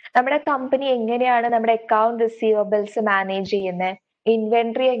 നമ്മുടെ കമ്പനി എങ്ങനെയാണ് നമ്മുടെ അക്കൗണ്ട് റിസീവബിൾസ് മാനേജ് ചെയ്യുന്നത്,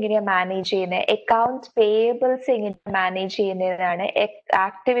 ഇൻവെന്ററി എങ്ങനെയാ മാനേജ് ചെയ്യുന്നത്, അക്കൗണ്ട് പേയബിൾസ് എങ്ങനെയാ മാനേജ് ചെയ്യുന്നതാണ്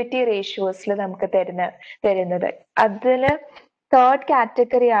ആക്ടിവിറ്റി റേഷ്യോസിൽ നമുക്ക് തരുന്നത്. അതില് തേർഡ്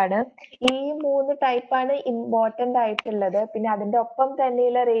കാറ്റഗറി ആണ്. ഈ 3 ടൈപ്പാണ് ഇമ്പോർട്ടന്റ് ആയിട്ടുള്ളത്. പിന്നെ അതിന്റെ ഒപ്പം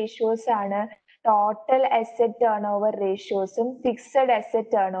തന്നെയുള്ള റേഷ്യോസ് ആണ് total asset turn over റേഷ്യോസും fixed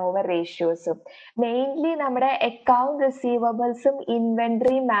asset turn over റേഷ്യോസും. Mainly നമ്മുടെ അക്കൗണ്ട് റിസീവബിൾസും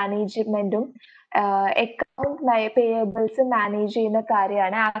ഇൻവെന്ററി മാനേജ്മെന്റും അക്കൗണ്ട് പേയബിൾസ് മാനേജ് ചെയ്യുന്ന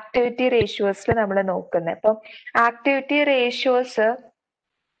കാര്യമാണ് ആക്ടിവിറ്റി റേഷ്യോസിൽ നമ്മൾ നോക്കുന്നത്. അപ്പം ആക്ടിവിറ്റി റേഷ്യോസ്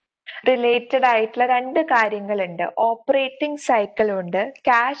റിലേറ്റഡ് ആയിട്ടുള്ള 2 കാര്യങ്ങളുണ്ട്. ഓപ്പറേറ്റിംഗ് സൈക്കിൾ ഉണ്ട്,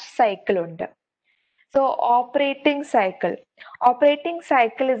 ക്യാഷ് സൈക്കിൾ ഉണ്ട്. So operating cycle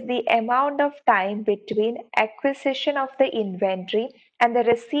is the amount of time between acquisition of the inventory and the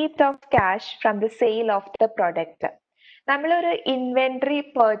receipt of cash from the sale of the product. നമ്മളൊരു inventory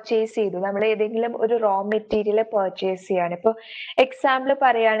purchase ചെയ്തു, നമ്മൾ ഏതെങ്കിലും ഒരു raw material purchase ചെയ്യാണ്. ഇപ്പോൾ example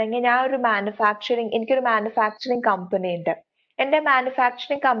പറയുകയാണെങ്കിൽ എനിക്കൊരു മാനുഫാക്ചറിങ് കമ്പനി ഉണ്ട്. എന്റെ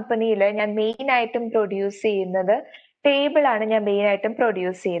മാനുഫാക്ചറിങ് കമ്പനിയിൽ ഞാൻ മെയിൻ ആയിട്ടും പ്രൊഡ്യൂസ് ചെയ്യുന്നത് ടേബിൾ ആണ്. ഞാൻ മെയിൻ ആയിട്ടും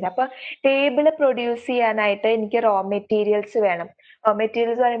പ്രൊഡ്യൂസ് ചെയ്യുന്നത്. അപ്പൊ ടേബിൾ പ്രൊഡ്യൂസ് ചെയ്യാനായിട്ട് എനിക്ക് റോ മെറ്റീരിയൽസ് വേണം. റോ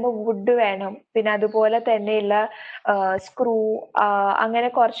മെറ്റീരിയൽസ് പറയുമ്പോൾ വുഡ് വേണം, പിന്നെ അതുപോലെ തന്നെയുള്ള സ്ക്രൂ, അങ്ങനെ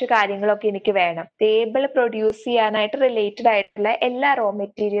കുറച്ച് കാര്യങ്ങളൊക്കെ എനിക്ക് വേണം. ടേബിൾ പ്രൊഡ്യൂസ് ചെയ്യാനായിട്ട് റിലേറ്റഡ് ആയിട്ടുള്ള എല്ലാ റോ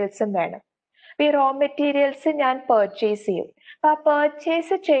മെറ്റീരിയൽസും വേണം. അപ്പൊ ഈ റോ മെറ്റീരിയൽസ് ഞാൻ പർച്ചേസ് ചെയ്യും. അപ്പൊ ആ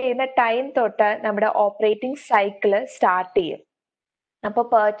പർച്ചേസ് ചെയ്യുന്ന ടൈം തൊട്ട് നമ്മുടെ ഓപ്പറേറ്റിംഗ് സൈക്കിള് സ്റ്റാർട്ട് ചെയ്യും. അപ്പൊ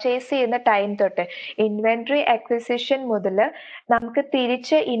പർച്ചേസ് ചെയ്യുന്ന ടൈം തൊട്ട് ഇൻവെന്ററി അക്വിസിഷൻ മുതൽ നമുക്ക്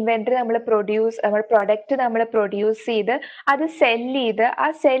തിരിച്ച് ഇൻവെന്ററി നമ്മുടെ പ്രൊഡക്റ്റ് നമ്മൾ പ്രൊഡ്യൂസ് ചെയ്ത് അത് സെല്ല്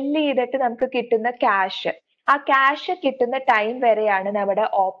ചെയ്തിട്ട് നമുക്ക് കിട്ടുന്ന ക്യാഷ്, ആ ക്യാഷ് കിട്ടുന്ന ടൈം വരെയാണ് നമ്മുടെ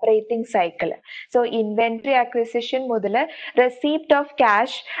operating cycle. So inventory acquisition മുതൽ receipt of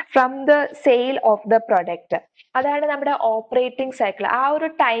cash from the sale of the product, അതാണ് നമ്മുടെ ഓപ്പറേറ്റിംഗ് സൈക്കിൾ. ആ ഒരു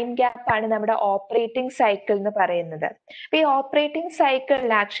ടൈം ഗ്യാപ്പ് ആണ് നമ്മുടെ ഓപ്പറേറ്റിംഗ് സൈക്കിൾ എന്ന് പറയുന്നത്. ഈ ഓപ്പറേറ്റിംഗ്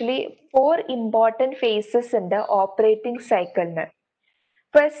സൈക്കിളിന് ആക്ച്വലി 4 ഇമ്പോർട്ടന്റ് ഫേസസ് ഉണ്ട് ഓപ്പറേറ്റിംഗ് സൈക്കിളിന്.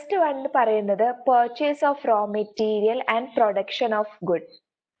 ഫസ്റ്റ് വൺ എന്ന് പറയുന്നത് purchase of raw material and production of good.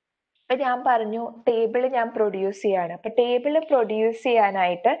 അപ്പൊ ഞാൻ പറഞ്ഞു ടേബിൾ ഞാൻ പ്രൊഡ്യൂസ് ചെയ്യാണ്. അപ്പൊ ടേബിൾ പ്രൊഡ്യൂസ്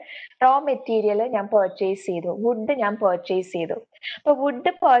ചെയ്യാനായിട്ട് റോ മെറ്റീരിയൽ ഞാൻ പർച്ചേസ് ചെയ്തു, വുഡ് ഞാൻ പർച്ചേസ് ചെയ്തു. അപ്പൊ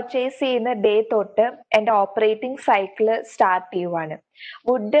വുഡ് പർച്ചേസ് ചെയ്യുന്ന ഡേ തൊട്ട് എന്റെ ഓപ്പറേറ്റിംഗ് സൈക്കിള് സ്റ്റാർട്ട് ചെയ്യുവാണ്.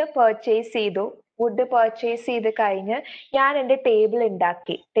 വുഡ് പർച്ചേസ് ചെയ്ത് കഴിഞ്ഞ് ഞാൻ എന്റെ ടേബിൾ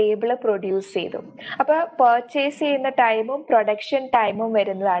ഉണ്ടാക്കി, ടേബിൾ പ്രൊഡ്യൂസ് ചെയ്തു. അപ്പൊ പർച്ചേസ് ചെയ്യുന്ന ടൈമും പ്രൊഡക്ഷൻ ടൈമും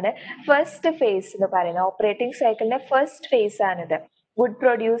വരുന്നതാണ് ഫസ്റ്റ് ഫേസ് എന്ന് പറയുന്നത്. ഓപ്പറേറ്റിംഗ് സൈക്കിളിന്റെ ഫസ്റ്റ് ഫേസ് ആണിത്. വുഡ്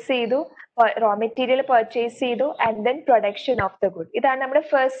പ്രൊഡ്യൂസ് ചെയ്തു, റോ മെറ്റീരിയൽ പർച്ചേസ് ചെയ്തു, and then production of the good. ഇതാണ് നമ്മുടെ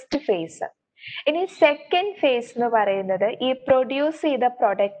ഫസ്റ്റ് ഫേസ്. ഇനി സെക്കൻഡ് ഫേസ് എന്ന് പറയുന്നത് ഈ പ്രൊഡ്യൂസ് ചെയ്ത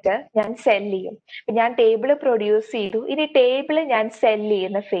പ്രൊഡക്റ്റ് ഞാൻ സെല് ചെയ്യും. ഞാൻ ടേബിൾ പ്രൊഡ്യൂസ് ചെയ്തു, ഇനി ടേബിൾ ഞാൻ സെല്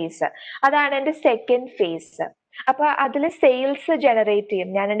ചെയ്യുന്ന ഫേസ്, അതാണ് എന്റെ സെക്കൻഡ് ഫേസ്. അപ്പൊ അതിൽ സെയിൽസ് ജനറേറ്റ്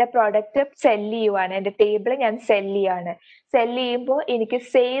ചെയ്യും. ഞാൻ എന്റെ പ്രൊഡക്റ്റ് സെല് ചെയ്യുവാണ്, എന്റെ ടേബിൾ ഞാൻ സെല് ചെയ്യാണ്. സെല് ചെയ്യുമ്പോൾ എനിക്ക്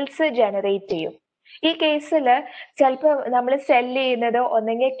സെയിൽസ് ജനറേറ്റ് ചെയ്യും. ഈ കേസിൽ ചിലപ്പോൾ നമ്മൾ സെല് ചെയ്യുന്നത്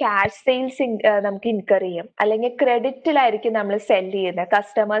ഒന്നെങ്കിൽ ക്യാഷ് സെയിൽസ് നമുക്ക് ഇൻകർ ചെയ്യും, അല്ലെങ്കിൽ ക്രെഡിറ്റിലായിരിക്കും നമ്മൾ സെല് ചെയ്യുന്നത്.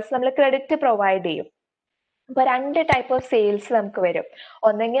 കസ്റ്റമേഴ്സ് നമ്മൾ ക്രെഡിറ്റ് പ്രൊവൈഡ് ചെയ്യും. അപ്പൊ 2 ടൈപ്പ് ഓഫ് സെയിൽസ് നമുക്ക് വരും.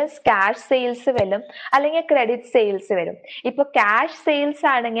 ഒന്നെങ്കിൽ ക്യാഷ് സെയിൽസ് വരും, അല്ലെങ്കിൽ ക്രെഡിറ്റ് സെയിൽസ് വരും. ഇപ്പൊ ക്യാഷ് സെയിൽസ്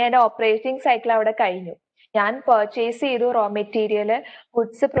ആണെങ്കിൽ എന്റെ ഓപ്പറേറ്റിംഗ് സൈക്കിൾ അവിടെ കഴിഞ്ഞു. ഞാൻ പർച്ചേസ് ചെയ്തു റോ മെറ്റീരിയൽ,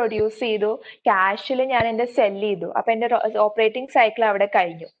 ഗുഡ്സ് പ്രൊഡ്യൂസ് ചെയ്തു, ക്യാഷിൽ ഞാൻ എന്റെ സെല് ചെയ്തു. അപ്പൊ എന്റെ ഓപ്പറേറ്റിംഗ് സൈക്കിൾ അവിടെ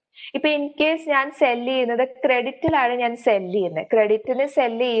കഴിഞ്ഞു. ഇപ്പൊ ഇൻ കേസ് ഞാൻ സെല് ചെയ്യുന്നത് ക്രെഡിറ്റിലാണ് ഞാൻ സെല് ചെയ്യുന്നത്. ക്രെഡിറ്റിന്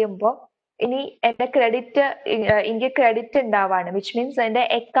സെല് ചെയ്യുമ്പോൾ ഇനി എന്റെ എനിക്ക് ക്രെഡിറ്റ് ഉണ്ടാവാണ്, വിച്ച് മീൻസ് എന്റെ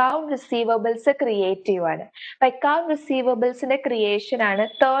അക്കൗണ്ട് റിസീവബിൾസ് ക്രിയേറ്റ് ചെയ്യുവാണ്. അപ്പൊ അക്കൗണ്ട് റിസീവബിൾസിന്റെ ക്രിയേഷൻ ആണ്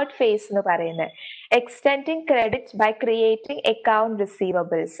തേർഡ് ഫേസ് എന്ന് പറയുന്നത്. Extending credit by creating account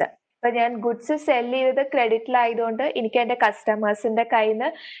receivables. അപ്പൊ ഞാൻ ഗുഡ്സ് സെല് ചെയ്തത് ക്രെഡിറ്റിലായതുകൊണ്ട് എനിക്ക് എന്റെ കസ്റ്റമേഴ്സിന്റെ കയ്യിൽ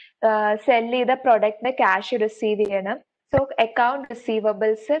നിന്ന് സെല് ചെയ്ത പ്രൊഡക്റ്റിന് ക്യാഷ് റിസീവ് ചെയ്യണം. സോ അക്കൗണ്ട്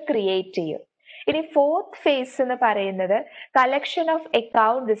റിസീവബിൾസ് ക്രിയേറ്റ് ചെയ്യും. ഇനി ഫോർത്ത് ഫേസ് എന്ന് പറയുന്നത് collection of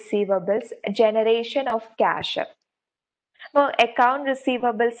account receivables, generation of cash. അപ്പോൾ അക്കൗണ്ട്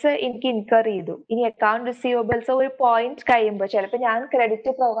റിസീവബിൾസ് എനിക്ക് ഇൻകർ ചെയ്തു. ഇനി അക്കൗണ്ട് റിസീവബിൾസ് ഒരു പോയിന്റ് കഴിയുമ്പോൾ, ചിലപ്പോൾ ഞാൻ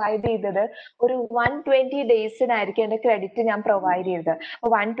ക്രെഡിറ്റ് പ്രൊവൈഡ് ചെയ്തത് ഒരു 120 ഡേയ്സിനായിരിക്കും എന്റെ ക്രെഡിറ്റ് ഞാൻ പ്രൊവൈഡ് ചെയ്തത്.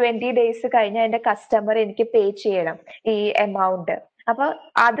 അപ്പൊ 120 ഡേയ്സ് കഴിഞ്ഞാൽ എന്റെ കസ്റ്റമർ എനിക്ക് പേ ചെയ്യണം ഈ എമൗണ്ട്. അപ്പൊ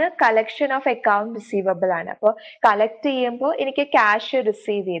അത് കളക്ഷൻ ഓഫ് അക്കൗണ്ട് റിസീവബിൾ ആണ്. അപ്പോൾ കളക്ട് ചെയ്യുമ്പോൾ എനിക്ക് ക്യാഷ്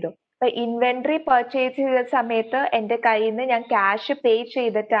റിസീവ് ചെയ്തു. അപ്പൊ ഇൻവെന്ററി പർച്ചേസ് ചെയ്ത സമയത്ത് എന്റെ കയ്യിൽ നിന്ന് ഞാൻ ക്യാഷ് പേ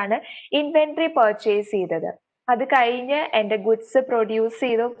ചെയ്തിട്ടാണ് ഇൻവെന്ററി പർച്ചേസ് ചെയ്തത്. അത് കഴിഞ്ഞ് എന്റെ ഗുഡ്സ് പ്രൊഡ്യൂസ്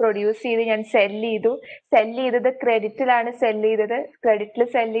ചെയ്ത് ഞാൻ സെല് ചെയ്തത് ക്രെഡിറ്റിലാണ് സെല് ചെയ്തത്. ക്രെഡിറ്റിൽ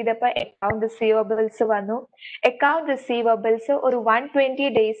സെല് ചെയ്തപ്പോ അക്കൗണ്ട് റിസീവബിൾസ് വന്നു. അക്കൗണ്ട് റിസീവബിൾസ് ഒരു 120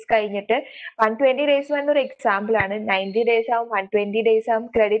 ഡേയ്സ് കഴിഞ്ഞിട്ട്, 120 ഡേയ്സ് എന്നൊരു എക്സാമ്പിൾ ആണ്, 90 ഡേയ്സ് ആവും, 120 ഡേയ്സ് ആവും,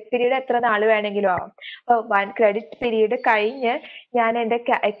 ക്രെഡിറ്റ് പീരീഡ് എത്ര നാൾ വേണമെങ്കിലും ആവും. അപ്പൊ ക്രെഡിറ്റ് പീരീഡ് കഴിഞ്ഞ് ഞാൻ എന്റെ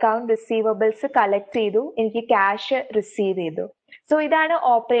അക്കൗണ്ട് റിസീവബിൾസ് കളക്ട് ചെയ്തു, എനിക്ക് ക്യാഷ് റിസീവ് ചെയ്തു. സോ ഇതാണ്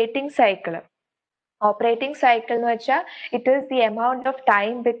ഓപ്പറേറ്റിംഗ് സൈക്കിൾ. Operating cycle എന്ന് വെച്ചാൽ it is the amount of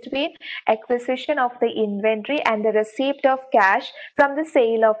time between acquisition of the inventory and the receipt of cash from the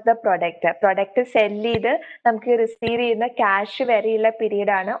sale of the product. Product cell ചെയ്ത് നമുക്ക് receive ചെയ്യുന്ന cash വരെയുള്ള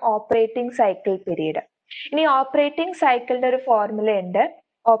period ആണ് operating cycle period. ഇനി operating സൈക്കിളിന്റെ ഒരു formula ഉണ്ട്.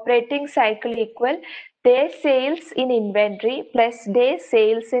 Operating cycle equal day sales in inventory plus day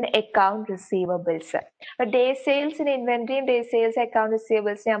sales in account receivables. അപ്പൊ day sales in inventory day sales account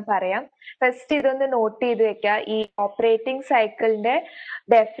receivables ഞാൻ പറയാം. ഫസ്റ്റ് ഇതൊന്ന് നോട്ട് ചെയ്ത് വെക്കുക. ഈ ഓപ്പറേറ്റിംഗ് സൈക്കിളിന്റെ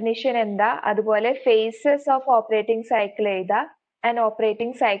ഡെഫിനിഷൻ എന്താ, അതുപോലെ ഫേസസ് ഓഫ് ഓപ്പറേറ്റിംഗ് സൈക്കിൾ എഴുതാ, ആൻഡ്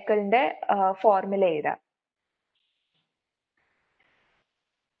ഓപ്പറേറ്റിംഗ് സൈക്കിളിന്റെ ഫോർമുല എഴുതാ.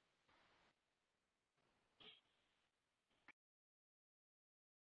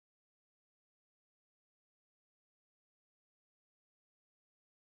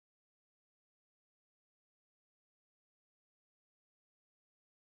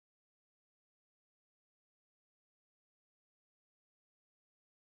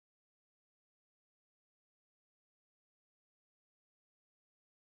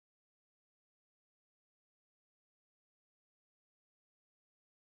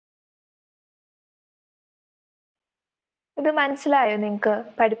 ഇത് മനസ്സിലായോ നിങ്ങൾക്ക്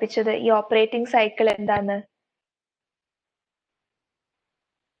പഠിപ്പിച്ചത്, ഈ ഓപ്പറേറ്റിംഗ് സൈക്കിൾ എന്താന്ന്?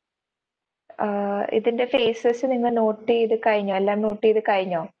 ഇതിന്റെ ഫേസസ് നിങ്ങൾ നോട്ട് ചെയ്ത് കഴിഞ്ഞോ? എല്ലാം നോട്ട് ചെയ്ത്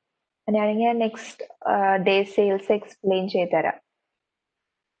കഴിഞ്ഞോ? അങ്ങനെയാണെങ്കിൽ ഞാൻ നെക്സ്റ്റ് ഡേ സെയിൽസ് എക്സ്പ്ലെയിൻ ചെയ്ത് തരാം.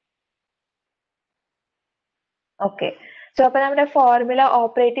 ഓക്കെ, സോ അപ്പൊ നമ്മുടെ ഫോർമുല,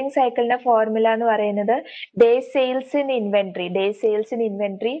 ഓപ്പറേറ്റിംഗ് സൈക്കിളിന്റെ ഫോർമുല എന്ന് പറയുന്നത് day sales in inventory, day sales in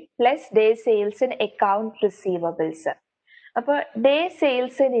inventory plus day sales in account receivables. അപ്പൊ day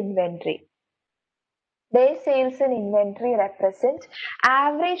sales in inventory, day sales in inventory represent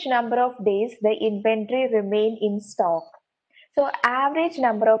average number of days the inventory remain in stock. So average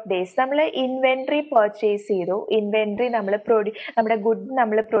number of days നമ്മൾ inventory purchase ചെയ്തു, inventory നമ്മുടെ good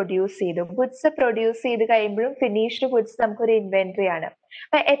നമ്മൾ produce ചെയ്തു, goods produce ചെയ്ത് കഴിയുമ്പോഴും finished goods നമുക്കൊരു inventory ആണ്.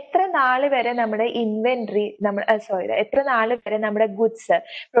 അപ്പൊ എത്ര നാള് വരെ നമ്മുടെ ഇൻവെന്ററി എത്ര നാള് വരെ നമ്മുടെ ഗുഡ്സ്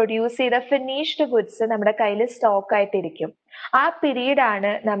പ്രൊഡ്യൂസ് ചെയ്ത ഫിനിഷ്ഡ് ഗുഡ്സ് നമ്മുടെ കയ്യിൽ സ്റ്റോക്ക് ആയിട്ടിരിക്കും, ആ പീരീഡ്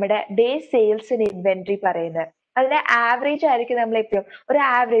ആണ് നമ്മുടെ ഡേ സെയിൽസ് ഇൻ ഇൻവെന്ററി പറയുന്നത്. അതിന്റെ ആവറേജ് ആയിരിക്കും നമ്മൾ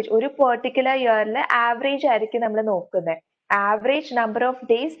എപ്പോഴും ഒരു പെർട്ടിക്കുലർ ഇയറിൽ ആവറേജ് ആയിരിക്കും നമ്മൾ നോക്കുന്നത്. Average number of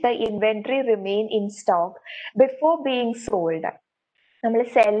days the inventory remain in stock before being sold. നമ്മൾ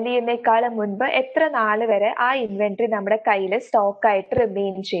സെൽ ചെയ്യുന്നേക്കാളും മുൻപ് എത്ര നാള് വരെ ആ ഇൻവെന്ററി നമ്മുടെ കയ്യിൽ സ്റ്റോക്ക് ആയിട്ട്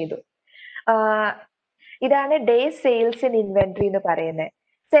റിമെയിൻ ചെയ്തു, ഇതാണ് ഡേ സെയിൽസ് ഇൻ ഇൻവെന്ററി എന്ന് പറയുന്നത്.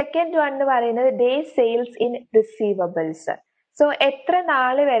 സെക്കൻഡ് വൺ എന്ന് പറയുന്നത് day sales in receivables. So എത്ര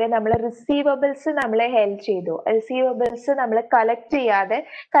നാള് വരെ നമ്മൾ റിസീവബിൾസ് നമ്മളെ ഹെൽപ്പ് ചെയ്തു, റിസീവബിൾസ് നമ്മൾ കളക്ട് ചെയ്യാതെ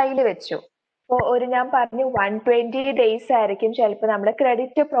കയ്യിൽ വെച്ചു. ഞാൻ പറഞ്ഞു 120 ഡേയ്സ് ആയിരിക്കും ചിലപ്പോൾ നമ്മൾ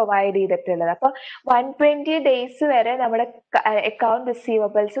ക്രെഡിറ്റ് പ്രൊവൈഡ് ചെയ്തിട്ടുള്ളത്. അപ്പൊ 120 ഡേയ്സ് വരെ നമ്മുടെ അക്കൗണ്ട്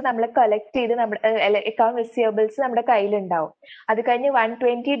റിസീവബിൾസ് നമ്മൾ കളക്ട് ചെയ്ത് അക്കൗണ്ട് റിസീവബിൾസ് നമ്മുടെ കയ്യിലുണ്ടാവും. അത് കഴിഞ്ഞ്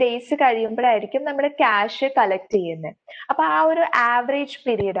 120 ഡേയ്സ് കഴിയുമ്പോഴായിരിക്കും നമ്മൾ ക്യാഷ് കളക്ട് ചെയ്യുന്നത്. അപ്പൊ ആ ഒരു ആവറേജ്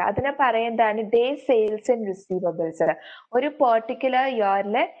പീരീഡ് അതിനെ പറയുന്നതാണ് ഡേ സെയിൽസ് ഇൻ റിസീവബിൾസ്. ഒരു particular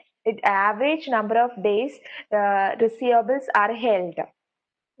ഇയറിലെ average number of days receivables are held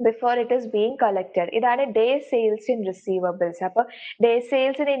before it is being collected. ഇതാണ് ഡേ സെയിൽസ് ഇൻ റിസീവബിൾസ്. അപ്പൊ day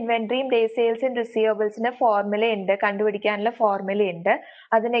sales in ഇൻവെന്ററിയും day sales in റിസീവബിൾസിന്റെ formula ഉണ്ട്, കണ്ടുപിടിക്കാനുള്ള ഫോർമുല ഉണ്ട്.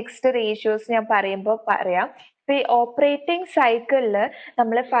 അത് next ratios ഞാൻ പറയുമ്പോൾ പറയാം. ഈ ഓപ്പറേറ്റിംഗ് സൈക്കിളില്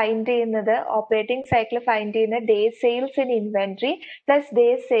നമ്മൾ ഫൈൻഡ് ചെയ്യുന്നത് day sales in inventory plus day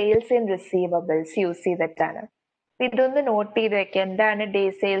sales in receivables use ചെയ്തിട്ടാണ്. ഇതൊന്ന് നോട്ട് ചെയ്ത് വെക്കുക, എന്താണ് day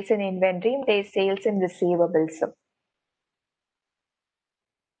sales in ഇൻവെന്ററിയും day sales in റിസീവബിൾസും.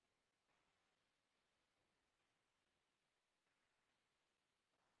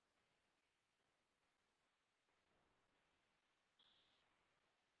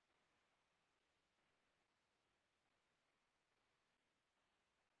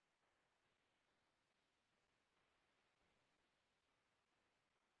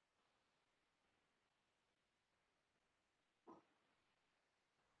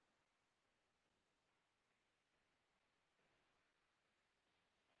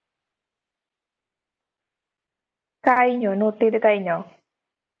 കഴിഞ്ഞോ? നോട്ട് ചെയ്ത് കഴിഞ്ഞോ?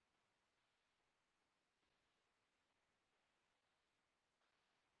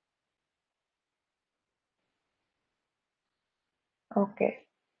 ഓക്കെ,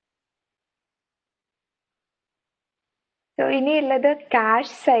 സോ ഇനിയുള്ളത്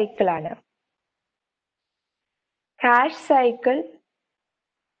ക്യാഷ് സൈക്കിൾ ആണ്. Cash cycle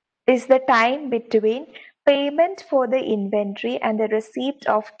is the time between payment for the inventory and the receipt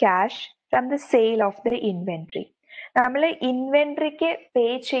of cash from the sale of the inventory. നമ്മൾ ഇൻവെന്ററിക്ക് പേ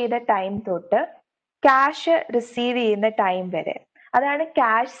ചെയ്ത time തൊട്ട് cash receive ചെയ്യുന്ന time വരെ, അതാണ്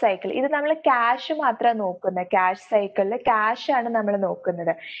ക്യാഷ് സൈക്കിൾ. ഇത് നമ്മൾ ക്യാഷ് മാത്രം നോക്കുന്നത്. ക്യാഷ് സൈക്കിളിൽ ക്യാഷ് ആണ് നമ്മൾ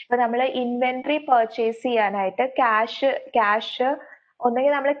നോക്കുന്നത്. ഇപ്പൊ നമ്മൾ ഇൻവെന്ററി പർച്ചേസ് ചെയ്യാനായിട്ട് ക്യാഷ്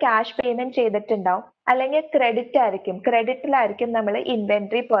ഒന്നെങ്കിൽ നമ്മൾ ക്യാഷ് പേയ്മെന്റ് ചെയ്തിട്ടുണ്ടാവും, അല്ലെങ്കിൽ ക്രെഡിറ്റിലായിരിക്കും നമ്മൾ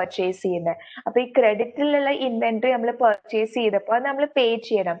ഇൻവെന്ററി പർച്ചേസ് ചെയ്യുന്നത്. അപ്പൊ ഈ ക്രെഡിറ്റിലുള്ള ഇൻവെന്ററി നമ്മൾ പർച്ചേസ് ചെയ്തപ്പോൾ അത് നമ്മൾ പേ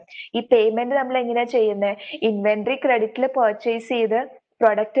ചെയ്യണം. ഈ പേയ്മെന്റ് നമ്മൾ എങ്ങനെയാ ചെയ്യുന്നത്? ഇൻവെന്ററി ക്രെഡിറ്റിൽ പർച്ചേസ് ചെയ്ത്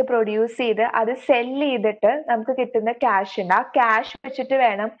പ്രൊഡക്റ്റ് പ്രൊഡ്യൂസ് ചെയ്ത് അത് സെല് ചെയ്തിട്ട് നമുക്ക് കിട്ടുന്ന ക്യാഷ് ഉണ്ട്. ആ ക്യാഷ് വെച്ചിട്ട്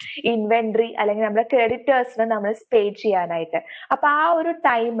വേണം ഇൻവെന്ററി അല്ലെങ്കിൽ നമ്മുടെ ക്രെഡിറ്റേഴ്സിന് നമ്മൾ പേ ചെയ്യാനായിട്ട്. അപ്പൊ ആ ഒരു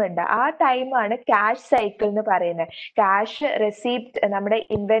ടൈം ഉണ്ട്. ആ ടൈമാണ് ക്യാഷ് സൈക്കിൾ എന്ന് പറയുന്നത്. ക്യാഷ് റെസീപ്റ്റ് നമ്മുടെ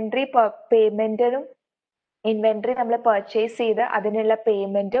ഇൻവെന്ററി പേയ്മെന്റിനും ഇൻവെന്ററി നമ്മൾ പർച്ചേസ് ചെയ്ത് അതിനുള്ള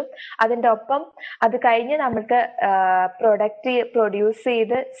പേയ്മെന്റും അതിന്റെ ഒപ്പം അത് കഴിഞ്ഞ് നമുക്ക് പ്രൊഡക്റ്റ് പ്രൊഡ്യൂസ്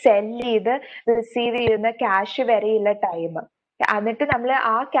ചെയ്ത് സെല് ചെയ്ത് റിസീവ് ചെയ്യുന്ന ക്യാഷ് വരെയുള്ള ടൈം. എന്നിട്ട് നമ്മൾ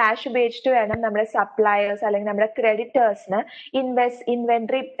ആ ക്യാഷ് ഉപയോഗിച്ചിട്ട് വേണം നമ്മുടെ സപ്ലയേഴ്സ് അല്ലെങ്കിൽ നമ്മുടെ ക്രെഡിറ്റേഴ്സിന്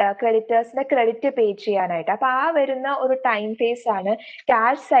ഇൻവെന്ററി ക്രെഡിറ്റേഴ്സിന് ക്രെഡിറ്റ് പേ ചെയ്യാനായിട്ട്. അപ്പൊ ആ വരുന്ന ഒരു ടൈം ഫേസ് ആണ്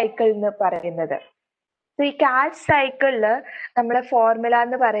ക്യാഷ് സൈക്കിൾ എന്ന് പറയുന്നത്. ഈ ക്യാഷ് സൈക്കിളില് നമ്മുടെ ഫോർമുല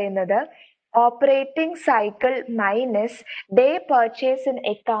എന്ന് പറയുന്നത് operating cycle minus day purchase in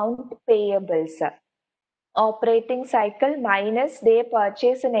account payables. Operating cycle minus day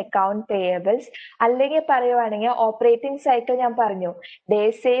purchase in account payables. അല്ലെങ്കിൽ പറയുവാണെങ്കിൽ ഓപ്പറേറ്റിംഗ് സൈക്കിൾ ഞാൻ പറഞ്ഞു day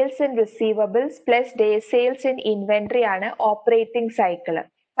sales in receivables plus day sales in inventory ആണ് ഓപ്പറേറ്റിംഗ് സൈക്കിൾ.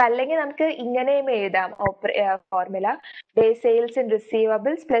 അല്ലെങ്കിൽ നമുക്ക് ഇങ്ങനെയും എഴുതാം formula day sales in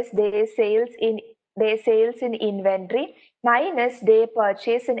receivables plus day sales in inventory minus day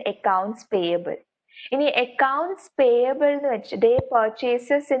purchase in accounts payable. ഇനി അക്കൗണ്ട്സ് പേയബിൾ എന്ന് വെച്ച് day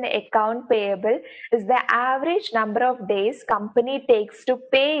purchases in account payable is the average number of days company takes to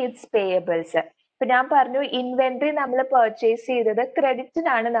pay it's payables. ഇപ്പൊ ഞാൻ പറഞ്ഞു inventory നമ്മൾ purchase ചെയ്തത്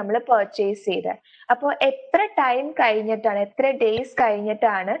ക്രെഡിറ്റിനാണ് നമ്മൾ purchase ചെയ്തത്. അപ്പോൾ എത്ര ടൈം കഴിഞ്ഞിട്ടാണ്, എത്ര ഡേയ്സ്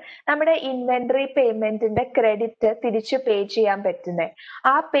കഴിഞ്ഞിട്ടാണ് നമ്മുടെ ഇൻവെന്ററി പേയ്മെന്റിന്റെ ക്രെഡിറ്റ് തിരിച്ചു പേ ചെയ്യാൻ പറ്റുന്നത്?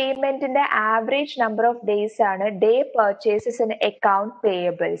 ആ പേയ്മെന്റിന്റെ ആവറേജ് നമ്പർ ഓഫ് ഡേയ്സ് ആണ് day purchases in account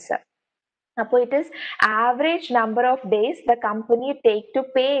payables. അപ്പോൾ it is average number of days the company take to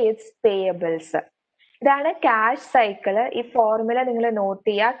pay it's payables. ഇതാണ് ക്യാഷ് സൈക്കിള്. ഈ ഫോർമുല നിങ്ങൾ നോട്ട്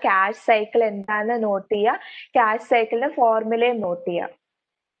ചെയ്യുക. ക്യാഷ് സൈക്കിൾ എന്താണെന്ന് നോട്ട് ചെയ്യുക. ക്യാഷ് സൈക്കിളിന്റെ ഫോർമുലയും നോട്ട് ചെയ്യുക.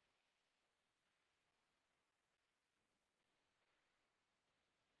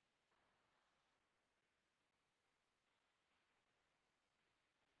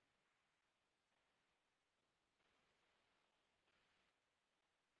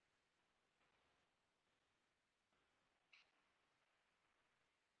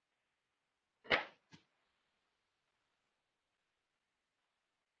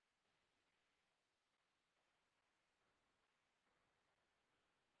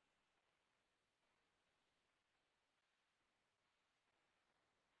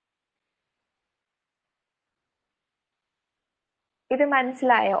 ഇത്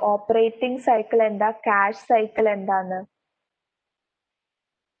മനസ്സിലായോ? ഓപ്പറേറ്റിംഗ് സൈക്കിൾ എന്താ, ക്യാഷ് സൈക്കിൾ എന്താന്ന്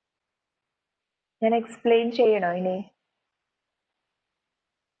ഞാൻ എക്സ്പ്ലെയിൻ ചെയ്യണോ ഇനി?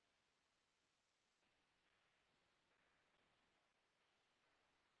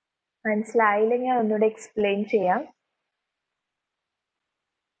 മനസ്സിലായില്ലെങ്കിൽ ഞാൻ ഒന്നുകൂടെ എക്സ്പ്ലെയിൻ ചെയ്യാം.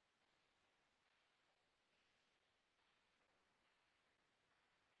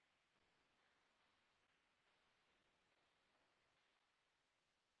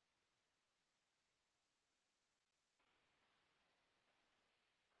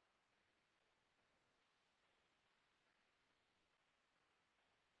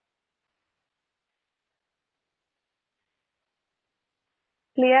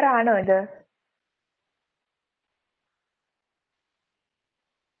 ക്ലിയർ ആണോ ഇത്?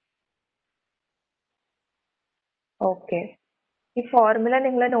 ഓക്കെ. ഈ ഫോർമുല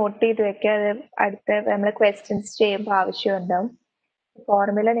നിങ്ങൾ നോട്ട് ചെയ്ത് വെക്കുക. അത് അടുത്ത നമ്മൾ ക്വസ്റ്റ്യൻസ് ചെയ്യുമ്പോൾ ആവശ്യമുണ്ടാവും.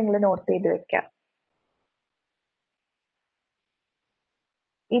 ഫോർമുല നിങ്ങൾ നോട്ട് ചെയ്ത് വെക്കുക.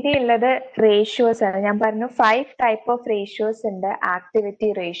 ഇനിയുള്ളത് റേഷ്യോസ് ആണ്. ഞാൻ പറഞ്ഞു 5 ടൈപ്പ് ഓഫ് റേഷ്യോസ് ഉണ്ട് ആക്ടിവിറ്റി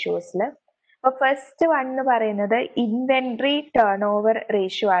റേഷ്യോസിൽ. അപ്പൊ ഫസ്റ്റ് വൺ എന്ന് പറയുന്നത് ഇൻവെന്ററി ടേൺ ഓവർ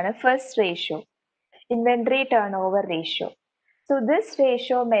റേഷ്യോ ആണ്. First ratio inventory turn over ratio. So this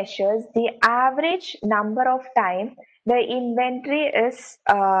ratio measures the average number of time the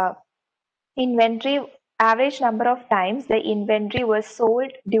average number of times the inventory was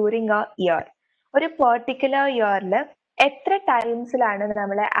sold during a year. ഒരു particular ഇയറിൽ എത്ര ടൈംസിലാണ്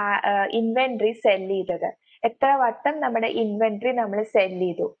നമ്മൾ inventory cell ചെയ്തത്, എത്ര വട്ടം നമ്മുടെ inventory നമ്മൾ cell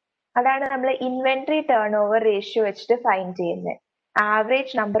ചെയ്തു, അതാണ് നമ്മൾ ഇൻവെന്ററി ടേൺ ഓവർ റേഷ്യോ വെച്ചിട്ട് ഫൈൻഡ് ചെയ്യുന്നത്.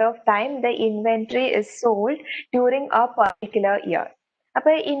 Average number of time the inventory is sold during A particular year.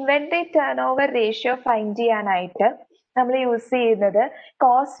 അപ്പൊ inventory turn over ratio find ചെയ്യാനായിട്ട് നമ്മൾ യൂസ് ചെയ്യുന്നത്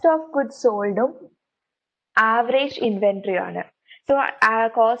cost of goods സോൾഡും average inventory ആണ്. So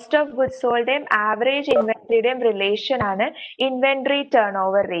cost of goods സോൾഡേയും average ഇൻവെന്ററിയുടെയും relation ആണ് inventory turn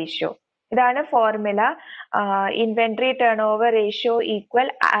over ratio. ഇതാണ് formula. Inventory turn over ratio equal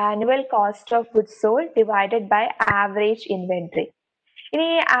annual cost of goods sold divided by average inventory. ഇനി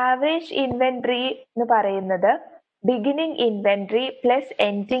average inventory എന്ന് പറയുന്നത് beginning inventory plus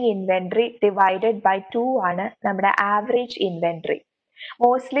ending inventory divided by 2 ആണ് നമ്മുടെ average inventory.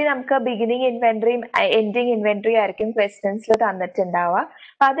 Mostly നമുക്ക് beginning ഇൻവെന്ററിയും ending inventory ആയിരിക്കും ക്വസ്റ്റ്യൻസിൽ തന്നിട്ടുണ്ടാവുക.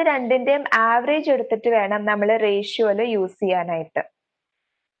 അപ്പൊ അത് രണ്ടിന്റെയും ആവറേജ് എടുത്തിട്ട് വേണം നമ്മൾ റേഷ്യോയില് യൂസ് ചെയ്യാനായിട്ട്.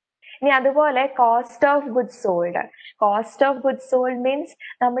 ഇനി അതുപോലെ cost of goods sold. Cost of goods sold means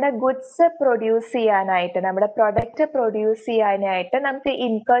നമ്മുടെ ഗുഡ്സ് പ്രൊഡ്യൂസ് ചെയ്യാനായിട്ട്, നമ്മുടെ പ്രൊഡക്റ്റ് പ്രൊഡ്യൂസ് ചെയ്യാനായിട്ട് നമുക്ക്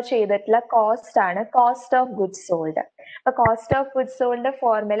ഇൻകർ ചെയ്തിട്ടുള്ള കോസ്റ്റ് ആണ് കോസ്റ്റ് ഓഫ് ഗുഡ്സ് സോൾഡ്. അപ്പൊ cost of goods സോൾഡിന്റെ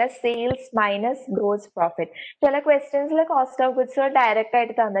formula sales minus gross profit. ചില ക്വസ്റ്റ്യൻസിൽ cost of goods sold direct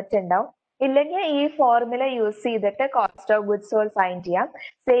ആയിട്ട് തന്നിട്ടുണ്ടാവും. ഇല്ലെങ്കിൽ ഈ ഫോർമുല യൂസ് ചെയ്തിട്ട് cost of goods sold find ചെയ്യാം.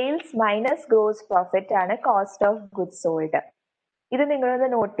 സെയിൽസ് മൈനസ് ഗ്രോസ് പ്രോഫിറ്റ് ആണ് കോസ്റ്റ് ഓഫ് ഗുഡ്സ് സോൾഡ്. ഇത് നിങ്ങളൊന്ന്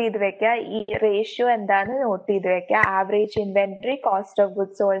നോട്ട് ചെയ്ത് വെക്കുക. ഈ റേഷ്യോ എന്താണെന്ന് നോട്ട് ചെയ്ത് വെക്കുക. Average inventory cost of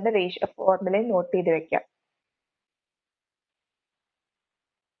goods സോൾഡിന്റെ ratio ഫോർമുലയും not ചെയ്ത് വെക്കുക.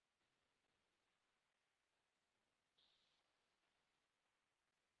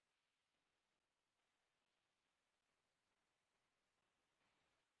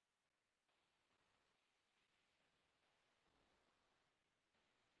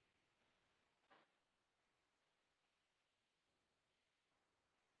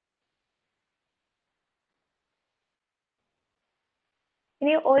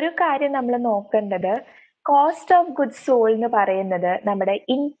 ഇനി ഒരു കാര്യം നമ്മൾ നോക്കേണ്ടത്, കോസ്റ്റ് ഓഫ് ഗുഡ്സ് സോൾഡ് എന്ന് പറയുന്നത് നമ്മുടെ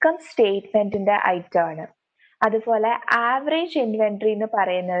ഇൻകം സ്റ്റേറ്റ്മെന്റിന്റെ ഐറ്റം ആണ്. അതുപോലെ ആവറേജ് ഇൻവെന്ററി എന്ന്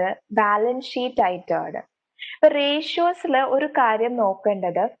പറയുന്നത് ബാലൻസ് ഷീറ്റ് ഐറ്റം ആണ്. ഇപ്പൊ റേഷ്യോസിൽ ഒരു കാര്യം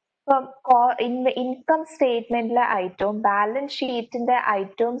നോക്കേണ്ടത്, ഇപ്പം ഇൻകം സ്റ്റേറ്റ്മെന്റിലെ ഐറ്റവും ബാലൻസ് ഷീറ്റിന്റെ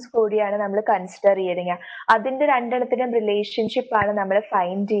ഐറ്റംസ് കൂടിയാണ് നമ്മൾ കൺസിഡർ ചെയ്യുന്നത്. അതിന്റെ രണ്ടെണ്ണത്തിനും റിലേഷൻഷിപ്പ് ആണ് നമ്മൾ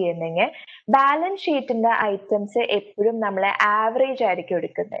ഫൈൻഡ് ചെയ്യുന്നെങ്കിൽ ബാലൻസ് ഷീറ്റിന്റെ ഐറ്റംസ് എപ്പോഴും നമ്മൾ ആവറേജ് ആയിരിക്കും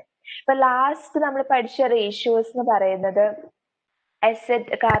എടുക്കുന്നത്. ഇപ്പൊ ലാസ്റ്റ് നമ്മൾ പഠിച്ച റേഷ്യോസ് എന്ന് പറയുന്നത്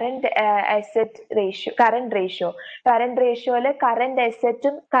കറന്റ് റേഷ്യോയില് കറന്റ്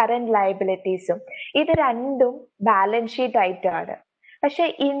അസറ്റും കറന്റ് ലയബിലിറ്റീസും ഇത് രണ്ടും ബാലൻസ് ഷീറ്റ് ഐറ്റം ആണ്. പക്ഷെ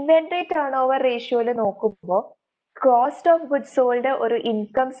ഇൻവെന്ററി ടേൺ ഓവർ റേഷ്യോയില് നോക്കുമ്പോൾ കോസ്റ്റ് ഓഫ് ഗുഡ്സ് സോൾഡ് ഒരു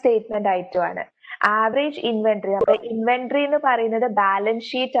ഇൻകം സ്റ്റേറ്റ്മെന്റ് ഐറ്റം ആണ്. ആവറേജ് ഇൻവെന്ററി, അപ്പൊ ഇൻവെന്ററി എന്ന് പറയുന്നത് ബാലൻസ്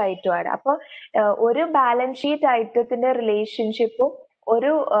ഷീറ്റ് ഐറ്റം ആണ്. അപ്പൊ ഒരു ബാലൻസ് ഷീറ്റ് ഐറ്റത്തിന്റെ റിലേഷൻഷിപ്പും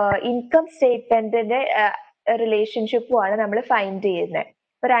ഒരു ഇൻകം സ്റ്റേറ്റ്മെന്റിന്റെ റിലേഷൻഷിപ്പുമാണ് നമ്മൾ ഫൈൻഡ് ചെയ്യുന്നത്.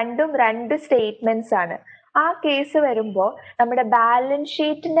 അപ്പൊ രണ്ടും രണ്ട് സ്റ്റേറ്റ്മെന്റ്സ് ആണ്. ആ കേസ് വരുമ്പോൾ നമ്മുടെ ബാലൻസ്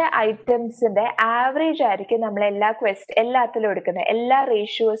ഷീറ്റിന്റെ ഐറ്റംസിന്റെ ആവറേജ് ആയിരിക്കും നമ്മൾ എല്ലാത്തിലും എടുക്കുന്നത്. എല്ലാ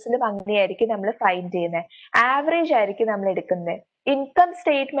റേഷ്യോസിലും അങ്ങനെയായിരിക്കും നമ്മൾ ഫൈൻഡ് ചെയ്യുന്നത്. ആവറേജ് ആയിരിക്കും നമ്മൾ എടുക്കുന്നത്. ഇൻകം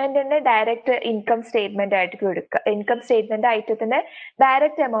സ്റ്റേറ്റ്മെന്റിന്റെ ഡയറക്റ്റ് ഇൻകം സ്റ്റേറ്റ്മെന്റ് ആയിരിക്കും എടുക്കുക. ഇൻകം സ്റ്റേറ്റ്മെന്റ് ഐറ്റത്തിന്റെ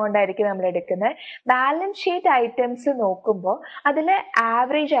ഡയറക്റ്റ് എമൗണ്ട് ആയിരിക്കും നമ്മൾ എടുക്കുന്നത്. ബാലൻസ് ഷീറ്റ് ഐറ്റംസ് നോക്കുമ്പോൾ അതിൽ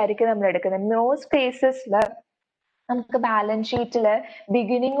ആവറേജ് ആയിരിക്കും നമ്മൾ എടുക്കുന്നത്. മോസ്റ്റ് കേസസിൽ നമുക്ക് ബാലൻസ് ഷീറ്റില്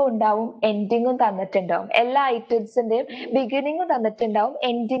ബിഗിനിങ്ങും ഉണ്ടാവും എൻഡിങ്ങും തന്നിട്ടുണ്ടാവും. എല്ലാ ഐറ്റംസിന്റെയും ബിഗിനിങ്ങും തന്നിട്ടുണ്ടാവും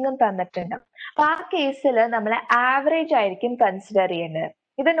എൻഡിങ്ങും തന്നിട്ടുണ്ടാവും. അപ്പൊ ആ കേസിൽ നമ്മൾ ആവറേജ് ആയിരിക്കും കൺസിഡർ ചെയ്യുന്നത്.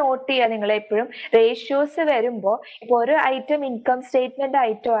 ഇത് നോട്ട് ചെയ്യുക നിങ്ങൾ എപ്പോഴും. റേഷ്യോസ് വരുമ്പോൾ ഇപ്പൊ ഒരു ഐറ്റം ഇൻകം സ്റ്റേറ്റ്മെന്റ്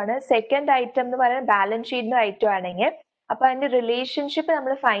ഐറ്റം ആണ്, സെക്കൻഡ് ഐറ്റം എന്ന് പറയുന്നത് ബാലൻസ് ഷീറ്റിന്റെ ഐറ്റം ആണെങ്കിൽ അപ്പൊ അതിന്റെ റിലേഷൻഷിപ്പ്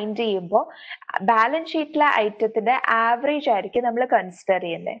നമ്മൾ ഫൈൻഡ് ചെയ്യുമ്പോൾ ബാലൻസ് ഷീറ്റിലെ ഐറ്റത്തിന്റെ ആവറേജ് ആയിരിക്കും നമ്മൾ കൺസിഡർ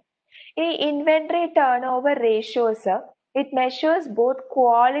ചെയ്യുന്നത്. ഈ inventory turn over ratios it measures both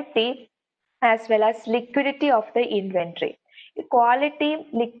quality as well as liquidity of the inventory. ക്വാളിറ്റിയും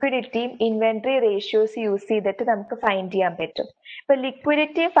ലിക്വിഡിറ്റിയും ഇൻവെന്ററി റേഷ്യോസ് യൂസ് ചെയ്തിട്ട് നമുക്ക് ഫൈൻഡ് ചെയ്യാൻ പറ്റും. ഇപ്പൊ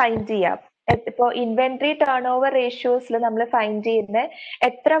ലിക്വിഡിറ്റി ഫൈൻഡ് ചെയ്യാം. ഇപ്പോ ഇൻവെന്ററി ടേൺ ഓവർ റേഷ്യോസിൽ നമ്മൾ ഫൈൻഡ് ചെയ്യുന്ന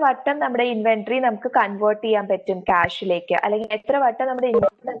എത്ര വട്ടം നമ്മുടെ ഇൻവെന്ററി നമുക്ക് കൺവേർട്ട് ചെയ്യാൻ പറ്റും ക്യാഷിലേക്ക്, അല്ലെങ്കിൽ എത്ര വട്ടം നമ്മുടെ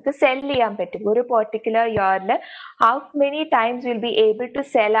ഇൻവെന്ററി നമുക്ക് സെൽ ചെയ്യാൻ പറ്റും. ഒരു പെർട്ടിക്കുലർ ഇയറിൽ how many times will be able to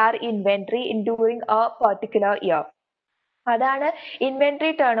cell R inventory in during A particular year. അതാണ്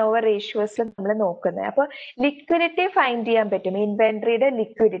ഇൻവെന്ററി ടേൺ ഓവർ റേഷ്യോസിൽ നമ്മൾ നോക്കുന്നത്. അപ്പൊ ലിക്വിഡിറ്റി ഫൈൻഡ് ചെയ്യാൻ പറ്റും. ഇൻവെന്ററിയുടെ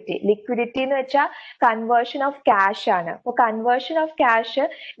ലിക്വിഡിറ്റി എന്ന് വെച്ചാൽ കൺവേർഷൻ ഓഫ് ക്യാഷ് ആണ്. അപ്പൊ കൺവേർഷൻ ഓഫ് ക്യാഷ്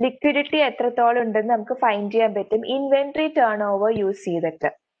ലിക്വിഡിറ്റി എത്രത്തോളം ഉണ്ടെന്ന് നമുക്ക് ഫൈൻഡ് ചെയ്യാൻ പറ്റും ഇൻവെന്ററി ടേൺ ഓവർ യൂസ്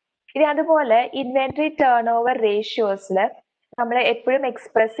ചെയ്തിട്ട്. ഇനി അതുപോലെ ഇൻവെന്ററി ടേൺ ഓവർ റേഷ്യോസിൽ നമ്മൾ എപ്പോഴും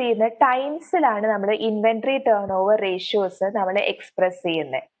എക്സ്പ്രസ് ചെയ്യുന്ന ടൈംസിലാണ് നമ്മൾ ഇൻവെന്ററി ടേൺ ഓവർ റേഷ്യോസ് നമ്മൾ എക്സ്പ്രസ്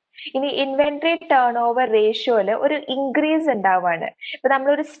ചെയ്യുന്നത്. ഇനി ഇൻവെന്ററി ടേൺ ഓവർ റേഷ്യോയില് ഒരു ഇൻക്രീസ് ഉണ്ടാവുകയാണ്. ഇപ്പൊ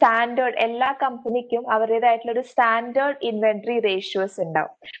നമ്മളൊരു സ്റ്റാൻഡേർഡ്, എല്ലാ കമ്പനിക്കും അവരുടേതായിട്ടുള്ള ഒരു സ്റ്റാൻഡേർഡ് ഇൻവെന്ററി റേഷ്യോസ്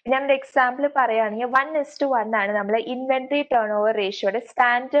ഉണ്ടാവും. ഞാൻ ഒരു എക്സാമ്പിൾ പറയുകയാണെങ്കിൽ 1:1 ആണ് നമ്മൾ ഇൻവെന്ററി ടേൺ ഓവർ റേഷ്യോയുടെ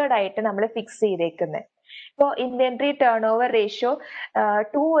സ്റ്റാൻഡേർഡ് ആയിട്ട് നമ്മൾ ഫിക്സ് ചെയ്തേക്കുന്നത്. ഇപ്പോൾ ഇൻവെന്ററി ടേൺ ഓവർ റേഷ്യോ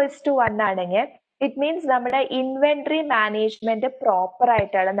 2:1 ആണെങ്കിൽ ഇറ്റ് മീൻസ് നമ്മുടെ ഇൻവെന്ററി മാനേജ്മെന്റ് പ്രോപ്പർ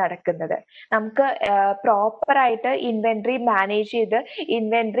ആയിട്ടാണ് നടക്കുന്നത്. നമുക്ക് പ്രോപ്പർ ആയിട്ട് ഇൻവെന്ററി മാനേജ് ചെയ്ത്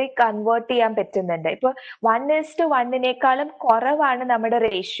ഇൻവെന്ററി കൺവേർട്ട് ചെയ്യാൻ പറ്റുന്നുണ്ട്. ഇപ്പൊ 1:1 കുറവാണ് നമ്മുടെ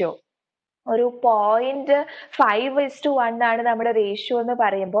റേഷ്യോ, ഒരു 0.5:1 ആണ് നമ്മുടെ റേഷ്യോ എന്ന്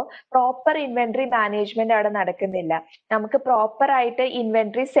പറയുമ്പോൾ പ്രോപ്പർ ഇൻവെന്ററി മാനേജ്മെന്റ് അവിടെ നടക്കുന്നില്ല. നമുക്ക് പ്രോപ്പർ ആയിട്ട്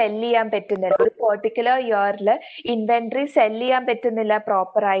ഇൻവെന്ററി സെല് ചെയ്യാൻ പറ്റുന്നില്ല. ഒരു പെർട്ടിക്കുലർ ഇയറിൽ ഇൻവെന്ററി സെല് ചെയ്യാൻ പറ്റുന്നില്ല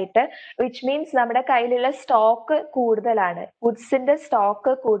പ്രോപ്പർ ആയിട്ട്, വിച്ച് മീൻസ് നമ്മുടെ കയ്യിലുള്ള സ്റ്റോക്ക് കൂടുതലാണ്, ഗുഡ്സിന്റെ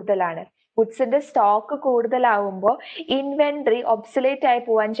സ്റ്റോക്ക് കൂടുതലാണ്. ഗുഡ്സിന്റെ സ്റ്റോക്ക് കൂടുതലാവുമ്പോൾ ഇൻവെന്ററി ഒബ്സലേറ്റ് ആയി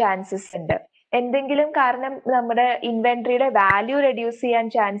പോവാൻ ചാൻസസ് ഉണ്ട്. എന്തെങ്കിലും കാരണം നമ്മുടെ ഇൻവെന്ററിയുടെ വാല്യൂ റെഡ്യൂസ് ചെയ്യാൻ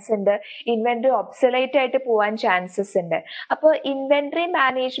ചാൻസ് ഉണ്ട്, ഇൻവെന്ററി ഒബ്സലേറ്റ് ആയിട്ട് പോവാൻ ചാൻസസ് ഉണ്ട്. അപ്പോൾ ഇൻവെന്ററി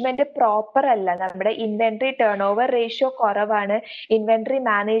മാനേജ്മെന്റ് പ്രോപ്പർ അല്ല, നമ്മുടെ ഇൻവെന്ററി ടേൺ ഓവർ റേഷ്യോ കുറവാണ്, ഇൻവെന്ററി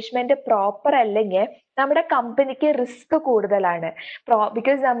മാനേജ്മെന്റ് പ്രോപ്പർ അല്ലെങ്കിൽ നമ്മുടെ കമ്പനിക്ക് റിസ്ക് കൂടുതലാണ്.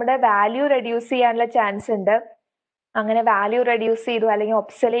 ബിക്കോസ് നമ്മുടെ വാല്യൂ റെഡ്യൂസ് ചെയ്യാനുള്ള ചാൻസ് ഉണ്ട്. അങ്ങനെ വാല്യൂ റെഡ്യൂസ് ചെയ്തു അല്ലെങ്കിൽ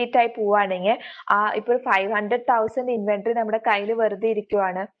ഒബ്സലേറ്റ് ആയി പോവുകയാണെങ്കിൽ ഇപ്പോൾ 500,000 ഇൻവെന്ററി നമ്മുടെ കയ്യിൽ വെറുതെ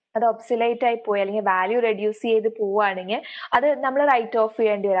ഇരിക്കുവാണ്, അത് ഒബ്സലേറ്റ് ആയി പോയി അല്ലെങ്കിൽ വാല്യൂ റെഡ്യൂസ് ചെയ്ത് പോവുകയാണെങ്കിൽ അത് നമ്മൾ റൈറ്റ് ഓഫ്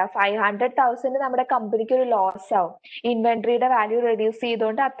ചെയ്യേണ്ടി വരും. 500,000 നമ്മുടെ കമ്പനിക്ക് ഒരു ലോസ് ആവും. ഇൻവെന്ററിയുടെ വാല്യൂ റെഡ്യൂസ്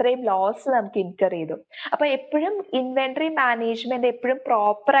ചെയ്തുകൊണ്ട് അത്രയും ലോസ് നമുക്ക് ഇൻകർ ചെയ്തു. അപ്പൊ എപ്പോഴും ഇൻവെന്ററി മാനേജ്മെന്റ് എപ്പോഴും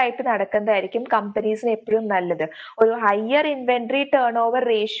പ്രോപ്പർ ആയിട്ട് നടക്കുന്നതായിരിക്കും കമ്പനീസിന് എപ്പോഴും നല്ലത്. ഒരു higher inventory turn over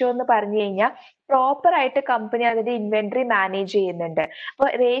ratio എന്ന് പറഞ്ഞു കഴിഞ്ഞാൽ പ്രോപ്പർ ആയിട്ട് കമ്പനി അതിന്റെ ഇൻവെന്ററി മാനേജ് ചെയ്യുന്നുണ്ട്. അപ്പൊ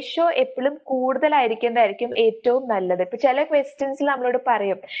റേഷ്യോ എപ്പോഴും കൂടുതലായിരിക്കുന്നതായിരിക്കും ഏറ്റവും നല്ലത്. ഇപ്പൊ ചില ക്വസ്റ്റ്യൻസിൽ നമ്മളോട്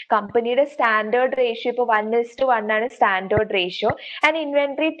പറയും കമ്പനിയുടെ സ്റ്റാൻഡേർഡ് റേഷ്യോ ഇപ്പൊ 1:1 ആണ് standard ratio, and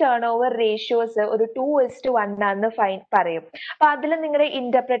inventory turn over ratios ഒരു 2:1 ആണെന്ന് പറയും. അപ്പൊ അതിൽ നിങ്ങളുടെ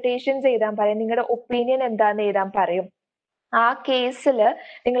ഇന്റർപ്രിട്ടേഷൻസ് എഴുതാൻ പറയും, നിങ്ങളുടെ ഒപ്പീനിയൻ എന്താന്ന് എഴുതാൻ പറയും. ആ കേസിൽ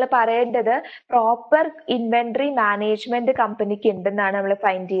നിങ്ങൾ പറയേണ്ടത് പ്രോപ്പർ ഇൻവെന്ററി മാനേജ്മെന്റ് കമ്പനിക്ക് ഉണ്ടെന്നാണ് നമ്മൾ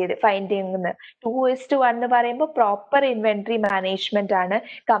ഫൈൻഡ് ചെയ്യുന്നത്. 2:1 എന്ന് പറയുമ്പോൾ പ്രോപ്പർ ഇൻവെന്ററി മാനേജ്മെന്റ് ആണ്,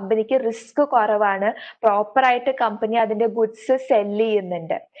 കമ്പനിക്ക് റിസ്ക് കുറവാണ്, പ്രോപ്പർ ആയിട്ട് കമ്പനി അതിന്റെ ഗുഡ്സ് സെല്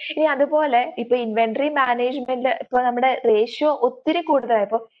ചെയ്യുന്നുണ്ട്. ഇനി അതുപോലെ ഇപ്പൊ ഇൻവെന്ററി മാനേജ്മെന്റ് ഇപ്പൊ നമ്മുടെ റേഷ്യോ ഒത്തിരി കൂടുതലാണ്.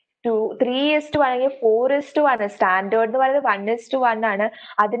 ഇപ്പൊ 3:1 അല്ലെങ്കിൽ 4:1, സ്റ്റാൻഡേർഡ് എന്ന് പറയുന്നത് 1:1 ആണ്,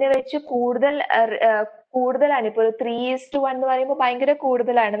 അതിനെ വെച്ച് കൂടുതലാണ്. ഇപ്പോൾ 3:1 എന്ന് പറയുമ്പോൾ ഭയങ്കര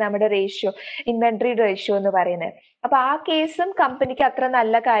കൂടുതലാണ് നമ്മുടെ റേഷ്യോ, ഇൻവെന്ററി റേഷ്യോ എന്ന് പറയുന്നത്. അപ്പൊ ആ കേസും കമ്പനിക്ക് അത്ര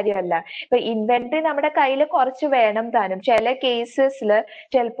നല്ല കാര്യമല്ല. ഇപ്പൊ ഇൻവെന്ററി നമ്മുടെ കയ്യിൽ കുറച്ച് വേണം താനും. ചില കേസസിൽ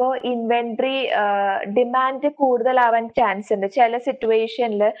ചിലപ്പോ ഇൻവെന്ററി ഡിമാൻഡ് കൂടുതലാവാൻ ചാൻസ് ഉണ്ട്. ചില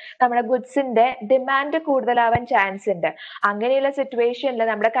സിറ്റുവേഷനിൽ നമ്മുടെ ഗുഡ്സിന്റെ ഡിമാൻഡ് കൂടുതലാവാൻ ചാൻസ് ഉണ്ട്. അങ്ങനെയുള്ള സിറ്റുവേഷനിൽ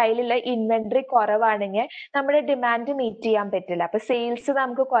നമ്മുടെ കയ്യിലുള്ള ഇൻവെന്ററി കുറവാണെങ്കിൽ നമ്മുടെ ഡിമാൻഡ് മീറ്റ് ചെയ്യാൻ പറ്റില്ല, അപ്പൊ സെയിൽസ്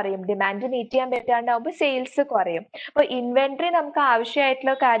നമുക്ക് കുറയും. ഡിമാൻഡ് മീറ്റ് ചെയ്യാൻ പറ്റാണ്ടാവുമ്പോൾ സെയിൽസ് കുറയും. അപ്പൊ ഇൻവെന്ററി നമുക്ക്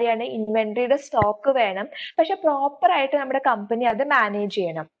ആവശ്യമായിട്ടുള്ള കാര്യമാണ്, ഇൻവെന്ററിയുടെ സ്റ്റോക്ക് വേണം, പക്ഷെ പ്രോപ്പർ ആയിട്ട് നമ്മുടെ കമ്പനി അത് മാനേജ്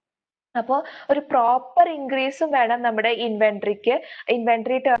ചെയ്യണം. അപ്പോൾ ഒരു പ്രോപ്പർ ഇൻക്രീസും വേണം നമ്മുടെ ഇൻവെന്ററിക്ക്,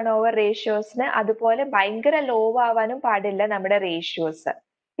 ഇൻവെന്ററി ടേൺ ഓവർ റേഷ്യോസിന്. അതുപോലെ ഭയങ്കര ലോ ആവാനും പാടില്ല നമ്മുടെ റേഷ്യോസ്.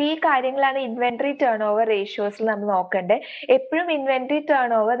 ഈ കാര്യങ്ങളാണ് ഇൻവെന്ററി ടേൺ ഓവർ റേഷ്യോസിൽ നമ്മൾ നോക്കേണ്ടത്. എപ്പോഴും ഇൻവെന്ററി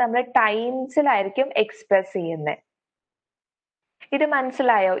ടേൺ ഓവർ നമ്മൾ ടൈംസിലായിരിക്കും എക്സ്പ്രസ് ചെയ്യുന്നത്. ഇത്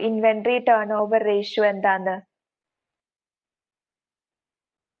മനസ്സിലായോ ഇൻവെന്ററി ടേൺ ഓവർ റേഷ്യോ എന്താന്ന്?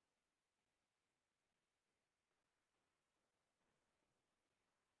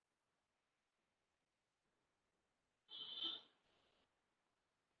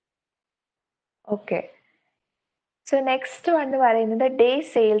 ഓക്കെ, സോ നെക്സ്റ്റ് വൺ എന്ന് പറയുന്നത് ഡേ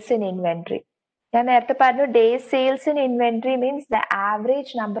സെയിൽസ് ഇൻ ഇൻവെന്ററി. ഞാൻ നേരത്തെ പറഞ്ഞു day sales in inventory means the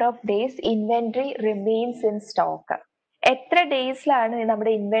average number of days inventory remains in stock. എത്ര ഡേയ്സിലാണ്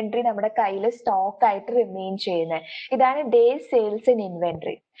നമ്മുടെ ഇൻവെന്ററി നമ്മുടെ കയ്യിൽ സ്റ്റോക്ക് ആയിട്ട് റിമെയിൻ ചെയ്യുന്നത്, ഇതാണ് ഡേ സെയിൽസ് ഇൻ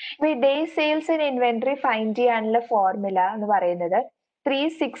ഇൻവെന്ററി. ഇപ്പൊ ഈ day sales in inventory find ചെയ്യാനുള്ള ഫോർമുല എന്ന് പറയുന്നത്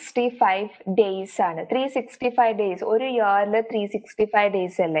 365 ഡേയ്സ് ആണ്. 365 ഡേയ്സ്, ഒരു ഇയറിൽ 365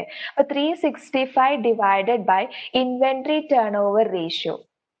 ഡേയ്സ് അല്ലേ. അപ്പൊ 365 divided by inventory turn over ratio,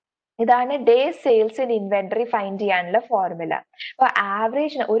 ഇതാണ് day sales in inventory find ചെയ്യാനുള്ള ഫോർമുല. അപ്പൊ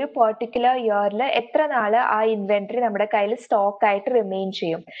ആവറേജ് ഒരു പെർട്ടിക്കുലർ ഇയറിൽ എത്ര നാള് ആ ഇൻവെന്ററി നമ്മുടെ കയ്യിൽ സ്റ്റോക്ക് ആയിട്ട് റിമെയിൻ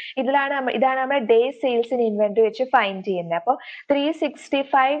ചെയ്യും, ഇതാണ് നമ്മുടെ ഡേ സെയിൽസ് ഇൻ ഇൻവെന്ററി വെച്ച് ഫൈൻഡ് ചെയ്യുന്നത്. അപ്പോൾ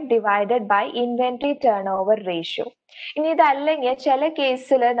 365 divided by inventory turn over ratio. ഇനി ഇതല്ലെങ്കിൽ ചില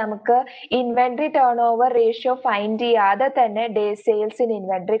കേസിൽ നമുക്ക് inventory turn over ratio find ചെയ്യാതെ തന്നെ ഡേ സെയിൽസ് ഇൻ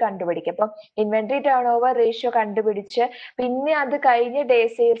ഇൻവെന്ററി കണ്ടുപിടിക്കും. അപ്പം ഇൻവെന്ററി ടേൺ ഓവർ റേഷ്യോ കണ്ടുപിടിച്ച് പിന്നെ അത് കഴിഞ്ഞ് day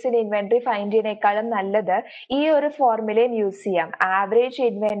sales in inventory find ചെയ്യുന്നതിനേക്കാളും നല്ലത് ഈ ഒരു ഫോർമുലയും യൂസ് ചെയ്യാം. Average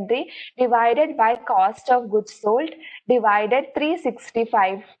inventory divided by cost of goods sold divided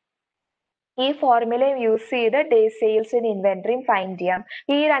 365. ഈ ഫോർമുലയും യൂസ് ചെയ്ത് ഡേ സെയിൽസ് ഇൻ ഇൻവെന്ററിയും ഫൈൻഡ് ചെയ്യാം.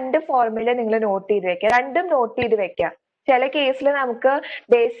 ഈ രണ്ട് ഫോർമുല നിങ്ങൾ നോട്ട് ചെയ്ത് വെക്കുക, രണ്ടും നോട്ട് ചെയ്ത് വെക്കുക. ചില കേസിൽ നമുക്ക്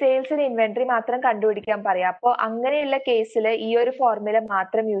ഡേ സെയിൽസ് ഇൻ ഇൻവെന്ററി മാത്രം കണ്ടുപിടിക്കാൻ പറയാം. അപ്പോൾ അങ്ങനെയുള്ള കേസിൽ ഈ ഒരു ഫോർമുല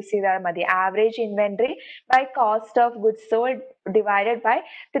മാത്രം യൂസ് ചെയ്താൽ മതി. Average inventory by cost of goods sold divided by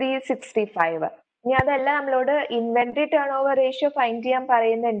 365. ഇനി അതല്ല നമ്മളോട് inventory turn over ratio find ചെയ്യാൻ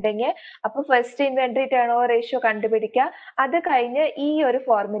പറയുന്നുണ്ടെങ്കിൽ അപ്പൊ first inventory turn over ratio കണ്ടുപിടിക്കുക. അത് കഴിഞ്ഞ് ഈ ഒരു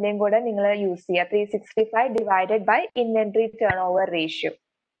ഫോർമുലയും കൂടെ നിങ്ങൾ യൂസ് ചെയ്യുക, 365 divided by inventory turn over ratio.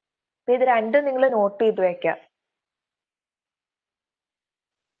 അപ്പൊ ഇത് രണ്ടും നിങ്ങൾ നോട്ട് ചെയ്ത് വെക്കുക.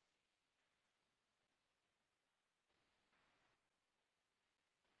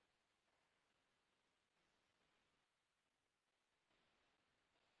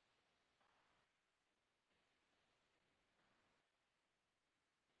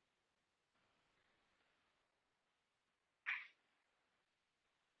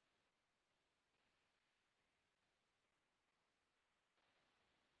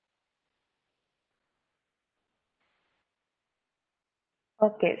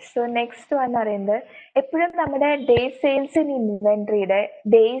 ഓക്കെ, സോ നെക്സ്റ്റ് വന്ന് പറയുന്നത് എപ്പോഴും നമ്മുടെ ഡേ സെയിൽസ് ഇൻ ഇൻവെന്ററിയുടെ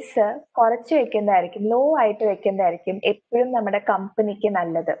ഡേയ്സ് കുറച്ച് വെക്കുന്നതായിരിക്കും, ലോ ആയിട്ട് വെക്കുന്നതായിരിക്കും എപ്പോഴും നമ്മുടെ കമ്പനിക്ക്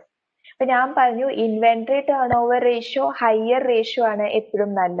നല്ലത്. അപ്പൊ ഞാൻ പറഞ്ഞു inventory turn over ratio higher ratio ആണ്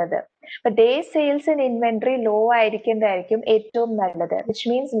എപ്പോഴും നല്ലത്. അപ്പൊ day sales in inventory law ആയിരിക്കുന്നതായിരിക്കും ഏറ്റവും നല്ലത്. വിച്ച്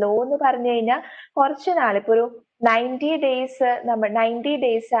മീൻസ് ലോ എന്ന് പറഞ്ഞു കഴിഞ്ഞാൽ കുറച്ച് നാൾ, ഇപ്പൊ ഒരു 90 ഡേയ്സ്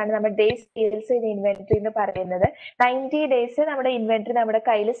ആണ് നമ്മുടെ ഡേ സെയിൽസ് ഇൻ ഇൻവെന്ററി എന്ന് പറയുന്നത്. 90 ഡേയ്സ് നമ്മുടെ ഇൻവെന്ററി നമ്മുടെ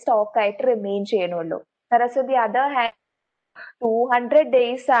കയ്യിൽ സ്റ്റോക്ക് ആയിട്ട് remain ചെയ്യണുള്ളൂ. The other hand 200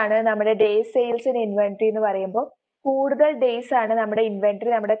 days ആണ് നമ്മുടെ ഡേ സെയിൽസ് ഇൻ ഇൻവെന്ററി എന്ന് പറയുമ്പോൾ കൂടുതൽ ഡേയ്സ് ആണ് നമ്മുടെ ഇൻവെന്ററി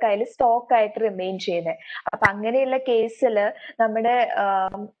നമ്മുടെ കയ്യിൽ സ്റ്റോക്ക് ആയിട്ട് റിമെയിൻ ചെയ്യുന്നത്. അപ്പൊ അങ്ങനെയുള്ള കേസിൽ നമ്മുടെ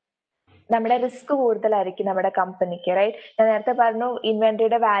നമ്മുടെ റിസ്ക് കൂടുതലായിരിക്കും നമ്മുടെ കമ്പനിക്ക്, റൈറ്റ്? ഞാൻ നേരത്തെ പറഞ്ഞു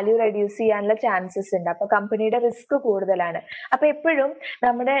ഇൻവെന്ററിയുടെ വാല്യൂ റെഡ്യൂസ് ചെയ്യാനുള്ള ചാൻസസ് ഉണ്ട്. അപ്പൊ കമ്പനിയുടെ റിസ്ക് കൂടുതലാണ്. അപ്പൊ എപ്പോഴും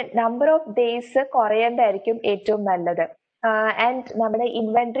നമ്മുടെ നമ്പർ ഓഫ് ഡേയ്സ് കുറയേണ്ടതായിരിക്കും ഏറ്റവും നല്ലത്. ആൻഡ് നമ്മുടെ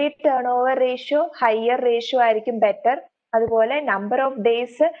inventory turn over ratio higher ratio ആയിരിക്കും ബെറ്റർ. അതുപോലെ നമ്പർ ഓഫ്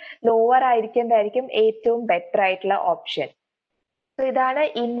ഡേയ്സ് ലോവർ ആയിരിക്കുന്നതായിരിക്കും ഏറ്റവും ബെറ്റർ ആയിട്ടുള്ള ഓപ്ഷൻ. സോ ഇതാണ്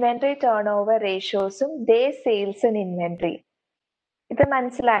inventory turn over റേഷ്യോസും day sales in inventory. ഇത്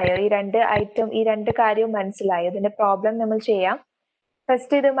മനസ്സിലായോ? ഈ രണ്ട് കാര്യവും മനസ്സിലായോ? ഇതിന്റെ പ്രോബ്ലം നമ്മൾ ചെയ്യാം.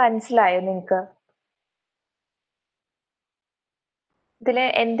 ഫസ്റ്റ് ഇത് മനസ്സിലായോ നിങ്ങൾക്ക്? ഇതില്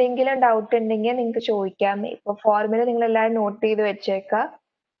എന്തെങ്കിലും ഡൗട്ട് ഉണ്ടെങ്കിൽ നിങ്ങൾക്ക് ചോദിക്കാം. ഇപ്പൊ ഫോർമുല നിങ്ങൾ എല്ലാവരും നോട്ട് ചെയ്ത് വെച്ചേക്കാം.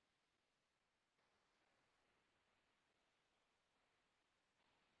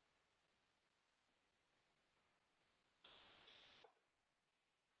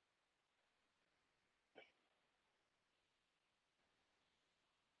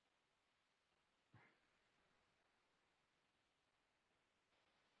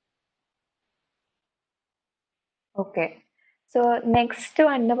 ഓക്കെ, സോ നെക്സ്റ്റ്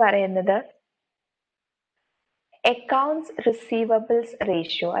വൺ പറയുന്നത് അക്കൗണ്ട്സ് റിസീവബിൾസ്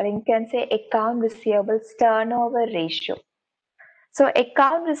റേഷ്യോ, അല്ലെങ്കിൽ can say account receivables turn over ratio. So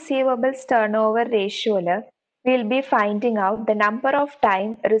account receivables turnover ratio we'll be finding out the number of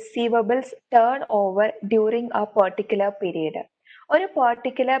time receivables turn over during a particular period. ഒരു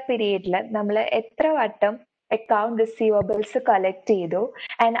particular പീരീഡിൽ നമ്മൾ എത്ര വട്ടം account receivables collect ചെയ്തു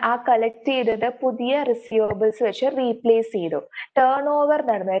and ആ collect ചെയ്തത് പുതിയ receivables വെച്ച് റീപ്ലേസ് ചെയ്തു. ടേൺ ഓവർ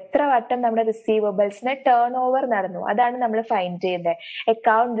നടന്നു, എത്ര വട്ടം നമ്മുടെ റിസീവബിൾസിന് ടേൺ ഓവർ നടന്നു, അതാണ് നമ്മൾ ഫൈൻഡ് ചെയ്യുന്നത്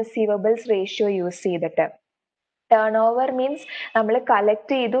അക്കൗണ്ട് റിസീവബിൾസ് റേഷ്യോ യൂസ് ചെയ്തിട്ട്. ടേൺ ഓവർ മീൻസ് നമ്മൾ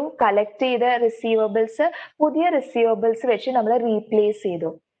കളക്ട് ചെയ്ത റിസീവബിൾസ് പുതിയ റിസീവബിൾസ് വെച്ച് നമ്മൾ റീപ്ലേസ്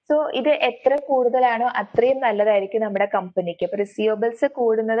ചെയ്തു. സോ ഇത് എത്ര കൂടുതലാണോ അത്രയും നല്ലതായിരിക്കും നമ്മുടെ കമ്പനിക്ക്. അപ്പൊ റിസീവബിൾസ്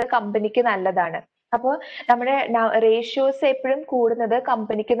കൂടുന്നത് കമ്പനിക്ക് നല്ലതാണ്. അപ്പോൾ നമ്മുടെ റേഷ്യോസ് എപ്പോഴും കൂടുന്നത്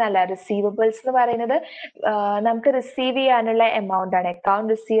കമ്പനിക്ക് നല്ല. റിസീവബിൾസ് എന്ന് പറയുന്നത് നമുക്ക് റിസീവ് ചെയ്യാനുള്ള എമൗണ്ട് ആണ്.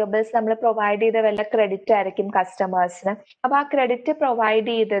 അക്കൗണ്ട് റിസീവബിൾസ് നമ്മൾ പ്രൊവൈഡ് ചെയ്ത വല്ല ക്രെഡിറ്റ് ആയിരിക്കും കസ്റ്റമേഴ്സിന്. അപ്പൊ ആ ക്രെഡിറ്റ്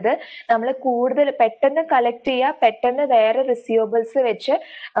പ്രൊവൈഡ് ചെയ്തത് നമ്മൾ കൂടുതൽ പെട്ടെന്ന് കളക്ട് ചെയ്യുക, പെട്ടെന്ന് വേറെ റിസീവബിൾസ് വെച്ച്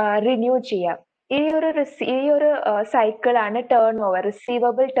റിന്യൂ ചെയ്യാം. ഈ ഒരു സൈക്കിൾ ആണ് turn over,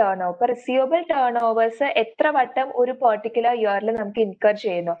 receivable turn over. ഇപ്പൊ റിസീവബിൾ ടേൺ ഓവേഴ്സ് എത്ര വട്ടം ഒരു പെർട്ടിക്കുലർ ഇയറിൽ നമുക്ക് ഇൻകർ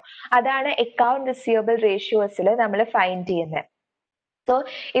ചെയ്യുന്നു, അതാണ് അക്കൗണ്ട് റിസീവബിൾ റേഷ്യോസിൽ നമ്മൾ ഫൈൻഡ് ചെയ്യുന്നത്. സോ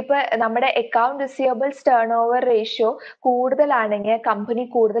ഇപ്പൊ നമ്മുടെ account receivables turn over ratio കൂടുതലാണെങ്കിൽ കമ്പനി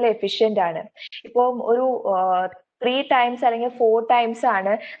കൂടുതൽ എഫിഷ്യന്റ് ആണ്. ഇപ്പം ഒരു 3 ടൈംസ് അല്ലെങ്കിൽ 4 ടൈംസ്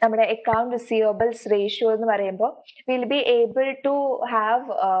ആണ് നമ്മുടെ അക്കൗണ്ട് റിസീവബിൾസ് റേഷ്യോ എന്ന് പറയുമ്പോൾ will be able to have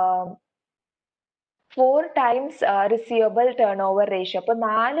 4 times receivable turn over ratio. അപ്പൊ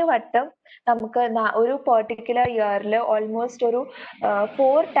 4 വട്ടം നമുക്ക് ഒരു പെർട്ടിക്കുലർ ഇയറിൽ ഓൾമോസ്റ്റ് ഒരു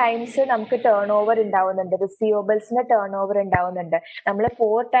 4 ടൈംസ് നമുക്ക് ടേൺ ഓവർ ഉണ്ടാവുന്നുണ്ട്, റിസീവബിൾസിന്റെ ടേൺ ഓവർ ഉണ്ടാവുന്നുണ്ട്. നമ്മൾ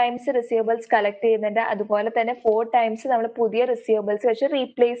 4 ടൈംസ് റിസീവബിൾസ് കളക്ട് ചെയ്യുന്നുണ്ട്, അതുപോലെ തന്നെ 4 ടൈംസ് നമ്മൾ പുതിയ റിസീവബിൾസ് വെച്ച്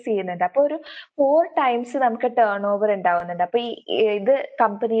റീപ്ലേസ് ചെയ്യുന്നുണ്ട്. അപ്പൊ ഒരു 4 ടൈംസ് നമുക്ക് ടേൺ ഓവർ ഉണ്ടാവുന്നുണ്ട്. അപ്പൊ ഇത്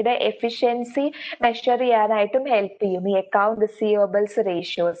കമ്പനിയുടെ എഫിഷ്യൻസി മെഷർ ചെയ്യാനായിട്ടും ഹെൽപ്പ് ചെയ്യും ഈ account receivables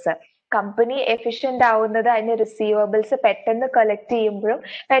ratios. Company efficient ആവുന്നത് അതിന്റെ റിസീവബിൾസ് പെട്ടെന്ന് കളക്ട് ചെയ്യുമ്പോഴും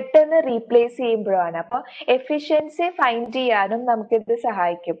പെട്ടെന്ന് റീപ്ലേസ് ചെയ്യുമ്പോഴാണ്. അപ്പൊ എഫിഷ്യൻസി ഫൈൻഡ് ചെയ്യാനും നമുക്കിത്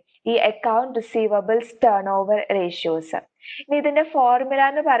സഹായിക്കും ഈ account receivables turn over ratios. ഇനി ഇതിന്റെ ഫോർമുല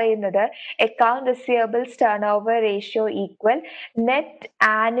എന്ന് പറയുന്നത് account receivables turn over ratio equal net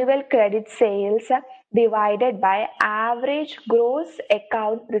annual credit sales divided by average gross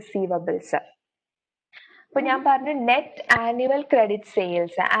account receivables. അപ്പൊ ഞാൻ പറഞ്ഞു net annual credit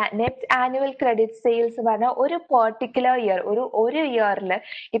sales. Net annual credit sales പറഞ്ഞാൽ ഒരു പെർട്ടിക്കുലർ ഇയർ, ഒരു ഇയറിൽ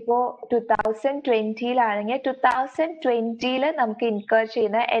ഇപ്പോ 2020 2020 നമുക്ക് ഇൻകർ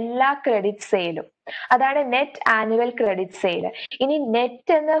ചെയ്യുന്ന എല്ലാ ക്രെഡിറ്റ് സെയിലും അതാണ് നെറ്റ് ആനുവൽ ക്രെഡിറ്റ് സെയിൽ. ഇനി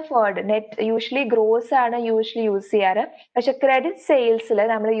നെറ്റ് എന്ന വേർഡ്, നെറ്റ് യൂഷ്വലി ഗ്രോസ് ആണ് യൂസ് ചെയ്യാറ്, പക്ഷെ ക്രെഡിറ്റ് സെയിൽസിൽ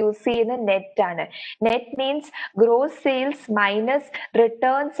നമ്മൾ യൂസ് ചെയ്യുന്ന നെറ്റ് ആണ്. Net means gross sales minus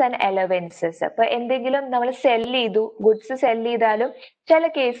returns and allowances. അപ്പൊ എന്തെങ്കിലും നമ്മൾ സെൽ ചെയ്തു, ഗുഡ്സ് സെൽ ചെയ്താലും ചില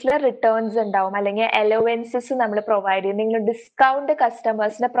കേസിൽ റിട്ടേൺസ് ഉണ്ടാവും, അല്ലെങ്കിൽ അലവൻസസ് നമ്മൾ പ്രൊവൈഡ് ചെയ്യും, എന്തെങ്കിലും ഡിസ്കൗണ്ട്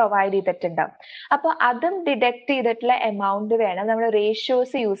കസ്റ്റമേഴ്സിന് പ്രൊവൈഡ് ചെയ്തിട്ടുണ്ടാവും. അപ്പൊ അതും ഡിഡക്ട് ചെയ്തിട്ടുള്ള എമൗണ്ട് വേണം നമ്മൾ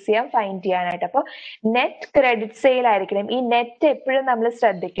റേഷ്യോസ് യൂസ് ചെയ്യാൻ ഫൈൻഡ് ചെയ്യാനായിട്ട്. അപ്പൊ നെറ്റ് ക്രെഡിറ്റ് സെയിൽ ആയിരിക്കണം. ഈ നെറ്റ് എപ്പോഴും നമ്മൾ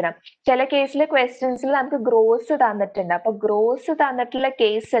ശ്രദ്ധിക്കണം. ചില കേസിൽ ക്വസ്റ്റ്യൻസിൽ നമുക്ക് ഗ്രോസ് തന്നിട്ടുണ്ട്, അപ്പൊ ഗ്രോസ് തന്നിട്ടുള്ള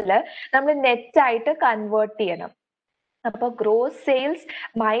കേസിൽ നമ്മൾ നെറ്റ് ആയിട്ട് കൺവേർട്ട് ചെയ്യണം. അപ്പൊ gross sales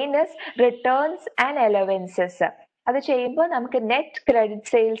minus returns and allowances അത് ചെയ്യുമ്പോൾ നമുക്ക് നെറ്റ് ക്രെഡിറ്റ്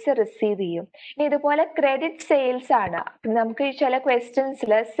സെയിൽസ് റിസീവ് ചെയ്യും. ഇനി ഇതുപോലെ ക്രെഡിറ്റ് സെയിൽസ് ആണ്, നമുക്ക് ചില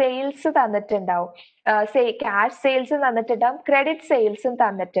ക്വസ്റ്റ്യൻസിൽ സെയിൽസ് തന്നിട്ടുണ്ടാവും, ക്യാഷ് സെയിൽസ് തന്നിട്ടുണ്ടാവും, ക്രെഡിറ്റ് സെയിൽസും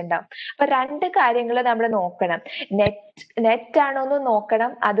തന്നിട്ടുണ്ടാവും. അപ്പൊ രണ്ട് കാര്യങ്ങൾ നമ്മൾ നോക്കണം. നെറ്റ് ആണോ എന്ന്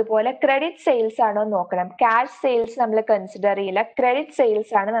നോക്കണം, അതുപോലെ ക്രെഡിറ്റ് സെയിൽസ് ആണോ എന്ന് നോക്കണം. ക്യാഷ് സെയിൽസ് നമ്മൾ കൺസിഡർ ചെയ്യില്ല, ക്രെഡിറ്റ്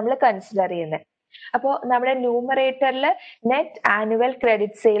സെയിൽസ് ആണ് നമ്മൾ കൺസിഡർ ചെയ്യുന്നത്. അപ്പോ നമ്മുടെ ന്യൂമറേറ്ററിൽ നെറ്റ് ആനുവൽ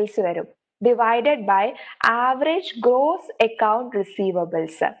ക്രെഡിറ്റ് സെയിൽസ് വരും, divided by average gross account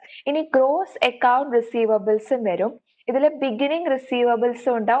receivables. ഇനി ഗ്രോസ് അക്കൗണ്ട് റിസീവബിൾസും വരും. ഇതിൽ ബിഗിനിങ്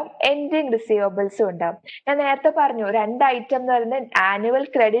റിസീവബിൾസും ഉണ്ടാവും, എൻഡിങ് റിസീവബിൾസും ഉണ്ടാവും. ഞാൻ നേരത്തെ പറഞ്ഞു രണ്ട് ഐറ്റം എന്ന് പറയുന്നത് ആനുവൽ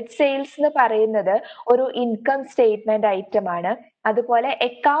ക്രെഡിറ്റ് സെയിൽസ് എന്ന് പറയുന്നത് ഒരു ഇൻകം സ്റ്റേറ്റ്മെന്റ് ഐറ്റം ആണ്, അതുപോലെ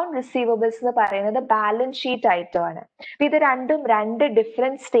അക്കൗണ്ട് റിസീവബിൾസ് എന്ന് പറയുന്നത് ബാലൻസ് ഷീറ്റ് ഐറ്റം ആണ്. ഇത് രണ്ടും രണ്ട്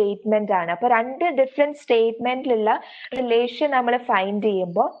ഡിഫറെന്റ് സ്റ്റേറ്റ്മെന്റ് ആണ്. അപ്പൊ രണ്ട് ഡിഫറെന്റ് സ്റ്റേറ്റ്മെന്റിലുള്ള റിലേഷൻ നമ്മൾ ഫൈൻഡ്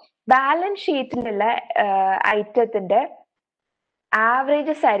ചെയ്യുമ്പോൾ ബാലൻസ് ഷീറ്റിലുള്ള ഐറ്റത്തിന്റെ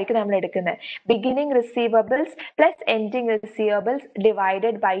ആവറേജസ് ആയിരിക്കും നമ്മൾ എടുക്കുന്നത്. Beginning receivables plus ending receivables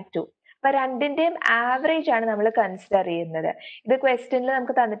divided by 2. അപ്പൊ രണ്ടിന്റെയും ആവറേജ് ആണ് നമ്മൾ കൺസിഡർ ചെയ്യുന്നത്. ഇത് ക്വസ്റ്റ്യനിൽ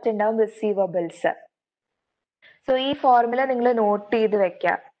നമുക്ക് തന്നിട്ടുണ്ടാവും റിസീവബിൾസ്. സോ ഈ ഫോർമുല നിങ്ങൾ നോട്ട് ചെയ്ത്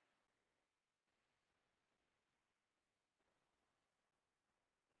വെക്കാം.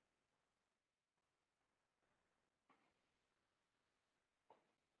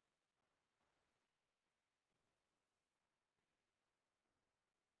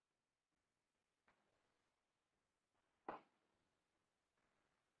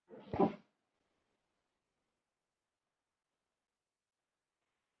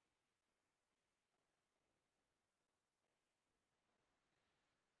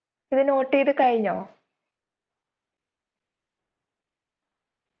 ഇത് നോട്ട് ചെയ്ത് കഴിഞ്ഞോ?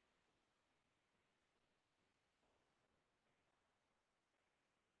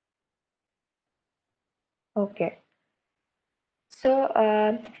 ഓക്കെ. സോ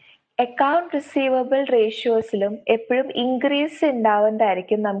അക്കൗണ്ട് റിസീവബിൾ റേഷ്യോസിലും എപ്പോഴും ഇൻക്രീസ്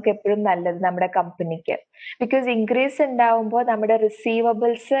ഉണ്ടാവുന്നതായിരിക്കും നമുക്ക് എപ്പോഴും നല്ലത് നമ്മുടെ കമ്പനിക്ക്. ബിക്കോസ് ഇൻക്രീസ് ഉണ്ടാവുമ്പോൾ നമ്മുടെ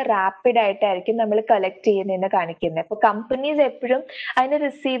റിസീവബിൾസ് റാപ്പിഡ് ആയിട്ടായിരിക്കും നമ്മൾ കളക്ട് ചെയ്യുന്നതെന്ന് കാണിക്കുന്നത്. അപ്പൊ കമ്പനീസ് എപ്പോഴും അതിന്റെ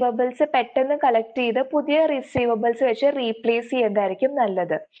റിസീവബിൾസ് പെട്ടെന്ന് കളക്ട് ചെയ്ത് പുതിയ റിസീവബിൾസ് വെച്ച് റീപ്ലേസ് ചെയ്യുന്നതായിരിക്കും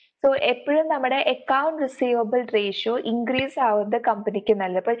നല്ലത്. സോ എപ്പോഴും നമ്മുടെ അക്കൗണ്ട് റിസീവബിൾ റേഷ്യോ ഇൻക്രീസ് ആവുന്നത് കമ്പനിക്ക്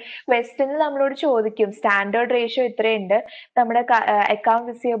നല്ലത്. ഇപ്പൊ ക്വസ്റ്റ്യനിൽ നമ്മളോട് ചോദിക്കും സ്റ്റാൻഡേർഡ് റേഷ്യോ ഇത്രയുണ്ട്, നമ്മുടെ അക്കൗണ്ട്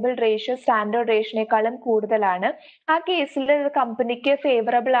റിസീവബിൾ റേഷ്യോ സ്റ്റാൻഡേർഡ് റേഷ്യോനേക്കാളും കൂടുതലാണ്. ആ കേസിൽ കമ്പനിക്ക്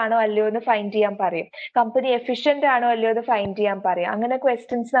ഫേവറബിൾ ആണോ അല്ലയോ എന്ന് ഫൈൻഡ് ചെയ്യാൻ പറയും. കമ്പനി എഫിഷ്യന്റ് ആണോ അല്ലയോ എന്ന് ഫൈൻഡ് ചെയ്യാൻ പറയും. അങ്ങനെ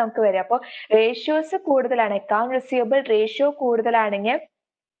ക്വസ്റ്റ്യൻസ് നമുക്ക് വരും. അപ്പോൾ റേഷ്യോസ് കൂടുതലാണ്, അക്കൗണ്ട് റിസീവബിൾ റേഷ്യോ കൂടുതലാണെങ്കിൽ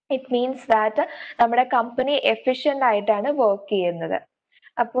ഇറ്റ് മീൻസ് ദാറ്റ് നമ്മുടെ കമ്പനി എഫിഷ്യന്റ് ആയിട്ടാണ് വർക്ക് ചെയ്യുന്നത്.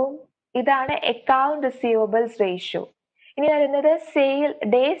 അപ്പോൾ ഇതാണ് അക്കൗണ്ട് റിസീവബിൾസ് റേഷ്യോ. ഇനി വരുന്നത്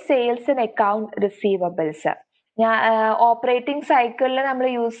day sales in account receivables. ഞാൻ ഓപ്പറേറ്റിംഗ് സൈക്കിളിൽ നമ്മൾ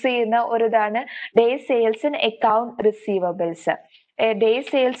യൂസ് ചെയ്യുന്ന ഒരു ഇതാണ് day sales in account receivables. Day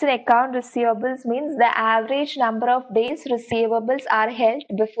sales in account receivables means the average number of days receivables are held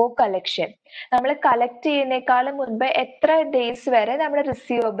before collection. നമ്മൾ collect ചെയ്യുന്നേക്കാളും മുൻപ് എത്ര ഡേയ്സ് വരെ നമ്മുടെ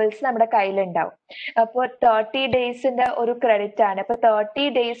റിസീവബിൾസ് നമ്മുടെ കയ്യിലുണ്ടാവും. അപ്പോൾ 30 ഡേയ്സിന്റെ ഒരു ക്രെഡിറ്റ് ആണ്. അപ്പൊ 30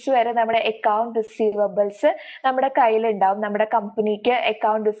 ഡേയ്സ് വരെ നമ്മുടെ അക്കൗണ്ട് റിസീവബിൾസ് നമ്മുടെ കയ്യിലുണ്ടാവും. നമ്മുടെ കമ്പനിക്ക്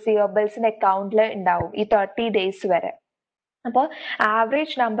അക്കൗണ്ട് റിസീവബിൾസിന്റെ അക്കൗണ്ടിൽ ഉണ്ടാവും ഈ 30 ഡേയ്സ് വരെ. അപ്പോൾ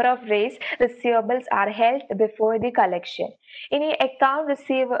average number of days receivables are held before the collection. ഇനി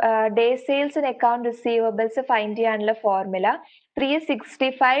day sales in account receivables find ചെയ്യാനുള്ള formula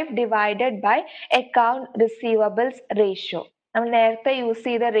 365 divided by account receivables ratio. നമ്മൾ നേരത്തെ യൂസ്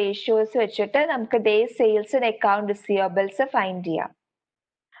ചെയ്ത റേഷ്യോസ് വെച്ചിട്ട് നമുക്ക് day sales in account receivables find ചെയ്യാം.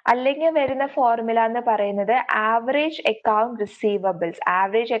 അല്ലെങ്കിൽ വരുന്ന ഫോർമുല എന്ന് പറയുന്നത് average account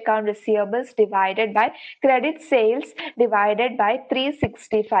receivables divided by credit sales divided by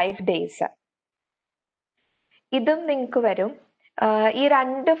 365 days. ഇതും നിങ്ങൾക്ക് വരും. ഈ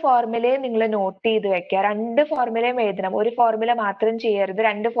രണ്ട് ഫോർമുലയും നിങ്ങൾ നോട്ട് ചെയ്ത് വെക്കുക. രണ്ട് ഫോർമുലയും എഴുതണം. ഒരു ഫോർമുല മാത്രം ചെയ്യരുത്.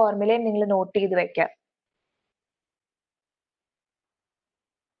 രണ്ട് ഫോർമുലയും നിങ്ങൾ നോട്ട് ചെയ്ത് വെക്കുക.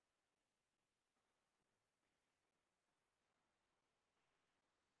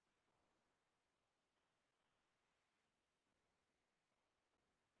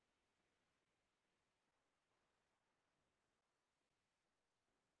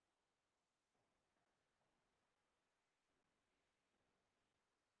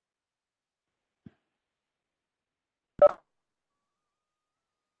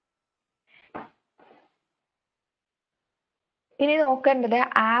 ഇനി നോക്കേണ്ടത്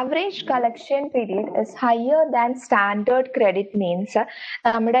average collection period is higher than standard credit means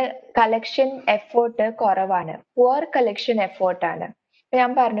നമ്മുടെ കളക്ഷൻ എഫേർട്ട് കുറവാണ്. പുവർ കളക്ഷൻ എഫേർട്ട് ആണ്.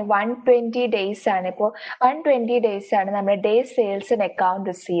 ഞാൻ പറഞ്ഞു 120 ഡേയ്സ് ആണ്. ഇപ്പോൾ 120 ഡേയ്സ് ആണ് നമ്മുടെ day sales in account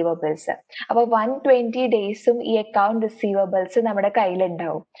receivables. അപ്പൊ 120 ഡേയ്സും ഈ അക്കൗണ്ട് റിസീവബിൾസ് നമ്മുടെ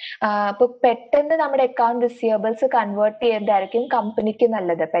കയ്യിലുണ്ടാവും. അപ്പൊ പെട്ടെന്ന് നമ്മുടെ അക്കൗണ്ട് റിസീവബിൾസ് കൺവേർട്ട് ചെയ്യുന്നതായിരിക്കും കമ്പനിക്ക്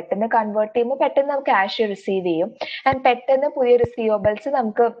നല്ലത്. പെട്ടെന്ന് കൺവേർട്ട് ചെയ്യുമ്പോൾ പെട്ടെന്ന് നമുക്ക് ക്യാഷ് റിസീവ് ചെയ്യും. ആൻഡ് പെട്ടെന്ന് പുതിയ റിസീവബിൾസ്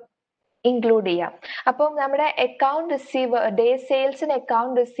നമുക്ക് ഇൻക്ലൂഡ് ചെയ്യാം. അപ്പം നമ്മുടെ day sales in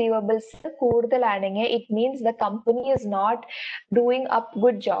account receivables കൂടുതലാണെങ്കിൽ it means the company is not doing up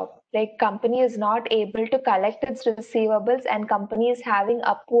good job. Like company is not able to collect its receivables and company is having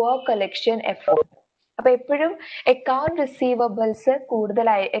a poor collection effort. അപ്പൊ എപ്പോഴും account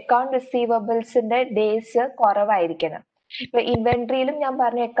റിസീവബിൾസിന്റെ days കുറവായിരിക്കണം. ഇപ്പൊ ഇൻവെന്ററിയിലും ഞാൻ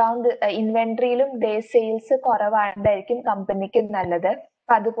പറഞ്ഞു ഇൻവെന്ററിയിലും day sales കുറവാണ്ടായിരിക്കും കമ്പനിക്ക് നല്ലത്.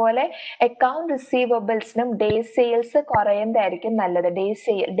 അപ്പൊ അതുപോലെ അക്കൗണ്ട് റിസീവബിൾസിനും ഡേ സെയിൽസ് കുറയുന്നതായിരിക്കും നല്ലത്.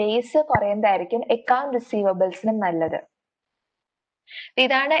 ഡേയ്സ് കുറയുന്നതായിരിക്കും അക്കൗണ്ട് റിസീവബിൾസിനും നല്ലത്.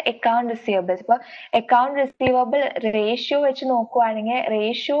 ഇതാണ് അക്കൗണ്ട് റിസീവബിൾസ്. ഇപ്പൊ അക്കൗണ്ട് റിസീവബിൾ റേഷ്യോ വെച്ച് നോക്കുവാണെങ്കിൽ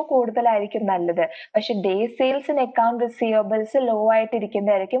റേഷ്യോ കൂടുതലായിരിക്കും നല്ലത്. പക്ഷെ day sales in account receivables law ആയിട്ട്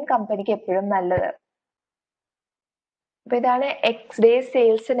ഇരിക്കുന്നതായിരിക്കും കമ്പനിക്ക് എപ്പോഴും നല്ലത്. അപ്പൊ ഇതാണ് day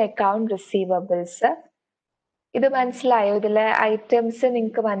sales in account receivables. ഇത് മനസ്സിലായോ? ഇതിലെ ഐറ്റംസ്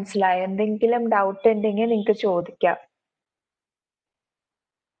നിങ്ങൾക്ക് മനസ്സിലായോ? എന്തെങ്കിലും ഡൗട്ട് ഉണ്ടെങ്കിൽ നിങ്ങൾക്ക് ചോദിക്കാം.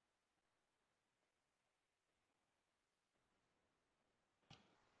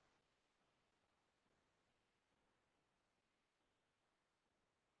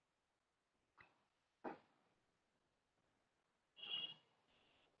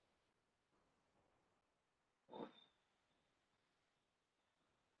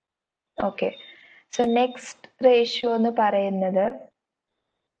 ഓക്കെ, സോ നെക്സ്റ്റ് റേഷ്യോ എന്ന് പറയുന്നത്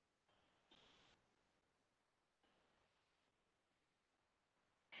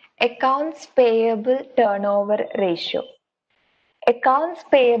accounts payable turn over ratio. Accounts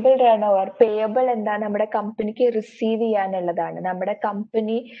payable turn over, payable എന്താ? നമ്മുടെ കമ്പനിക്ക് റിസീവ് ചെയ്യാനുള്ളതാണ്. നമ്മുടെ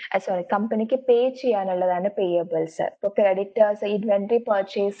കമ്പനിക്ക് പേ ചെയ്യാനുള്ളതാണ് പേയബിൾസ്. ഇപ്പൊ ക്രെഡിറ്റേഴ്സ് ഇൻവെന്ററി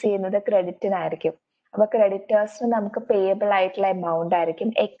പർച്ചേസ് ചെയ്യുന്നത് ക്രെഡിറ്റിനായിരിക്കും. അപ്പൊ ക്രെഡിറ്റേഴ്സിന് നമുക്ക് പേയബിൾ ആയിട്ടുള്ള എമൗണ്ട് ആയിരിക്കും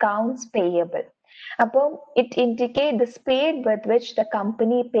അക്കൗണ്ട്സ് പേയബിൾ. അപ്പം it indicate the speed with which the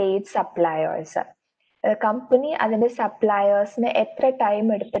company paid suppliers. Company അതിന്റെ സപ്ലയേഴ്സിന് എത്ര ടൈം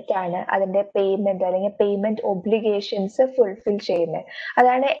എടുത്തിട്ടാണ് അതിന്റെ പേയ്മെന്റ് അല്ലെങ്കിൽ പേയ്മെന്റ് ഒബ്ലിഗേഷൻസ് ഫുൾഫിൽ ചെയ്യുന്നത്.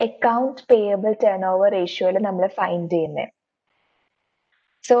 അതാണ് അക്കൗണ്ട് പേയബിൾ ടേൺ ഓവർ റേഷ്യോയിൽ നമ്മൾ ഫൈൻഡ് ചെയ്യുന്നത്.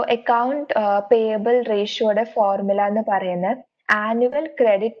 സോ അക്കൗണ്ട് പേയബിൾ റേഷ്യോയുടെ ഫോർമുല എന്ന് പറയുന്നത് annual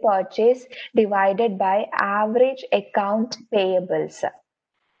credit purchase divided by average account payables.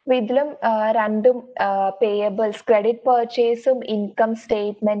 ഇതിലും രണ്ടും payables credit പർച്ചേസും income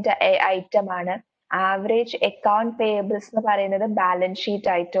statement item ആണ്. ആവറേജ് അക്കൗണ്ട് പേയബിൾസ് എന്ന് പറയുന്നത് ബാലൻസ്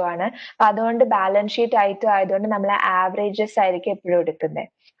ഷീറ്റ് ഐറ്റം ആണ്. അപ്പൊ അതുകൊണ്ട് ബാലൻസ് ഷീറ്റ് ഐറ്റം ആയതുകൊണ്ട് നമ്മൾ ആവറേജസ് ആയിരിക്കും എപ്പോഴും എടുക്കുന്നത്.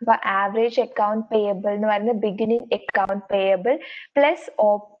 അപ്പൊ ആവറേജ് അക്കൗണ്ട് പേയബിൾ എന്ന് പറയുന്നത് beginning account payable plus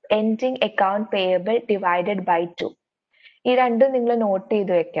ending account payable divided by 2. ഈ രണ്ടും നിങ്ങൾ നോട്ട്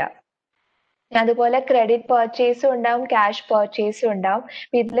ചെയ്ത് വെക്കാം. അതുപോലെ ക്രെഡിറ്റ് പർച്ചേസും ഉണ്ടാവും, ക്യാഷ് പർച്ചേസും ഉണ്ടാവും.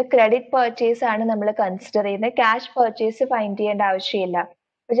 ഇതിൽ ക്രെഡിറ്റ് പർച്ചേസ് ആണ് നമ്മൾ കൺസിഡർ ചെയ്യുന്നത്. ക്യാഷ് പർച്ചേസ് ഫൈൻഡ് ചെയ്യേണ്ട ആവശ്യമില്ല.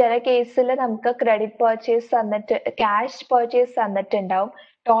 ചില കേസിൽ നമുക്ക് ക്രെഡിറ്റ് പർച്ചേസ് തന്നിട്ട് ക്യാഷ് പർച്ചേസ് തന്നിട്ടുണ്ടാവും,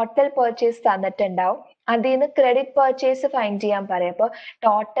 ടോട്ടൽ പർച്ചേസ് തന്നിട്ടുണ്ടാവും. അതിൽ നിന്ന് ക്രെഡിറ്റ് പർച്ചേസ് ഫൈൻഡ് ചെയ്യാൻ പറയും. അപ്പോൾ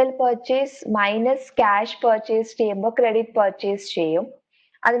total purchase minus cash purchase ചെയ്യുമ്പോൾ ക്രെഡിറ്റ് പർച്ചേസ് ചെയ്യും.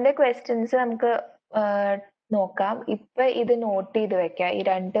 അതിന്റെ ക്വസ്റ്റ്യൻസ് നമുക്ക് നോക്കാം. ഇപ്പൊ ഇത് നോട്ട് ചെയ്ത് വെക്കാം. ഈ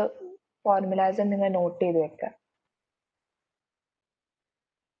രണ്ട് ഫോർമുലാസ് നിങ്ങൾ നോട്ട് ചെയ്ത് വെക്കുക.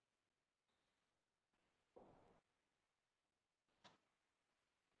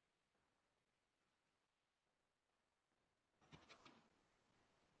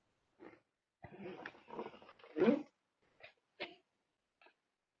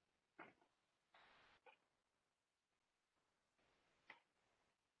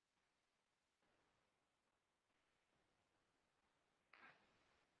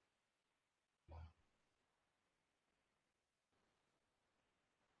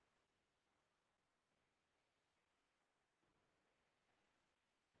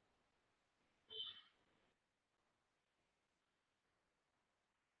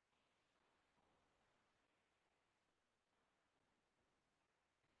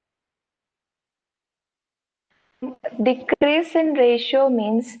 Decrease in ratio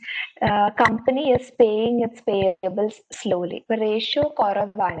means company is paying its payables slowly. ഇപ്പൊ റേഷ്യോ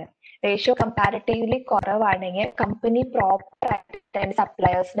കുറവാണ്, റേഷ്യോ കമ്പാരിറ്റീവ്ലി കുറവാണെങ്കിൽ കമ്പനി പ്രോപ്പർ ആയിട്ട്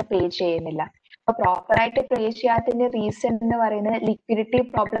സപ്ലയേഴ്സിന് പേ ചെയ്യുന്നില്ല. അപ്പൊ പ്രോപ്പർ ആയിട്ട് പേ ചെയ്യാത്തതിന്റെ റീസൺ എന്ന് പറയുന്നത് ലിക്വിഡിറ്റി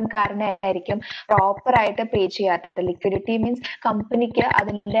പ്രോബ്ലം കാരണമായിരിക്കും പ്രോപ്പർ ആയിട്ട് പേ ചെയ്യാത്തത്. ലിക്വിഡിറ്റി മീൻസ് കമ്പനിക്ക്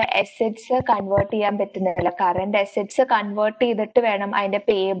അതിന്റെ അസെറ്റ്സ് കൺവേർട്ട് ചെയ്യാൻ പറ്റുന്നില്ല. കറന്റ് അസെറ്റ്സ് കൺവേർട്ട് ചെയ്തിട്ട് വേണം അതിന്റെ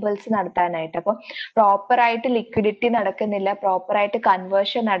പേയബിൾസ് നടത്താനായിട്ട്. അപ്പൊ പ്രോപ്പർ ആയിട്ട് ലിക്വിഡിറ്റി നടക്കുന്നില്ല, പ്രോപ്പർ ആയിട്ട്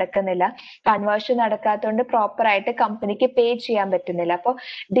കൺവേർഷൻ നടക്കുന്നില്ല. കൺവേർഷൻ നടക്കാത്തതുകൊണ്ട് പ്രോപ്പർ ആയിട്ട് കമ്പനിക്ക് പേ ചെയ്യാൻ പറ്റുന്നില്ല. അപ്പോൾ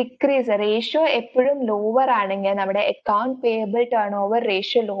ഡിക്രീസ് റേഷ്യോ എപ്പോഴും ലോവർ ആണെങ്കിൽ, നമ്മുടെ account payable turn over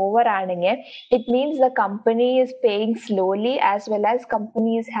ratio lower ആണെങ്കിൽ, it means the company is paying slowly as well as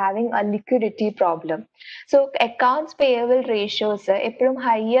company is having a liquidity problem. So accounts payable ratios എപ്പോഴും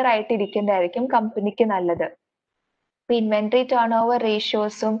ഹയർ ആയിട്ട് ഇരിക്കുന്നതായിരിക്കും കമ്പനിക്ക് നല്ലത്. Inventory turn over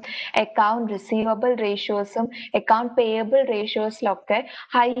റേഷ്യോസും account receivable റേഷ്യോസും account payable റേഷ്യോസിലൊക്കെ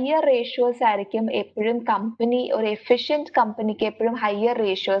higher ratios ആയിരിക്കും എപ്പോഴും company, ഒരു efficient കമ്പനിക്ക് എപ്പോഴും higher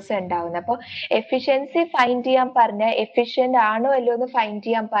ratios ഉണ്ടാവുന്നത്. അപ്പോൾ എഫിഷ്യൻസി ഫൈൻഡ് ചെയ്യാൻ പറഞ്ഞ, എഫിഷ്യന്റ് ആണോ അല്ലയോ എന്ന് ഫൈൻഡ്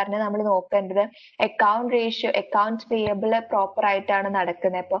ചെയ്യാൻ പറഞ്ഞ നമ്മൾ നോക്കേണ്ടത് account ratio, account payable proper ആയിട്ടാണ്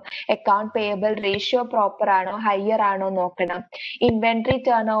നടക്കുന്നത്. അപ്പോൾ അക്കൗണ്ട് പേയബിൾ റേഷ്യോ പ്രോപ്പർ ആണോ ഹയർ ആണോ നോക്കണം. Inventory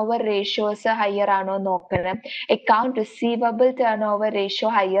turn over ratios higher ആണോ നോക്കണം. Account receivable turn over ratio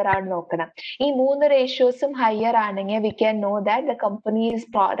higher ആണ് നോക്കണം. ഈ മൂന്ന് റേഷ്യോസും ഹയർ ആണെങ്കിൽ we can know that the company is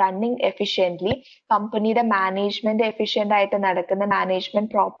running efficiently. കമ്പനിയുടെ മാനേജ്മെന്റ് എഫിഷ്യന്റ് ആയിട്ട് നടക്കുന്ന,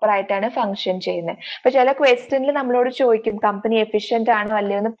 മാനേജ്മെന്റ് പ്രോപ്പർ ആയിട്ടാണ് ഫംഗ്ഷൻ ചെയ്യുന്നത്. അപ്പൊ ചില ക്വസ്റ്റ്യനിൽ നമ്മളോട് ചോദിക്കും കമ്പനി എഫിഷ്യന്റ് ആണോ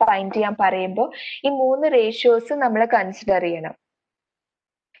അല്ലയോ എന്ന് ഫൈൻഡ് ചെയ്യാൻ പറയുമ്പോൾ ഈ മൂന്ന് റേഷ്യോസ് നമ്മൾ കൺസിഡർ ചെയ്യണം.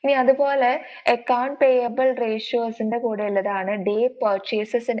 ഇനി അതുപോലെ അക്കൗണ്ട് പേയബിൾ റേഷ്യോസിന്റെ കൂടെ ഉള്ളതാണ് day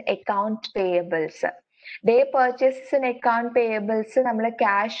purchases in account payables. Day purchases in account payables നമ്മൾ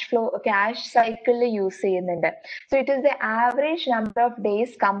ക്യാഷ് സൈക്കിളിൽ യൂസ് ചെയ്യുന്നുണ്ട്. So it is the average number of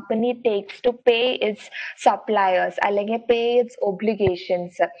days company takes to pay it's suppliers അല്ലെങ്കിൽ പേ ഇറ്റ്സ്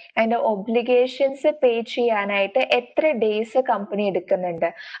ഒബ്ലിഗേഷൻസ്. അതിന്റെ ഒബ്ലിഗേഷൻസ് പേ ചെയ്യാനായിട്ട് എത്ര days company എടുക്കുന്നുണ്ട്,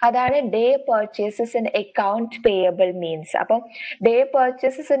 അതാണ് day purchases in account payable means. അപ്പം day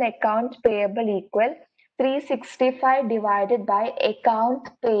purchases in account payable equal 365 divided by account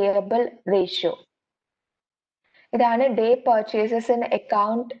payable ratio. ഇതാണ് day purchases in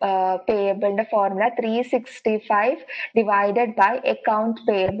account പേയബിളിന്റെ formula. 365 divided by account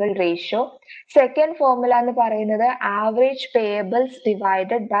payable ratio. Second formula എന്ന് പറയുന്നത് average payables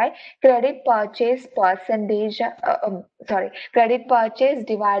divided by credit purchase percentage, credit purchase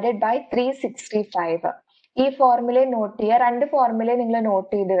divided by 365. ഈ formula not ചെയ്യുക. രണ്ട് formula നിങ്ങൾ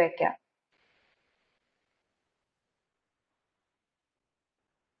not ചെയ്ത് വെക്കുക.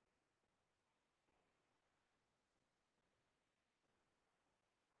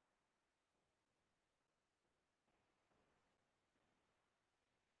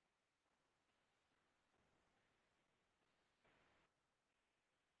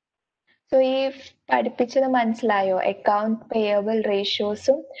 So ഈ പഠിപ്പിച്ചത് മനസ്സിലായോ? Account payable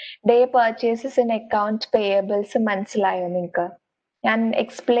റേഷ്യോസും day purchases in account പേയബിൾസും മനസ്സിലായോ നിങ്ങൾക്ക്? ഞാൻ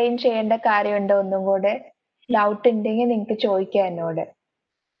എക്സ്പ്ലെയിൻ ചെയ്യേണ്ട കാര്യമുണ്ടോ? ഒന്നും കൂടെ ഡൗട്ട് ഉണ്ടെങ്കിൽ നിങ്ങൾക്ക് ചോദിക്കാം എന്നോട്.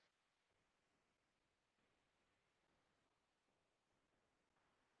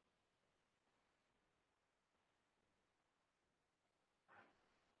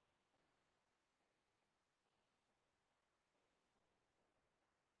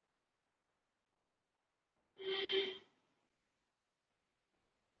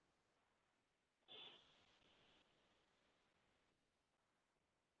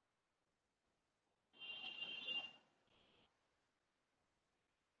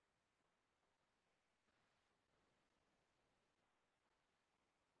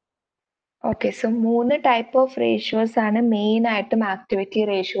 Okay, so 3 type of ratios ആണ് മെയിൻ ആയിട്ടും activity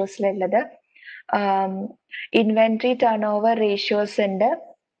റേഷ്യോസിലുള്ളത്. Inventory turn over ratios ഉണ്ട്,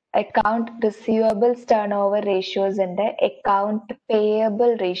 account receivables turn over ratios ഉണ്ട്, അക്കൗണ്ട്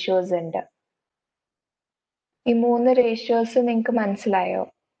പേയബിൾ റേഷ്യോസ് ഉണ്ട്. ഈ 3 റേഷ്യോസ് നിങ്ങൾക്ക് മനസ്സിലായോ?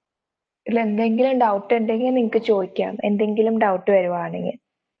 ഇതിൽ എന്തെങ്കിലും ഡൗട്ട് ഉണ്ടെങ്കിൽ നിങ്ങൾക്ക് ചോദിക്കാം, എന്തെങ്കിലും ഡൗട്ട് വരുവാണെങ്കിൽ.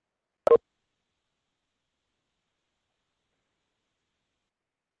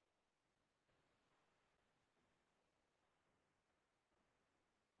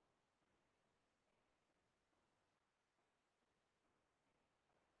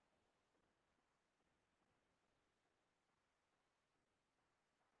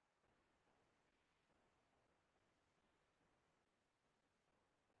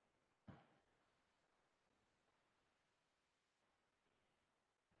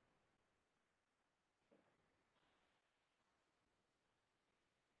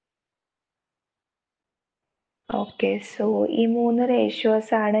 ഓക്കെ, സോ ഈ 3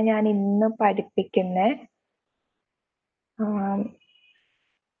 റേഷ്യോസ് ആണ് ഞാൻ ഇന്ന് പഠിപ്പിക്കുന്നത്.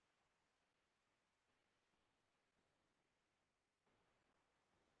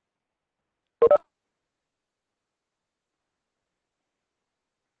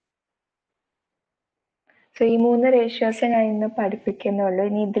 സോ ഈ 3 റേഷ്യോസ് ഞാൻ ഇന്ന് പഠിപ്പിക്കുന്നുള്ളൂ.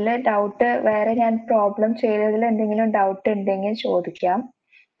 ഇനി ഇതില് ഡൗട്ട് വേറെ ഞാൻ പ്രോബ്ലം ചെയ്തതിൽ എന്തെങ്കിലും ഡൗട്ട് ഉണ്ടെങ്കിൽ ചോദിക്കാം.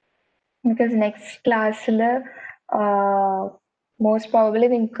 ബിക്കോസ് നെക്സ്റ്റ് ക്ലാസ്സിൽ മോസ്റ്റ് പ്രോബബ്ലി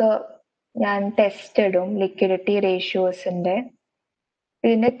നിങ്ങൾക്ക് ഞാൻ ടെസ്റ്റ് ഇടും ലിക്വിഡിറ്റി റേഷ്യോസിന്റെ.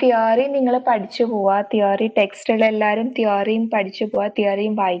 ഇതിന്റെ തിയറി നിങ്ങൾ പഠിച്ചു പോവാ. തിയറി ടെക്സ്റ്റുള്ള എല്ലാവരും തിയറിയും പഠിച്ചു പോവാ,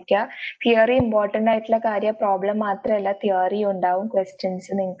 തിയറിയും വായിക്കുക. തിയറി ഇമ്പോർട്ടന്റ് ആയിട്ടുള്ള കാര്യം, പ്രോബ്ലം മാത്രമല്ല തിയറി ഉണ്ടാവും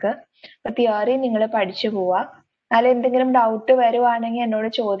ക്വസ്റ്റ്യൻസ് നിങ്ങൾക്ക്. അപ്പൊ തിയറി നിങ്ങൾ പഠിച്ചു പോവാ. അതിൽ എന്തെങ്കിലും ഡൗട്ട് വരുവാണെങ്കിൽ എന്നോട്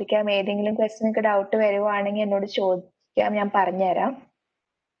ചോദിക്കാം. ഏതെങ്കിലും ക്വസ്റ്റ്യൻ നിങ്ങൾക്ക് ഡൗട്ട് വരുവാണെങ്കിൽ എന്നോട് ചോദിക്കാം, ഞാൻ പറഞ്ഞുതരാം.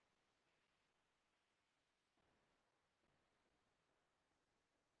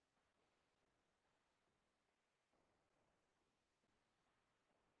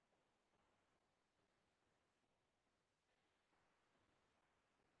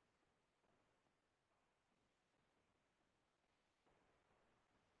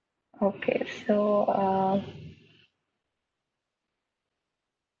 ഓക്കെ, സോ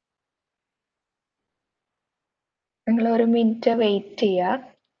നിങ്ങൾ ഒരു മിനിറ്റ് വെയിറ്റ് ചെയ്യുക.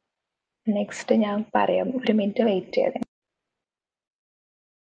 നെക്സ്റ്റ് ഞാൻ പറയാം, ഒരു മിനിറ്റ് വെയിറ്റ് ചെയ്യാതെ.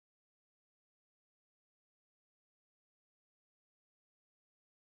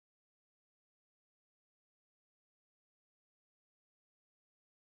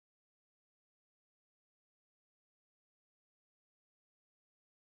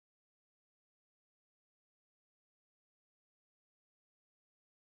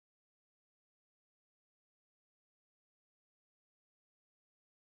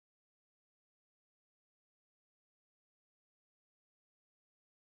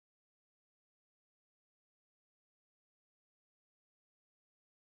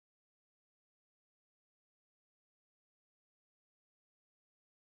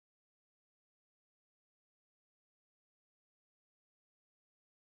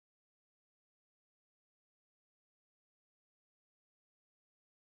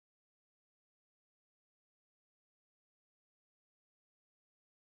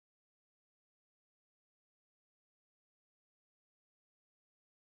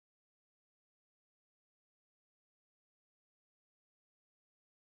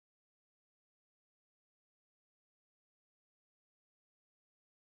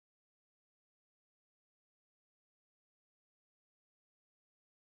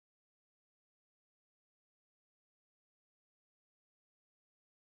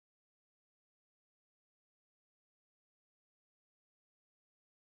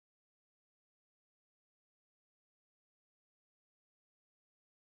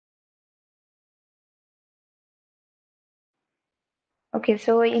 ഓക്കെ,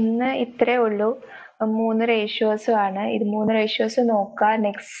 സോ ഇന്ന് ഇത്രേ ഉള്ളൂ. 3 റേഷ്യോസും ആണ്. ഇത് 3 റേഷ്യോസ് നോക്കുക.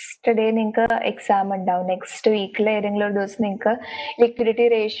 നെക്സ്റ്റ് ഡേ നിങ്ങൾക്ക് എക്സാം ഉണ്ടാവും. നെക്സ്റ്റ് വീക്കിൽ ഏതെങ്കിലും ഒരു ദിവസം നിങ്ങൾക്ക് ലിക്വിഡിറ്റി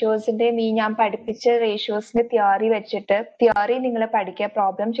റേഷ്യോസിന്റെ ഞാൻ പഠിപ്പിച്ച റേഷ്യോസിന്റെ തിയറി വെച്ചിട്ട് തിയറി നിങ്ങൾ പഠിക്കുക.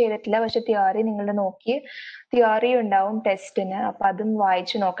 പ്രോബ്ലം ചെയ്തിട്ടില്ല, പക്ഷെ തിയറി നിങ്ങൾ നോക്കി. തിയറി ഉണ്ടാവും ടെസ്റ്റിന്, അപ്പൊ അതും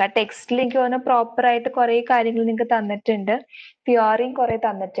വായിച്ചു നോക്കാം. ടെക്സ്റ്റിൽ എനിക്ക് തോന്നുന്നു പ്രോപ്പർ ആയിട്ട് കുറെ കാര്യങ്ങൾ നിങ്ങൾക്ക് തന്നിട്ടുണ്ട്, തിയറിയും കുറെ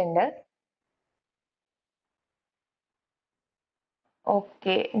തന്നിട്ടുണ്ട്.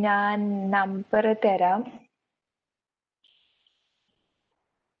 ഓക്കെ, ഞാൻ നമ്പർ തരാം.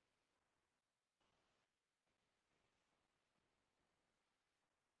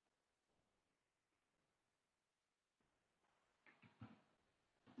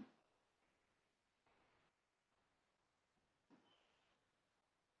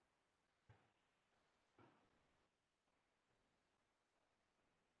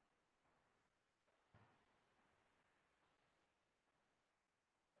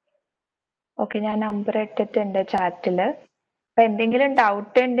 ഓക്കെ, ഞാൻ നമ്പർ ഇട്ടിട്ടുണ്ട് ചാറ്റില്. അപ്പൊ എന്തെങ്കിലും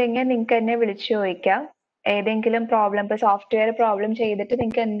ഡൗട്ട് ഉണ്ടെങ്കിൽ നിങ്ങൾക്ക് എന്നെ വിളിച്ചു ചോദിക്കാം. ഏതെങ്കിലും പ്രോബ്ലം, ഇപ്പൊ സോഫ്റ്റ്വെയർ പ്രോബ്ലം ചെയ്തിട്ട്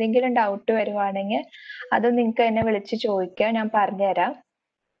നിങ്ങൾക്ക് എന്തെങ്കിലും ഡൗട്ട് വരുവാണെങ്കിൽ അത് നിങ്ങൾക്ക് എന്നെ വിളിച്ച് ചോദിക്കാം, ഞാൻ പറഞ്ഞുതരാം.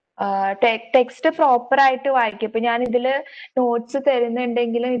 ടെക്സ്റ്റ് പ്രോപ്പർ ആയിട്ട് വായിക്കും. ഇപ്പൊ ഞാൻ ഇതില് നോട്ട്സ്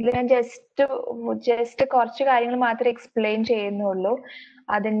തരുന്നുണ്ടെങ്കിലും ഇതിൽ ഞാൻ ജസ്റ്റ് കുറച്ച് കാര്യങ്ങൾ മാത്രമേ എക്സ്പ്ലെയിൻ ചെയ്യുന്നുള്ളൂ.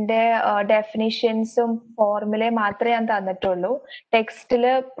 അതിന്റെ ഡെഫിനിഷൻസും ഫോർമുലയും മാത്രമേ ഞാൻ തന്നിട്ടുള്ളൂ.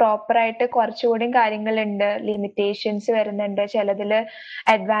 ടെക്സ്റ്റില് പ്രോപ്പർ ആയിട്ട് കുറച്ചുകൂടി കാര്യങ്ങളുണ്ട്, ലിമിറ്റേഷൻസ് വരുന്നുണ്ട്, ചിലതില്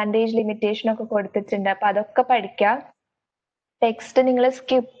അഡ്വാൻറ്റേജ് ലിമിറ്റേഷൻ ഒക്കെ കൊടുത്തിട്ടുണ്ട്. അപ്പൊ അതൊക്കെ പഠിക്കാം. ടെക്സ്റ്റ് നിങ്ങൾ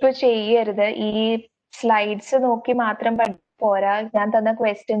സ്കിപ്പ് ചെയ്യരുത്. ഈ സ്ലൈഡ്സ് നോക്കി മാത്രം പോരാ, ഞാൻ തന്ന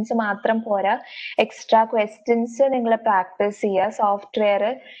ക്വസ്റ്റ്യൻസ് മാത്രം പോരാ, എക്സ്ട്രാ ക്വസ്റ്റ്യൻസ് നിങ്ങൾ പ്രാക്ടീസ് ചെയ്യുക. സോഫ്റ്റ്വെയർ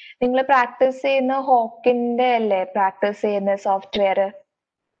നിങ്ങൾ പ്രാക്ടീസ് ചെയ്യുന്ന ഹോക്കിന്റെ അല്ലേ പ്രാക്ടീസ് ചെയ്യുന്ന സോഫ്റ്റ്വെയർ?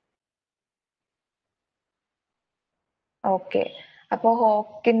 ഓക്കെ, അപ്പൊ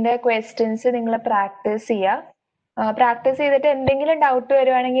ഹോക്കിന്റെ ക്വസ്റ്റ്യൻസ് നിങ്ങൾ പ്രാക്ടീസ് ചെയ്യുക. പ്രാക്ടീസ് ചെയ്തിട്ട് എന്തെങ്കിലും ഡൗട്ട്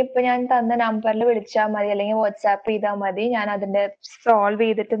വരുവാണെങ്കിൽ ഇപ്പൊ ഞാൻ തന്ന നമ്പറിൽ വിളിച്ചാൽ മതി, അല്ലെങ്കിൽ വാട്സാപ്പ് ചെയ്താൽ മതി. ഞാൻ അതിന്റെ സോൾവ്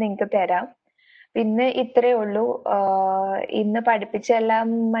ചെയ്തിട്ട് നിങ്ങൾക്ക് തരാം. പിന്നെ ഇത്രയേ ഉള്ളൂ. ഇന്ന് പഠിപ്പിച്ചെല്ലാം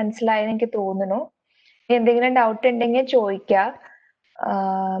മനസ്സിലായെന്ന് എനിക്ക് തോന്നുന്നു. ഇനി എന്തെങ്കിലും ഡൗട്ട് ഉണ്ടെങ്കിൽ ചോദിക്കുക.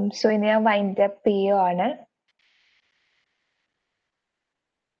 സോ ഇനി ഞാൻ വൈൻഡ് അപ്പ് ചെയ്യുവാണ്.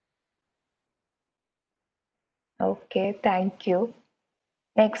 Okay, thank you.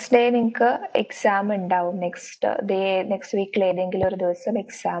 Next day നിങ്ങൾക്ക് എക്സാം ഉണ്ടാവും. നെക്സ്റ്റ് വീക്കിൽ ഏതെങ്കിലും ഒരു ദിവസം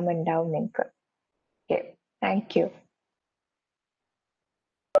എക്സാം ഉണ്ടാവും നിങ്ങൾക്ക്. Okay, thank you.